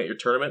you're allowing at your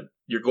tournament.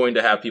 You're going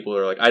to have people who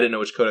are like, I didn't know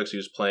which codex he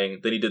was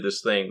playing. Then he did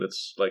this thing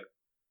that's like,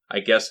 I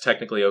guess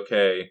technically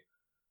okay,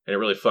 and it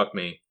really fucked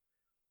me.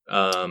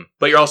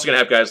 But you're also going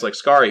to have guys like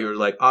Scary who are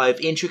like, I've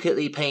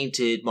intricately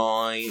painted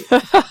my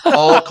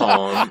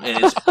Archon,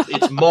 and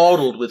it's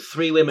modeled with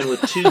 3 women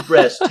with 2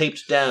 breasts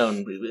taped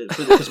down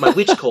because my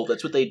witch cult,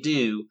 that's what they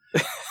do.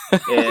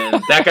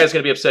 And that guy's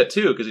going to be upset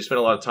too because he spent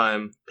a lot of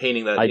time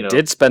painting that. I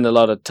did spend a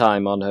lot of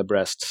time on her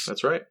breasts.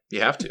 That's right.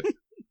 You have to.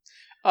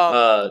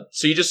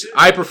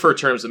 I prefer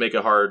terms that make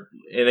it hard.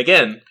 And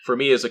again, for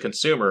me as a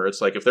consumer,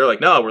 it's like if they're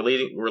like, no,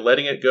 we're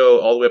letting it go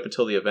all the way up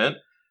until the event.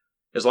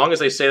 As long as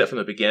they say that from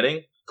the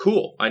beginning,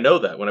 cool. I know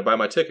that when I buy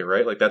my ticket,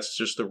 right? Like that's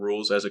just the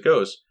rules as it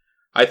goes.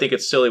 I think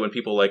it's silly when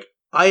people like,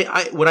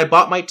 when I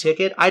bought my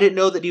ticket, I didn't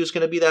know that he was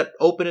going to be that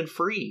open and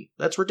free.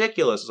 That's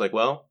ridiculous. It's like,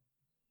 well,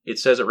 it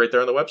says it right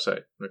there on the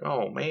website. I'm like,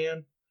 oh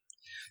man.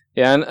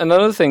 Yeah, and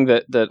another thing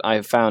that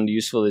I found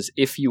useful is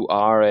if you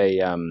are a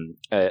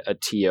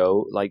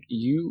TO, like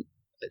you,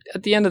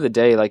 at the end of the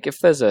day, like if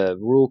there's a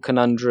rule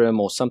conundrum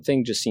or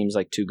something just seems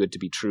like too good to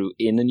be true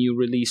in a new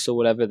release or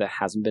whatever that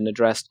hasn't been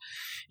addressed,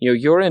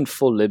 you're in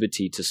full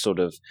liberty to sort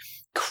of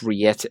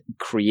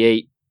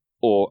create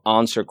or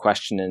answer a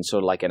question in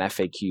sort of like an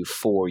FAQ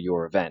for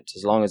your event,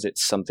 as long as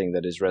it's something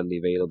that is readily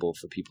available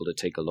for people to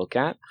take a look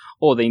at,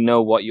 or they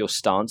know what your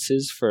stance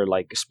is for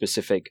like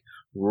specific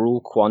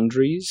rule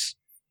quandaries.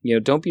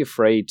 Don't be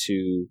afraid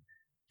to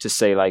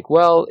say like,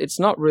 well, it's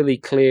not really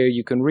clear.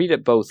 You can read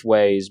it both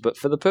ways, but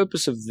for the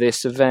purpose of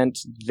this event,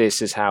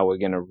 this is how we're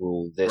going to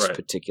rule this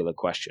particular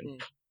question.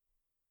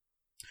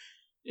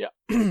 Yeah.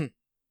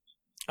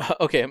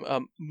 Okay.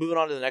 Moving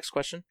on to the next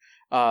question.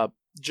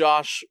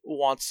 Josh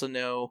wants to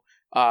know,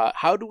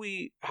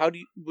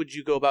 would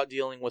you go about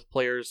dealing with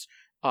players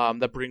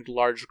that bring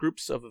large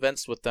groups of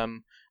events with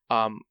them?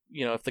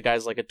 If the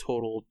guy's like a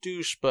total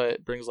douche,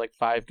 but brings like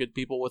 5 good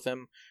people with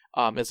him,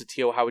 as a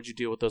TO, how would you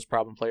deal with those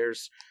problem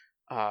players?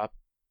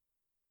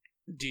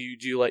 Do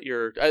you let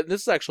your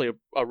this is actually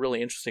a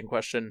really interesting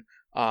question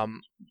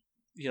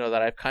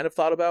that I've kind of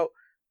thought about,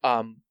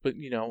 but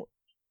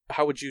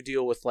how would you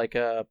deal with like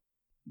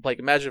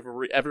imagine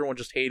if everyone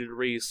just hated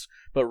Reese,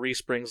 but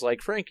Reese brings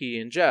like Frankie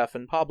and Jeff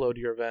and Pablo to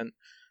your event,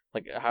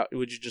 like how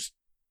would you just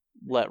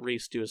let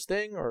Reese do his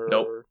thing? Or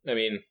nope. I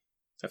mean,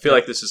 I feel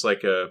like this is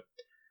like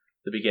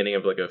the beginning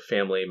of like a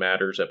Family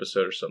Matters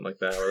episode or something like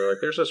that, where like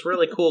there's this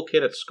really cool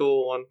kid at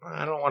school and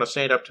I don't want to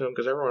stand up to him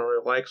because everyone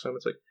really likes him.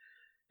 It's like,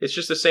 it's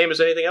just the same as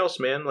anything else,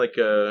 man. Like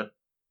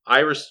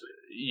Iris,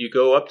 you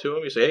go up to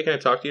him, you say, hey, can I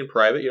talk to you in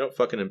private? You don't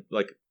fucking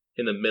like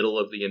in the middle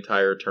of the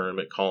entire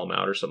tournament call him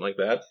out or something like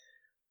that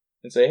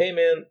and say, hey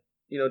man,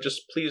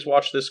 just please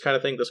watch this kind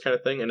of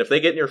thing. And if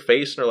they get in your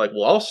face and they're like,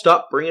 well, I'll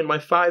stop bringing my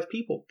 5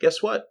 people,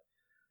 guess what?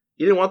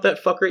 You didn't want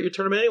that fucker at your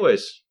tournament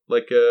anyways.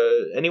 Like,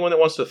 anyone that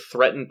wants to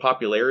threaten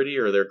popularity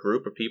or their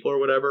group of people or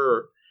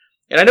whatever.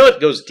 And I know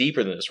it goes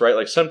deeper than this, right?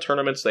 Like, some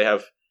tournaments,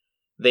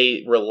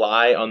 they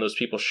rely on those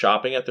people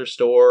shopping at their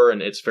store, and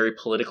it's very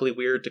politically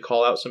weird to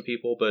call out some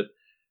people. But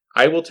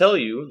I will tell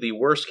you, the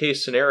worst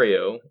case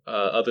scenario,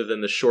 other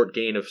than the short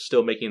gain of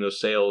still making those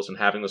sales and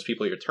having those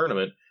people at your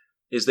tournament,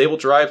 is they will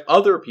drive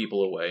other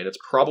people away, and it's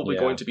probably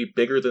going to be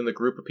bigger than the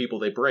group of people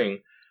they bring,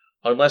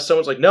 unless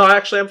someone's like, no,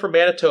 actually, I'm from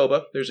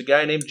Manitoba. There's a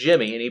guy named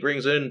Jimmy, and he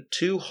brings in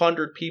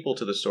 200 people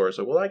to the store.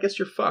 So, well, I guess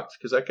you're fucked,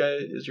 because that guy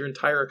is your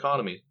entire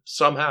economy,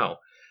 somehow.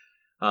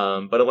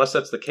 But unless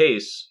that's the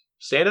case,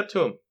 stand up to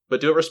them, but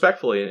do it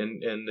respectfully,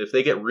 and if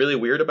they get really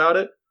weird about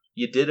it,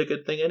 you did a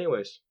good thing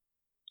anyways.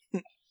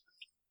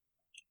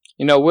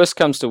 Worst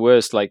comes to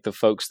worst, like the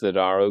folks that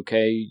are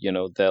okay,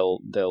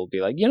 they'll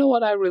be like, you know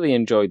what, I really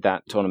enjoyed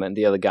that tournament.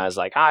 The other guy's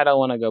like, I don't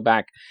want to go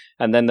back.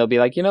 And then they'll be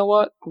like, you know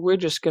what, we're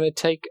just going to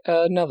take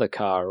another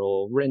car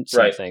or rent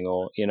something,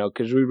 or,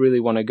 because we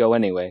really want to go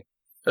anyway.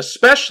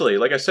 Especially,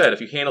 like I said,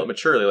 if you handle it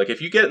maturely, like if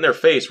you get in their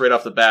face right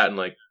off the bat and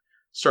like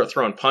start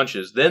throwing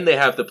punches, then they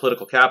have the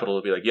political capital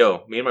to be like,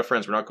 yo, me and my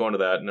friends, we're not going to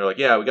that. And they're like,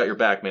 yeah, we got your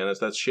back, man.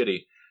 That's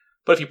shitty.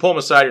 But if you pull them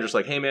aside, you're just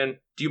like, hey, man,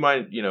 do you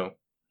mind,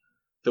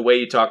 the way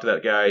you talk to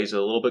that guy, he's a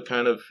little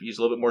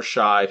bit more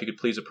shy. If you could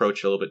please approach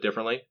it a little bit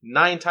differently.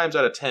 9 times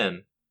out of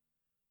 10,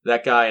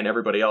 that guy and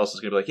everybody else is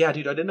going to be like, yeah,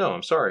 dude, I didn't know.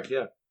 I'm sorry.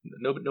 Yeah,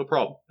 no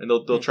problem. And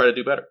they'll try to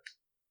do better.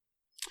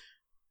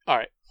 All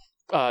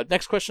right.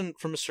 Next question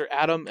from Mr.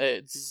 Adam.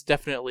 It's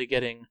definitely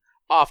getting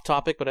off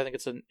topic, but I think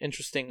it's an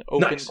interesting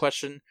open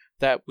question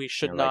that we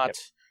should not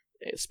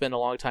spend a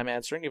long time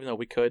answering, even though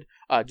we could.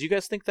 Do you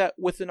guys think that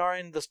with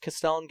Inari and this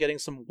Castellan getting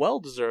some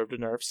well-deserved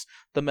nerfs,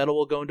 the meta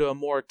will go into a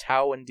more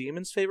Tau and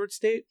Demons favored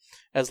state,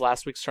 as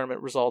last week's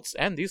tournament results,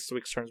 and these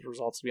week's tournament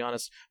results, to be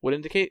honest, would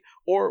indicate,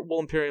 or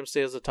will Imperium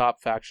stay as the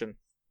top faction?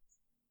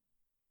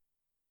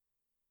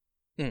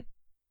 So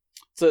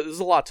there's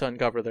a lot to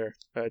uncover there.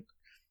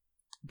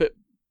 But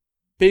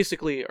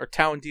basically, are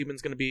Tau and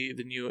Demons going to be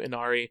the new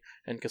Inari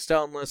and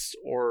Castellan lists,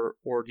 or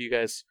do you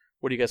guys...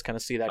 Where do you guys kind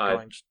of see that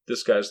going?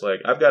 This guy's like,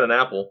 I've got an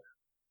apple,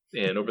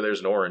 and over there's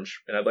an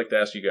orange, and I'd like to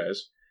ask you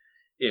guys,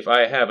 if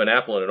I have an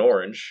apple and an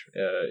orange,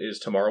 is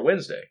tomorrow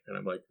Wednesday? And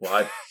I'm like,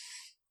 what?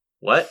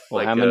 What?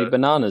 Well, how many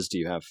bananas do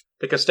you have?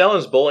 The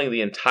Castellan's bowling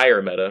the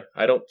entire meta.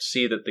 I don't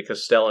see that the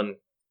Castellan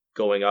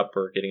going up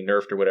or getting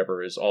nerfed or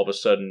whatever is all of a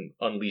sudden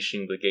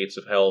unleashing the gates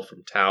of hell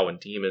from Tau and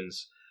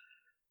Demons.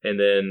 And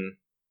then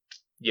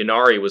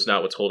Ynnari was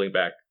not what's holding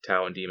back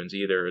Tau and Demons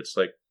either. It's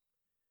like,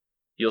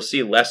 you'll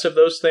see less of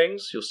those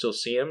things. You'll still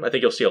see them. I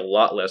think you'll see a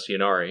lot less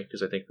Ynnari,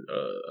 because I think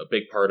a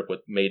big part of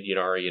what made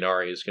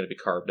Ynnari is going to be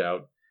carved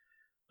out.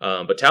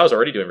 But Tau's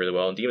already doing really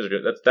well, and Demons are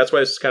doing... That's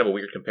why this is kind of a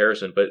weird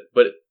comparison. But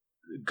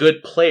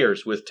good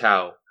players with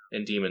Tau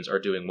and Demons are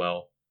doing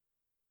well.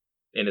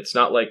 And it's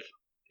not like...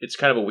 It's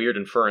kind of a weird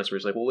inference where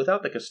it's like, well,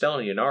 without the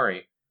Castellan and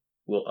Ynnari,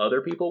 will other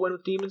people win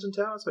with Demons and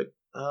Tau? It's like,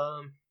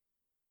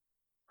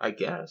 I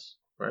guess,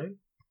 right?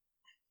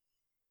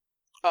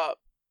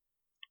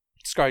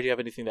 Scar, do you have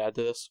anything to add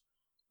to this?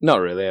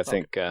 Not really. I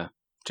think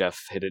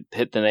Jeff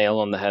hit the nail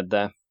on the head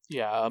there.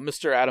 Yeah,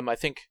 Mr. Adam, I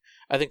think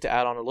to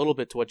add on a little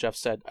bit to what Jeff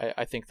said,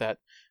 I think that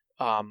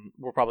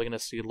we're probably going to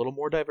see a little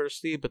more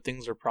diversity, but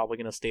things are probably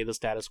going to stay the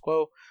status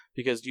quo,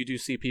 because you do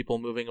see people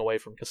moving away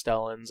from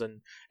Castellans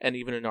and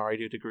even Inari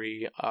to a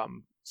degree.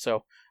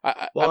 So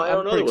I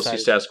don't know that we'll see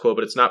status quo,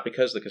 but it's not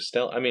because the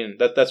Castellan... I mean,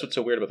 that's what's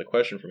so weird about the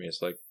question for me.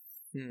 It's like,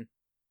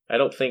 I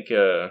don't think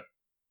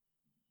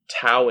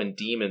Tau and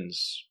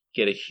Demons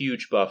get a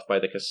huge buff by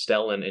the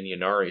Castellan and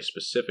Ynnari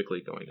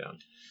specifically going down.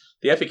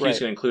 The FAQ is going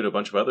to include a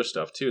bunch of other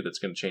stuff, too, that's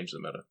going to change the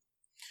meta.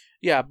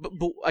 Yeah,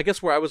 but I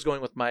guess where I was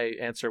going with my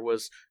answer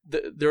was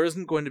there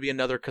isn't going to be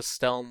another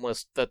Castellan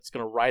list that's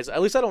going to rise.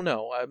 At least I don't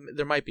know.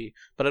 There might be,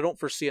 but I don't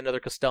foresee another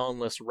Castellan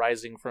list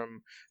rising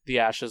from the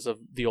ashes of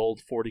the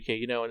old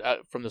 40k,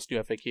 from this new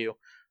FAQ.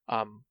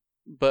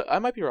 But I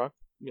might be wrong.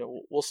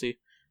 We'll see.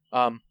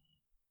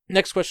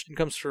 Next question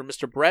comes from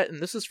Mr. Brett,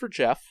 and this is for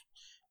Jeff.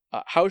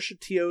 How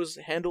should TOs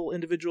handle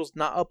individuals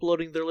not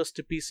uploading their list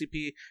to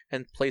PCP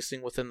and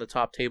placing within the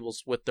top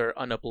tables with their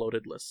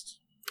unuploaded lists?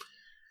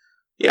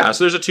 Yeah,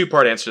 so there's a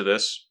 2-part answer to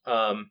this.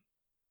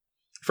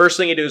 First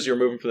thing you do is you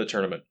remove them from the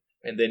tournament,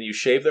 and then you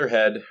shave their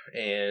head,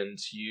 and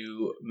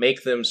you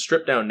make them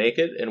strip down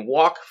naked and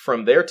walk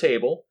from their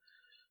table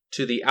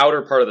to the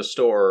outer part of the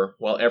store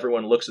while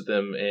everyone looks at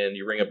them, and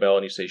you ring a bell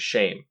and you say,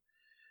 shame.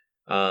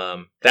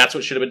 That's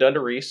what should have been done to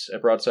Reese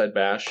at Broadside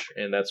Bash,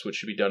 and that's what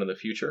should be done in the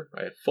future.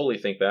 I fully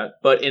think that.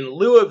 But in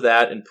lieu of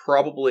that, and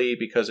probably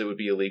because it would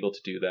be illegal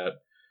to do that,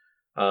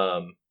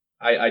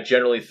 I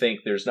generally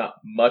think there's not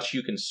much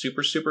you can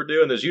super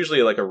do, and there's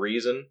usually like a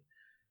reason.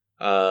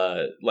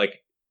 I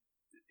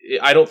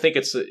don't think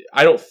it's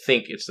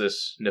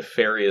this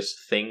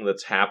nefarious thing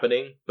that's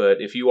happening.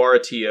 But if you are a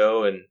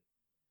TO, and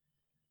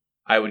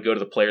I would go to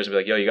the players and be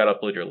like, "Yo, you got to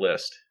upload your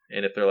list,"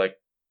 and if they're like,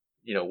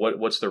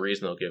 what's the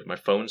reason they'll give? My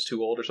phone's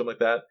too old or something like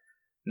that.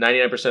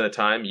 99% of the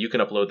time, you can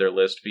upload their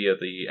list via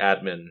the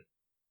admin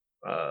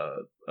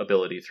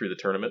ability through the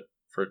tournament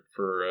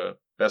for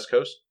Best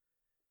Coast.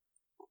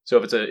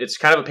 So if it's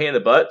kind of a pain in the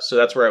butt, so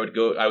that's where I would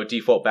go. I would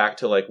default back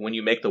to like when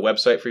you make the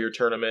website for your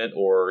tournament,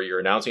 or you're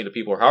announcing to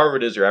people, or however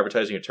it is you're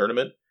advertising your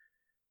tournament.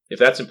 If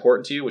that's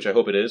important to you, which I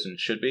hope it is and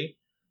should be,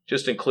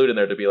 just include in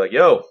there to be like,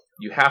 yo,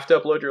 you have to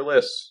upload your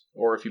lists,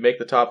 or if you make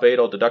the top 8,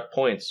 I'll deduct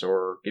points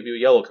or give you a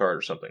yellow card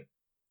or something.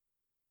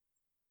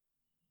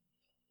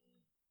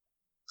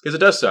 Because it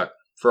does suck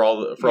for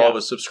all of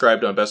us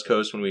subscribed on Best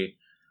Coast when we,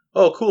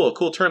 oh, cool, a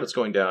cool tournament's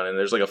going down, and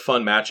there's like a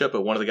fun matchup,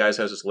 but one of the guys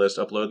has his list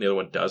uploaded and the other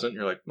one doesn't.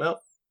 You're like, well,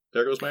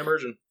 there goes my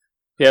immersion.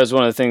 Yeah, it was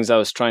one of the things I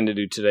was trying to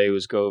do today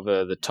was go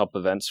over the top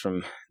events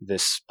from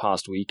this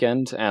past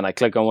weekend, and I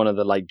click on one of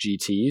the like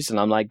GTs, and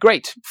I'm like,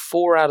 great,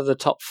 4 out of the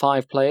top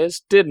 5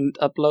 players didn't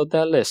upload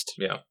their list.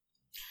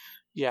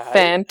 Yeah,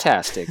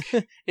 fantastic.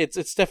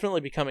 It's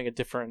definitely becoming a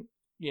different,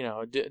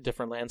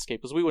 different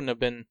landscape, because we wouldn't have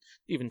been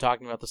even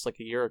talking about this like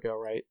a year ago,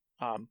 right?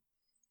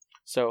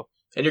 So,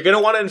 and you're going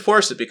to want to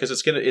enforce it because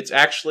it's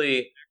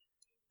actually.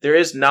 There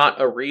is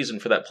not a reason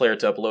for that player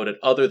to upload it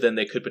other than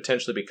they could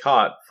potentially be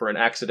caught for an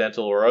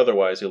accidental or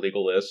otherwise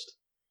illegal list,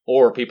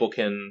 or people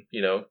can,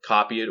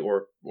 copy it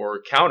or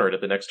counter it at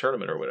the next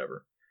tournament or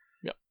whatever.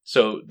 Yeah.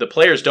 So the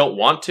players don't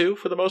want to,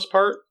 for the most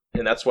part,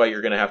 and that's why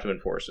you're going to have to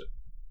enforce it.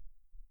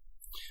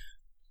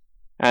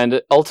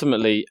 And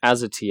ultimately,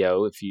 as a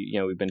TO, if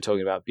we've been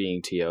talking about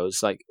being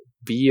TOs, like,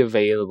 be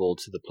available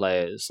to the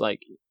players. Like,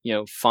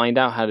 find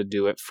out how to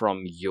do it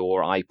from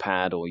your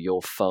iPad or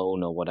your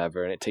phone or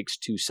whatever, and it takes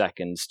 2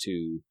 seconds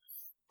to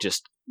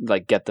just,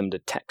 like, get them to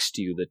text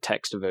you the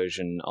text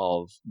version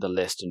of the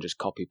list and just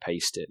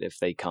copy-paste it if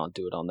they can't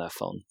do it on their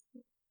phone.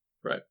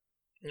 Right.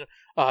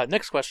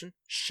 Next question.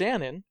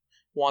 Shannon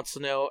wants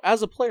to know,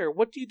 as a player,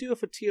 what do you do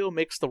if a TO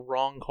makes the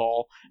wrong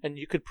call, and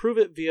you could prove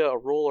it via a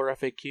rule or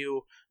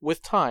FAQ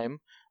with time?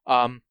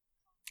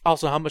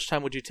 Also, how much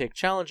time would you take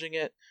challenging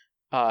it?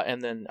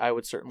 And then I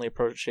would certainly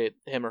appreciate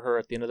him or her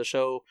at the end of the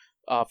show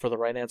for the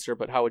right answer,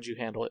 but how would you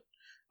handle it?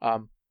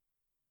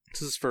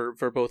 This is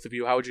for both of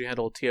you. How would you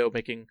handle a TO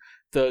making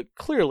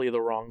clearly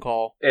the wrong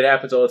call? It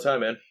happens all the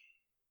time, man.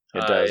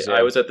 It does.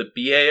 I was at the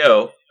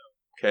BAO,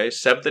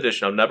 7th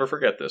edition. I'll never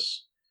forget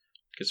this.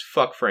 Because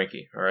fuck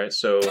Frankie, all right?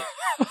 So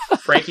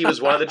Frankie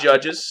was one of the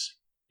judges,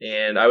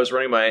 and I was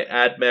running my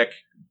AdMech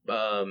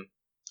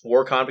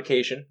War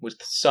Convocation with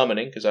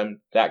summoning, because I'm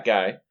that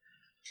guy.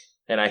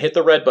 And I hit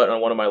the red button on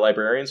one of my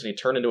librarians, and he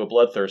turned into a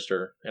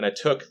Bloodthirster. And I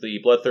took the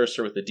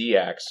Bloodthirster with the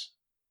D-Axe.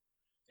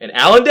 And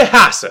Alan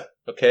DeHassa,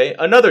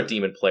 another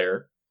demon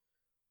player,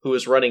 who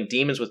was running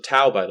Demons with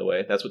Tau, by the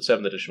way. That's what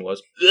 7th edition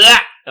was.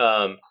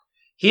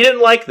 He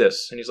didn't like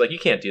this. And he's like, you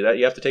can't do that.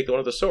 You have to take the one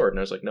with the sword. And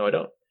I was like, no, I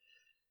don't.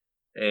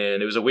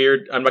 And it was a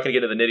weird... I'm not going to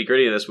get into the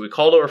nitty-gritty of this, but we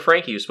called over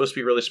Frankie, who's supposed to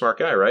be a really smart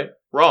guy, right?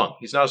 Wrong.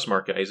 He's not a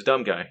smart guy. He's a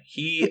dumb guy.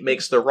 He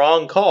makes the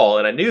wrong call,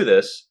 and I knew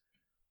this.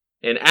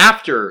 And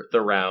after the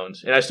round,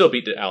 and I still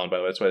beat Alan, by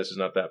the way, that's why this is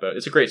not that bad.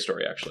 It's a great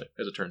story, actually,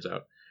 as it turns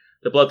out.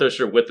 The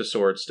Bloodthirster with the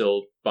sword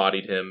still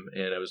bodied him,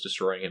 and I was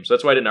destroying him. So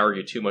that's why I didn't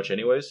argue too much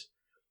anyways.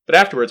 But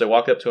afterwards, I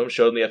walked up to him,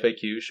 showed him the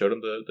FAQ, showed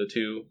him the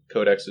 2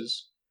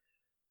 codexes,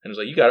 and was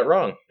like, you got it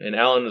wrong. And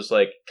Alan was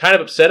like, kind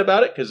of upset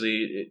about it, because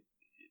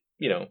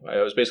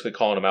I was basically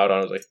calling him out on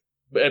it. I was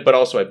like, but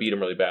also I beat him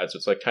really bad, so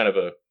it's like kind of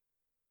a...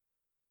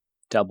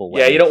 double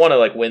win. Yeah, you don't want to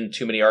like win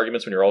too many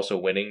arguments when you're also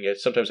winning. You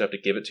sometimes have to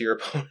give it to your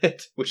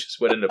opponent, which is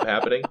what ended up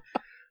happening.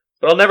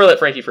 But I'll never let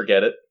Frankie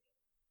forget it,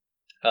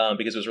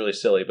 because it was really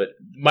silly. But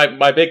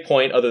my big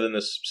point, other than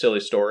this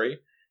silly story,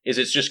 is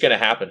it's just going to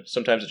happen.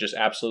 Sometimes it just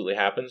absolutely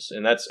happens,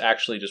 and that's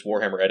actually just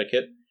Warhammer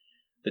etiquette.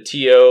 The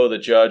TO, the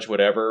judge,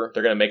 whatever,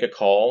 they're going to make a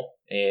call,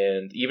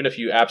 and even if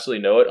you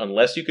absolutely know it,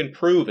 unless you can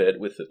prove it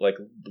with like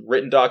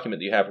written document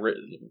that you have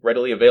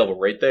readily available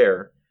right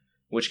there,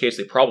 in which case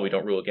they probably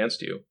don't rule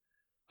against you.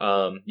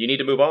 You need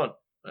to move on.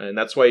 And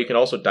that's why you can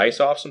also dice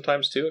off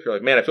sometimes too. If you're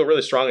like, man, I feel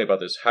really strongly about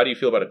this. How do you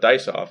feel about a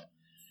dice off?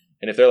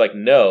 And if they're like,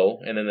 no,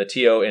 and then the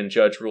TO and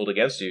judge ruled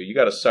against you, you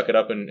got to suck it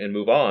up and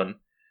move on.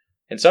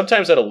 And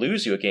sometimes that'll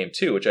lose you a game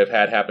too, which I've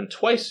had happen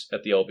twice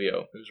at the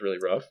LVO. It was really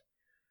rough.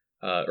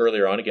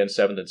 Earlier on, again,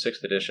 7th and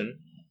 6th edition.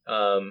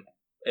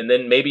 And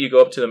then maybe you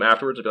go up to them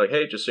afterwards and be like,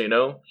 hey, just so you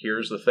know,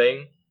 here's the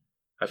thing.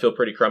 I feel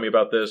pretty crummy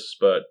about this,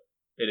 but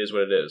it is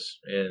what it is.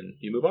 And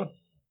you move on.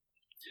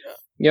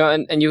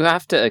 And you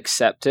have to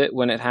accept it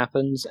when it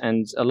happens.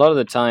 And a lot of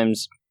the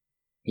times,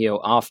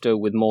 after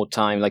with more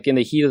time, like in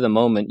the heat of the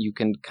moment, you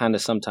can kind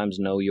of sometimes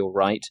know you're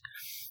right.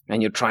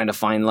 And you're trying to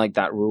find like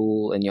that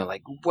rule. And you're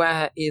like,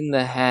 where in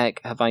the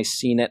heck have I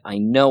seen it? I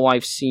know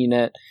I've seen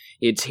it.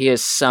 It's here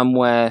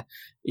somewhere.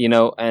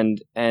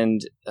 And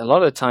a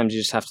lot of the times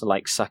you just have to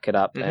like suck it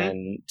up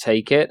and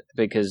take it,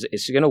 because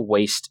it's going to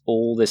waste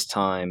all this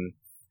time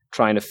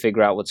trying to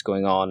figure out what's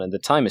going on, and the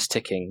time is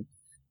ticking,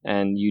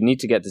 and you need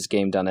to get this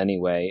game done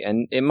anyway.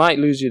 And it might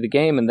lose you the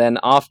game, and then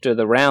after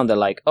the round they're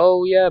like,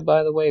 oh yeah,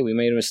 by the way, we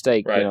made a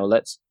mistake. Right.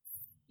 Let's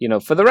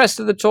for the rest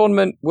of the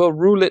tournament we'll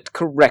rule it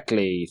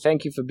correctly.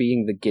 Thank you for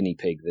being the guinea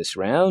pig this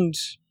round.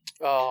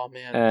 Oh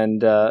man.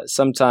 And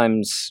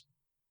sometimes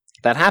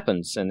that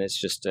happens, and it's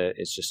just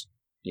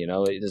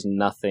there's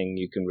nothing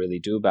you can really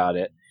do about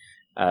it,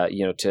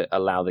 to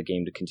allow the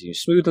game to continue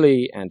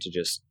smoothly and to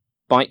just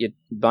bite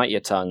your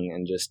tongue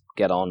and just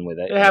get on with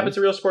it. It happens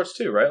in real sports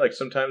too, right? Like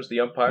sometimes the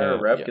umpire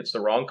or ref gets the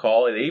wrong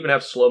call. They even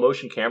have slow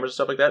motion cameras and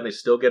stuff like that, and they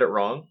still get it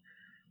wrong.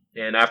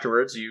 And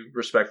afterwards, you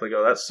respectfully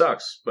go, that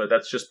sucks, but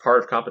that's just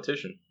part of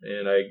competition.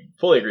 And I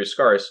fully agree with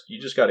Scars.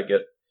 You just got to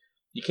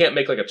you can't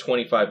make like a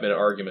 25-minute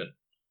argument.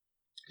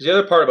 Because the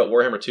other part about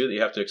Warhammer 2 that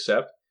you have to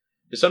accept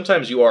is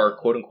sometimes you are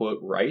quote-unquote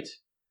right,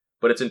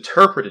 but it's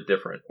interpreted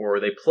different, or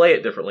they play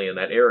it differently in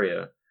that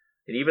area.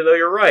 And even though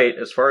you're right,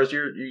 as far as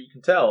you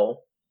can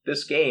tell,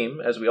 this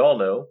game, as we all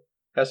know,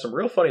 has some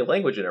real funny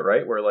language in it,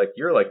 right? Where like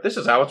you're like, this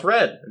is how it's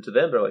read. And to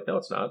them, they're like, no,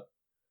 it's not.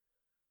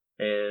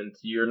 And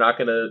you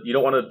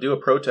don't want to do a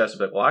protest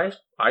of like, well,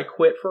 I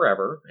quit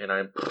forever, and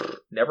I'm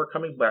never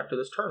coming back to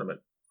this tournament.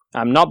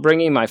 I'm not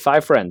bringing my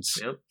 5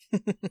 friends. Yep.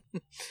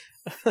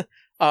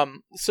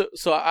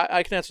 So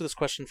I can answer this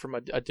question from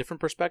a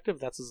different perspective.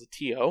 That's as a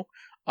TO.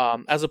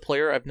 As a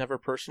player, I've never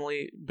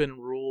personally been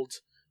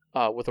ruled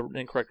with an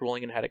incorrect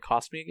ruling and had it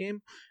cost me a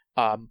game.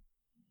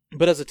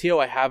 But as a TO,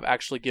 I have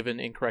actually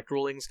given incorrect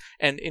rulings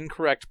and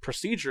incorrect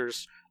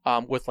procedures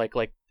with like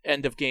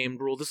end of game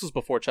rule. This was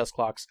before chess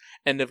clocks.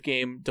 End of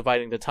game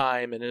dividing the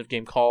time and end of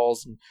game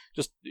calls, and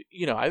just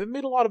I've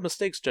made a lot of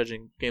mistakes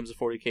judging games of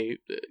 40K.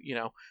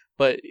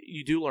 But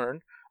you do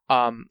learn.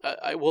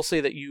 I will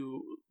say that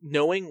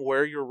knowing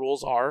where your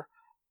rules are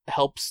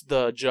helps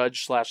the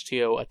judge /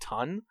 TO a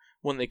ton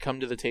when they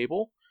come to the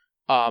table.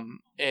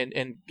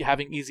 And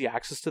having easy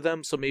access to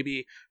them. So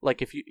maybe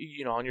like if you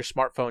on your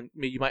smartphone,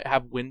 maybe you might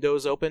have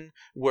windows open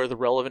where the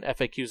relevant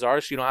FAQs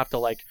are, so you don't have to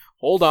like,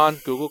 hold on,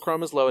 Google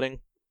Chrome is loading.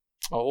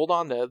 Oh, hold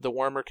on, the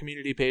Warhammer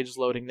community page is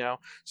loading now.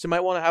 So you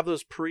might want to have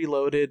those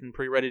pre-loaded and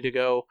pre-ready to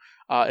go,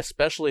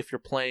 especially if you're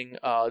playing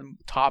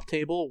top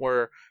table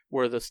where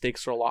the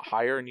stakes are a lot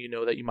higher and you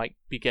know that you might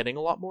be getting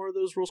a lot more of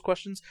those rules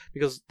questions,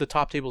 because the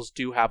top tables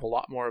do have a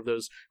lot more of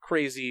those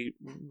crazy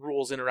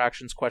rules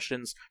interactions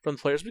questions from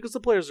the players, because the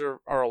players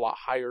are a lot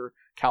higher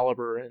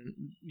caliber, and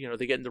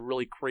they get into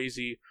really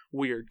crazy,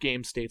 weird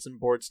game states and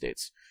board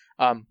states.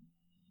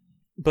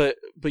 But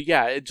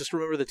yeah, just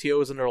remember the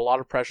TO is under a lot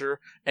of pressure,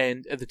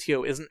 and the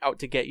TO isn't out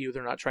to get you.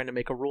 They're not trying to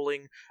make a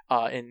ruling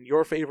in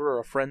your favor or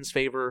a friend's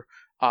favor.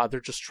 They're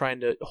just trying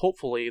to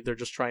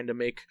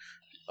make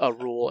a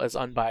rule as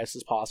unbiased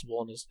as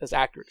possible and as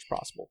accurate as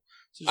possible.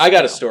 So I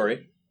got a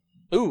story.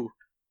 Ooh,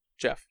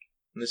 Jeff.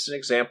 And this is an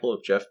example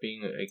of Jeff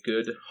being a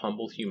good,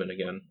 humble human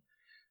again.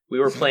 We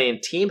were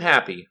playing Team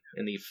Happy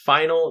in the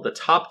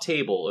top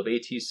table of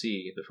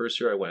ATC, the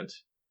first year I went.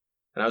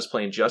 And I was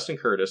playing Justin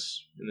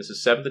Curtis, and this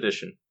is 7th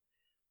edition.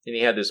 And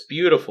he had this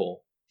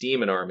beautiful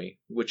demon army,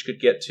 which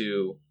could get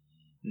to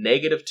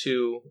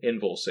 -2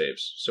 invul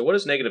saves. So what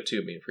does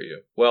 -2 mean for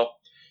you? Well,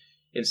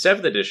 in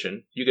 7th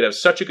edition, you could have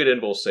such a good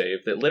invul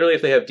save that literally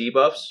if they have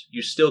debuffs,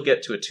 you still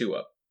get to a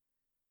 2-up.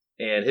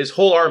 And his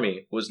whole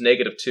army was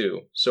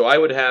 -2. So I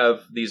would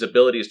have these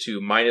abilities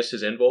to minus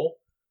his invul,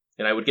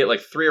 and I would get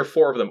like 3 or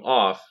 4 of them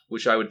off,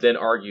 which I would then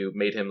argue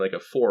made him like a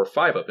 4 or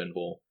 5-up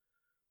invul.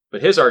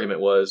 But his argument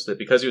was that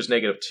because he was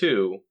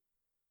 -2,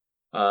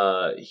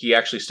 he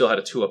actually still had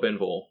a 2-up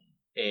invul.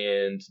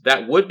 And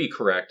that would be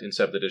correct in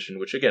 7th edition,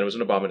 which again was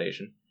an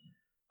abomination.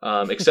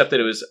 Except that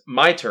it was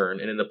my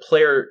turn, and in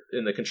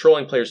the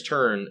controlling player's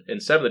turn in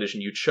 7th edition,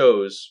 you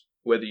chose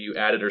whether you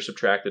added or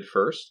subtracted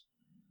first.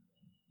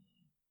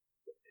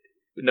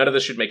 None of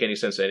this should make any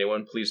sense to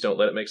anyone. Please don't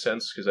let it make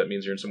sense, because that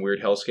means you're in some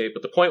weird hellscape.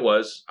 But the point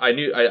was, I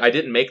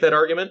didn't make that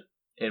argument,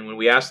 and when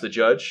we asked the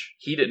judge,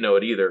 he didn't know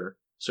it either.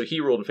 So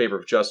he ruled in favor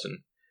of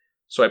Justin.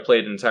 So I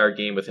played an entire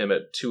game with him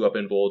at 2-up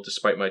invul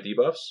despite my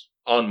debuffs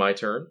on my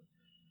turn.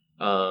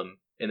 And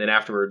then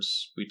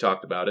afterwards, we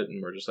talked about it,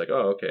 and we're just like,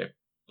 oh, okay.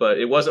 But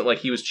it wasn't like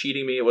he was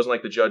cheating me. It wasn't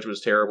like the judge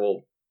was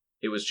terrible.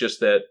 It was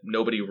just that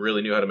nobody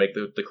really knew how to make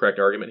the correct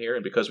argument here.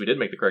 And because we did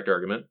make the correct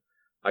argument,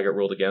 I got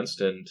ruled against,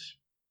 and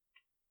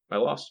I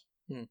lost.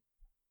 The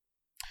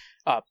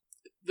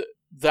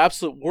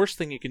absolute worst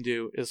thing you can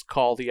do is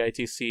call the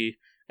ITC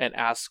and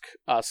ask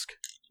us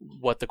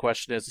what the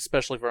question is,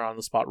 especially if we're on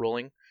the spot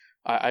ruling.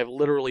 I've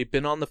literally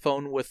been on the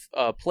phone with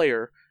a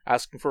player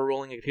asking for a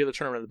ruling. You could hear the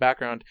tournament in the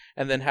background,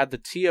 and then had the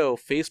TO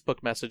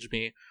Facebook message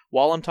me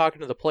while I'm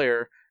talking to the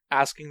player,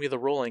 asking me the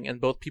ruling,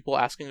 and both people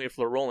asking me for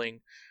the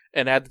ruling,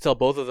 and I had to tell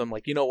both of them,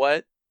 like, you know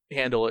what?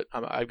 Handle it.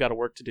 I've got a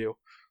work to do.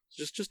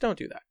 Just don't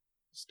do that.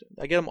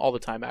 I get them all the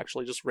time,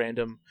 actually, just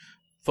random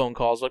phone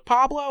calls like,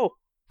 Pablo,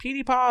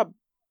 PD Pob,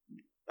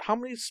 how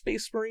many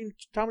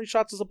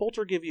shots does a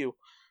bolter give you?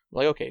 I'm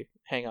like, okay,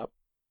 hang up.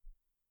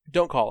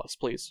 Don't call us,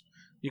 please.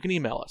 You can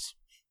email us.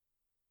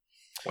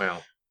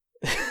 Wow.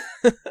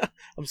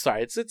 I'm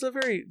sorry. It's a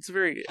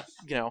very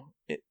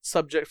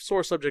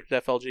sore subject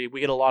at FLG. We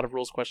get a lot of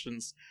rules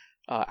questions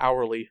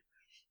hourly.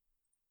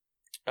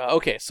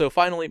 Okay, so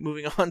finally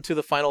moving on to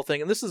the final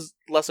thing, and this is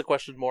less a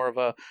question, more of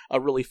a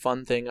really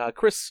fun thing.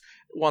 Chris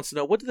wants to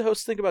know, what did the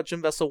host think about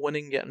Jim Vessel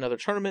winning yet another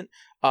tournament?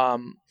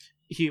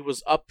 He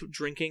was up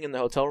drinking in the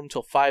hotel room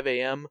till 5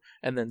 a.m.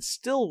 and then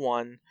still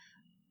won.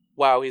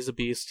 Wow, he's a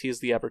beast.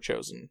 He's the ever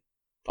chosen.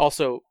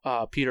 Also,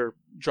 Peter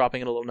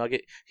dropping in a little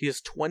nugget. He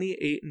is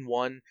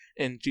 28-1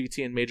 in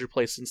GT and major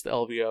play since the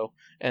LVO,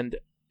 and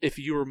if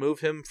you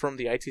remove him from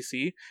the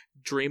ITC,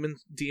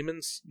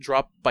 Demons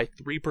drop by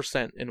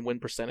 3% in win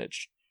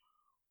percentage.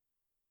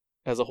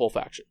 as a whole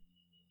faction.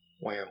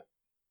 Wow.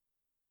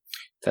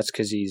 That's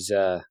because he's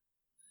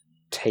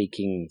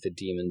taking the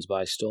demons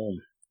by storm.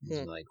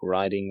 He's like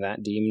riding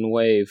that demon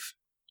wave.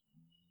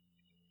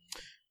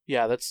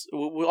 Yeah,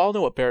 we all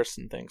know what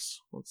Barristan thinks.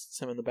 It's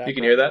him in the background. You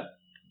can hear that?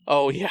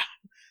 Oh yeah,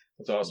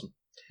 that's awesome.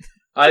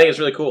 I think it's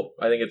really cool.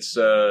 I think it's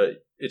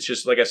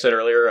just like I said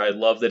earlier. I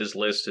love that his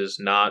list is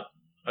not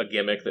a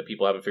gimmick that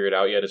people haven't figured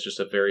out yet. It's just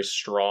a very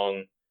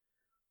strong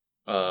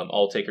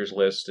all takers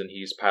list, and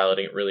he's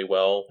piloting it really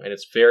well. And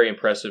it's very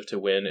impressive to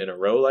win in a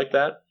row like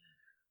that.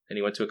 And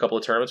he went to a couple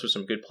of tournaments with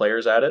some good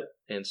players at it,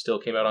 and still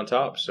came out on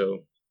top. So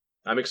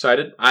I'm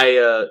excited.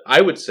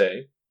 I would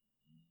say,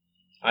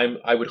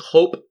 I would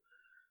hope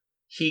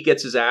he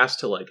gets his ass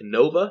to like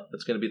Nova.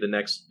 That's going to be the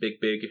next big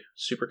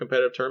super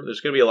competitive tournament.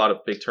 There's going to be a lot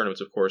of big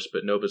tournaments, of course,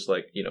 but Nova's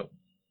like,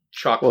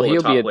 chock full of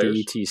top players. Well, he'll be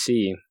at the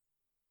ETC.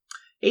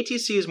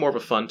 ATC is more of a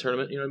fun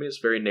tournament. You know what I mean? It's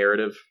very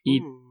narrative.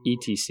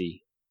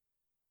 ETC.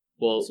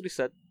 Well, that's what he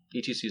said.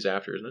 ETC is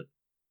after, isn't it?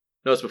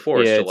 No, it's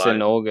before. Yeah, it's July. It's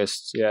in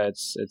August. Yeah,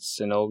 it's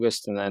in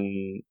August, and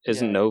then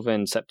isn't Nova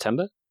in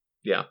September?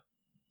 Yeah.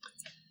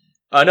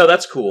 No,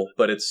 that's cool,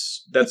 but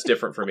that's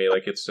different for me.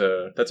 Like that's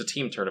a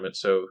team tournament,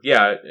 so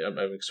yeah,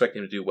 I'm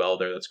expecting him to do well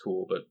there. That's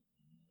cool, but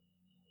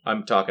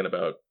I'm talking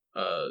about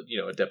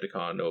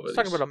Adepticon Nova. He's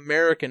talking about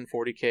American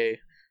 40K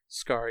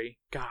Scary.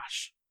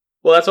 Gosh.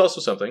 Well, that's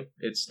also something.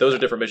 Those are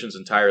different missions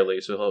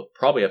entirely, so he'll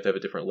probably have to have a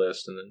different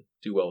list and then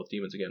do well with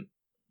demons again.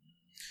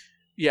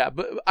 Yeah,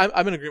 but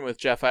I'm in agreement with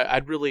Jeff.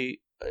 I'd really.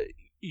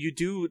 You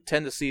do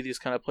tend to see these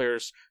kind of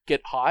players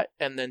get hot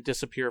and then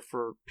disappear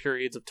for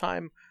periods of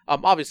time.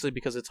 Obviously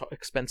because it's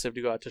expensive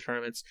to go out to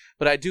tournaments.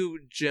 But I do,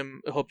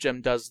 hope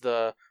Jim does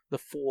the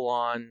full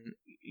on,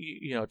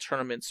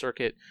 tournament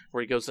circuit where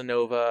he goes to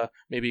Nova.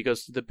 Maybe he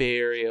goes to the Bay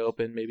Area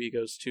Open. Maybe he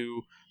goes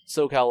to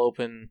SoCal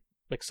Open,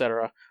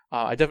 etc.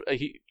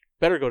 He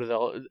better go to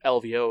the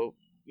LVO,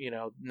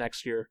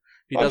 next year.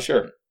 If he does,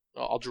 sure.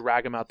 I'll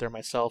drag him out there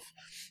myself.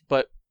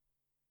 But.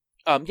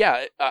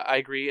 I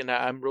agree, and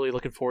I'm really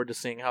looking forward to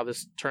seeing how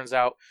this turns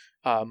out.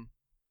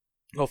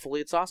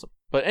 Hopefully it's awesome.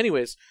 But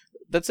anyways,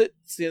 that's it.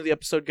 It's the end of the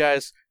episode,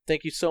 guys.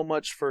 Thank you so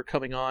much for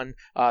coming on.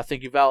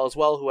 Thank you, Val, as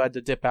well, who had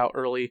to dip out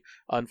early,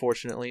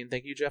 unfortunately. And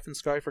thank you, Jeff and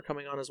Sky, for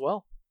coming on as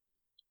well.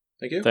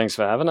 Thank you. Thanks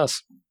for having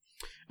us.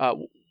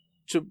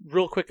 So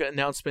real quick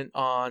announcement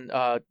on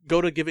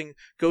go to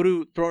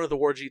Throne of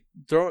War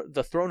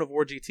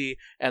GT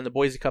and the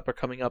Boise Cup are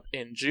coming up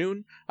in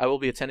June. I will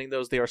be attending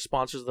those. They are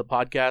sponsors of the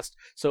podcast.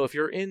 So if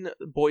you're in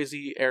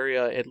Boise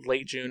area in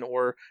late June,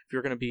 or if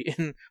you're going to be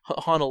in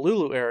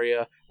Honolulu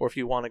area, or if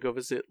you want to go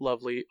visit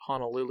lovely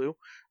Honolulu,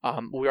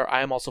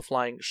 I am also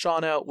flying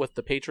Sean out with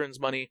the patrons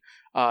money,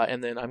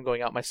 and then I'm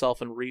going out myself,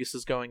 and Reese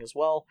is going as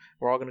well.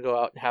 We're all going to go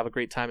out and have a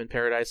great time in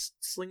paradise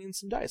slinging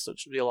some dice, so it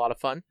should be a lot of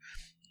fun.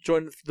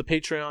 Join the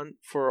Patreon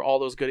for all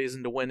those goodies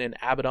and to win an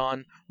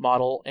Abaddon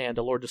model and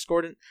a Lord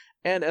Discordant.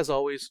 And as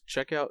always,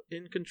 check out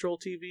In Control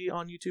TV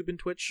on YouTube and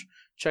Twitch.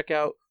 Check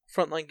out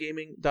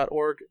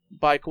frontlinegaming.org.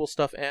 Buy cool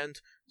stuff. And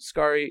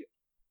Scary,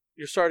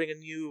 you're starting a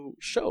new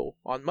show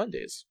on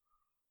Mondays.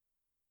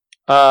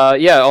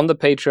 On the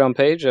Patreon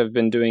page. I've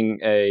been doing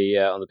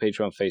on the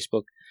Patreon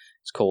Facebook.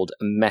 It's called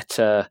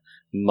Meta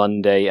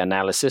Monday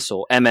Analysis,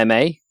 or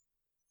MMA.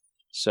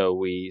 So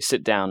we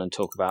sit down and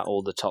talk about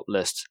all the top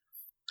lists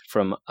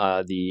from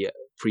the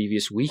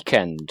previous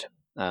weekend.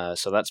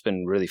 So that's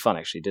been really fun,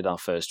 actually. Did our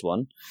first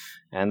one.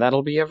 And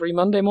that'll be every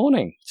Monday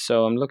morning.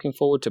 So I'm looking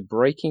forward to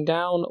breaking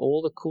down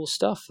all the cool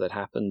stuff that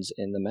happens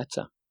in the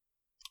meta.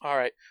 All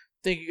right.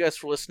 Thank you guys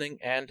for listening,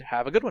 and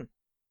have a good one.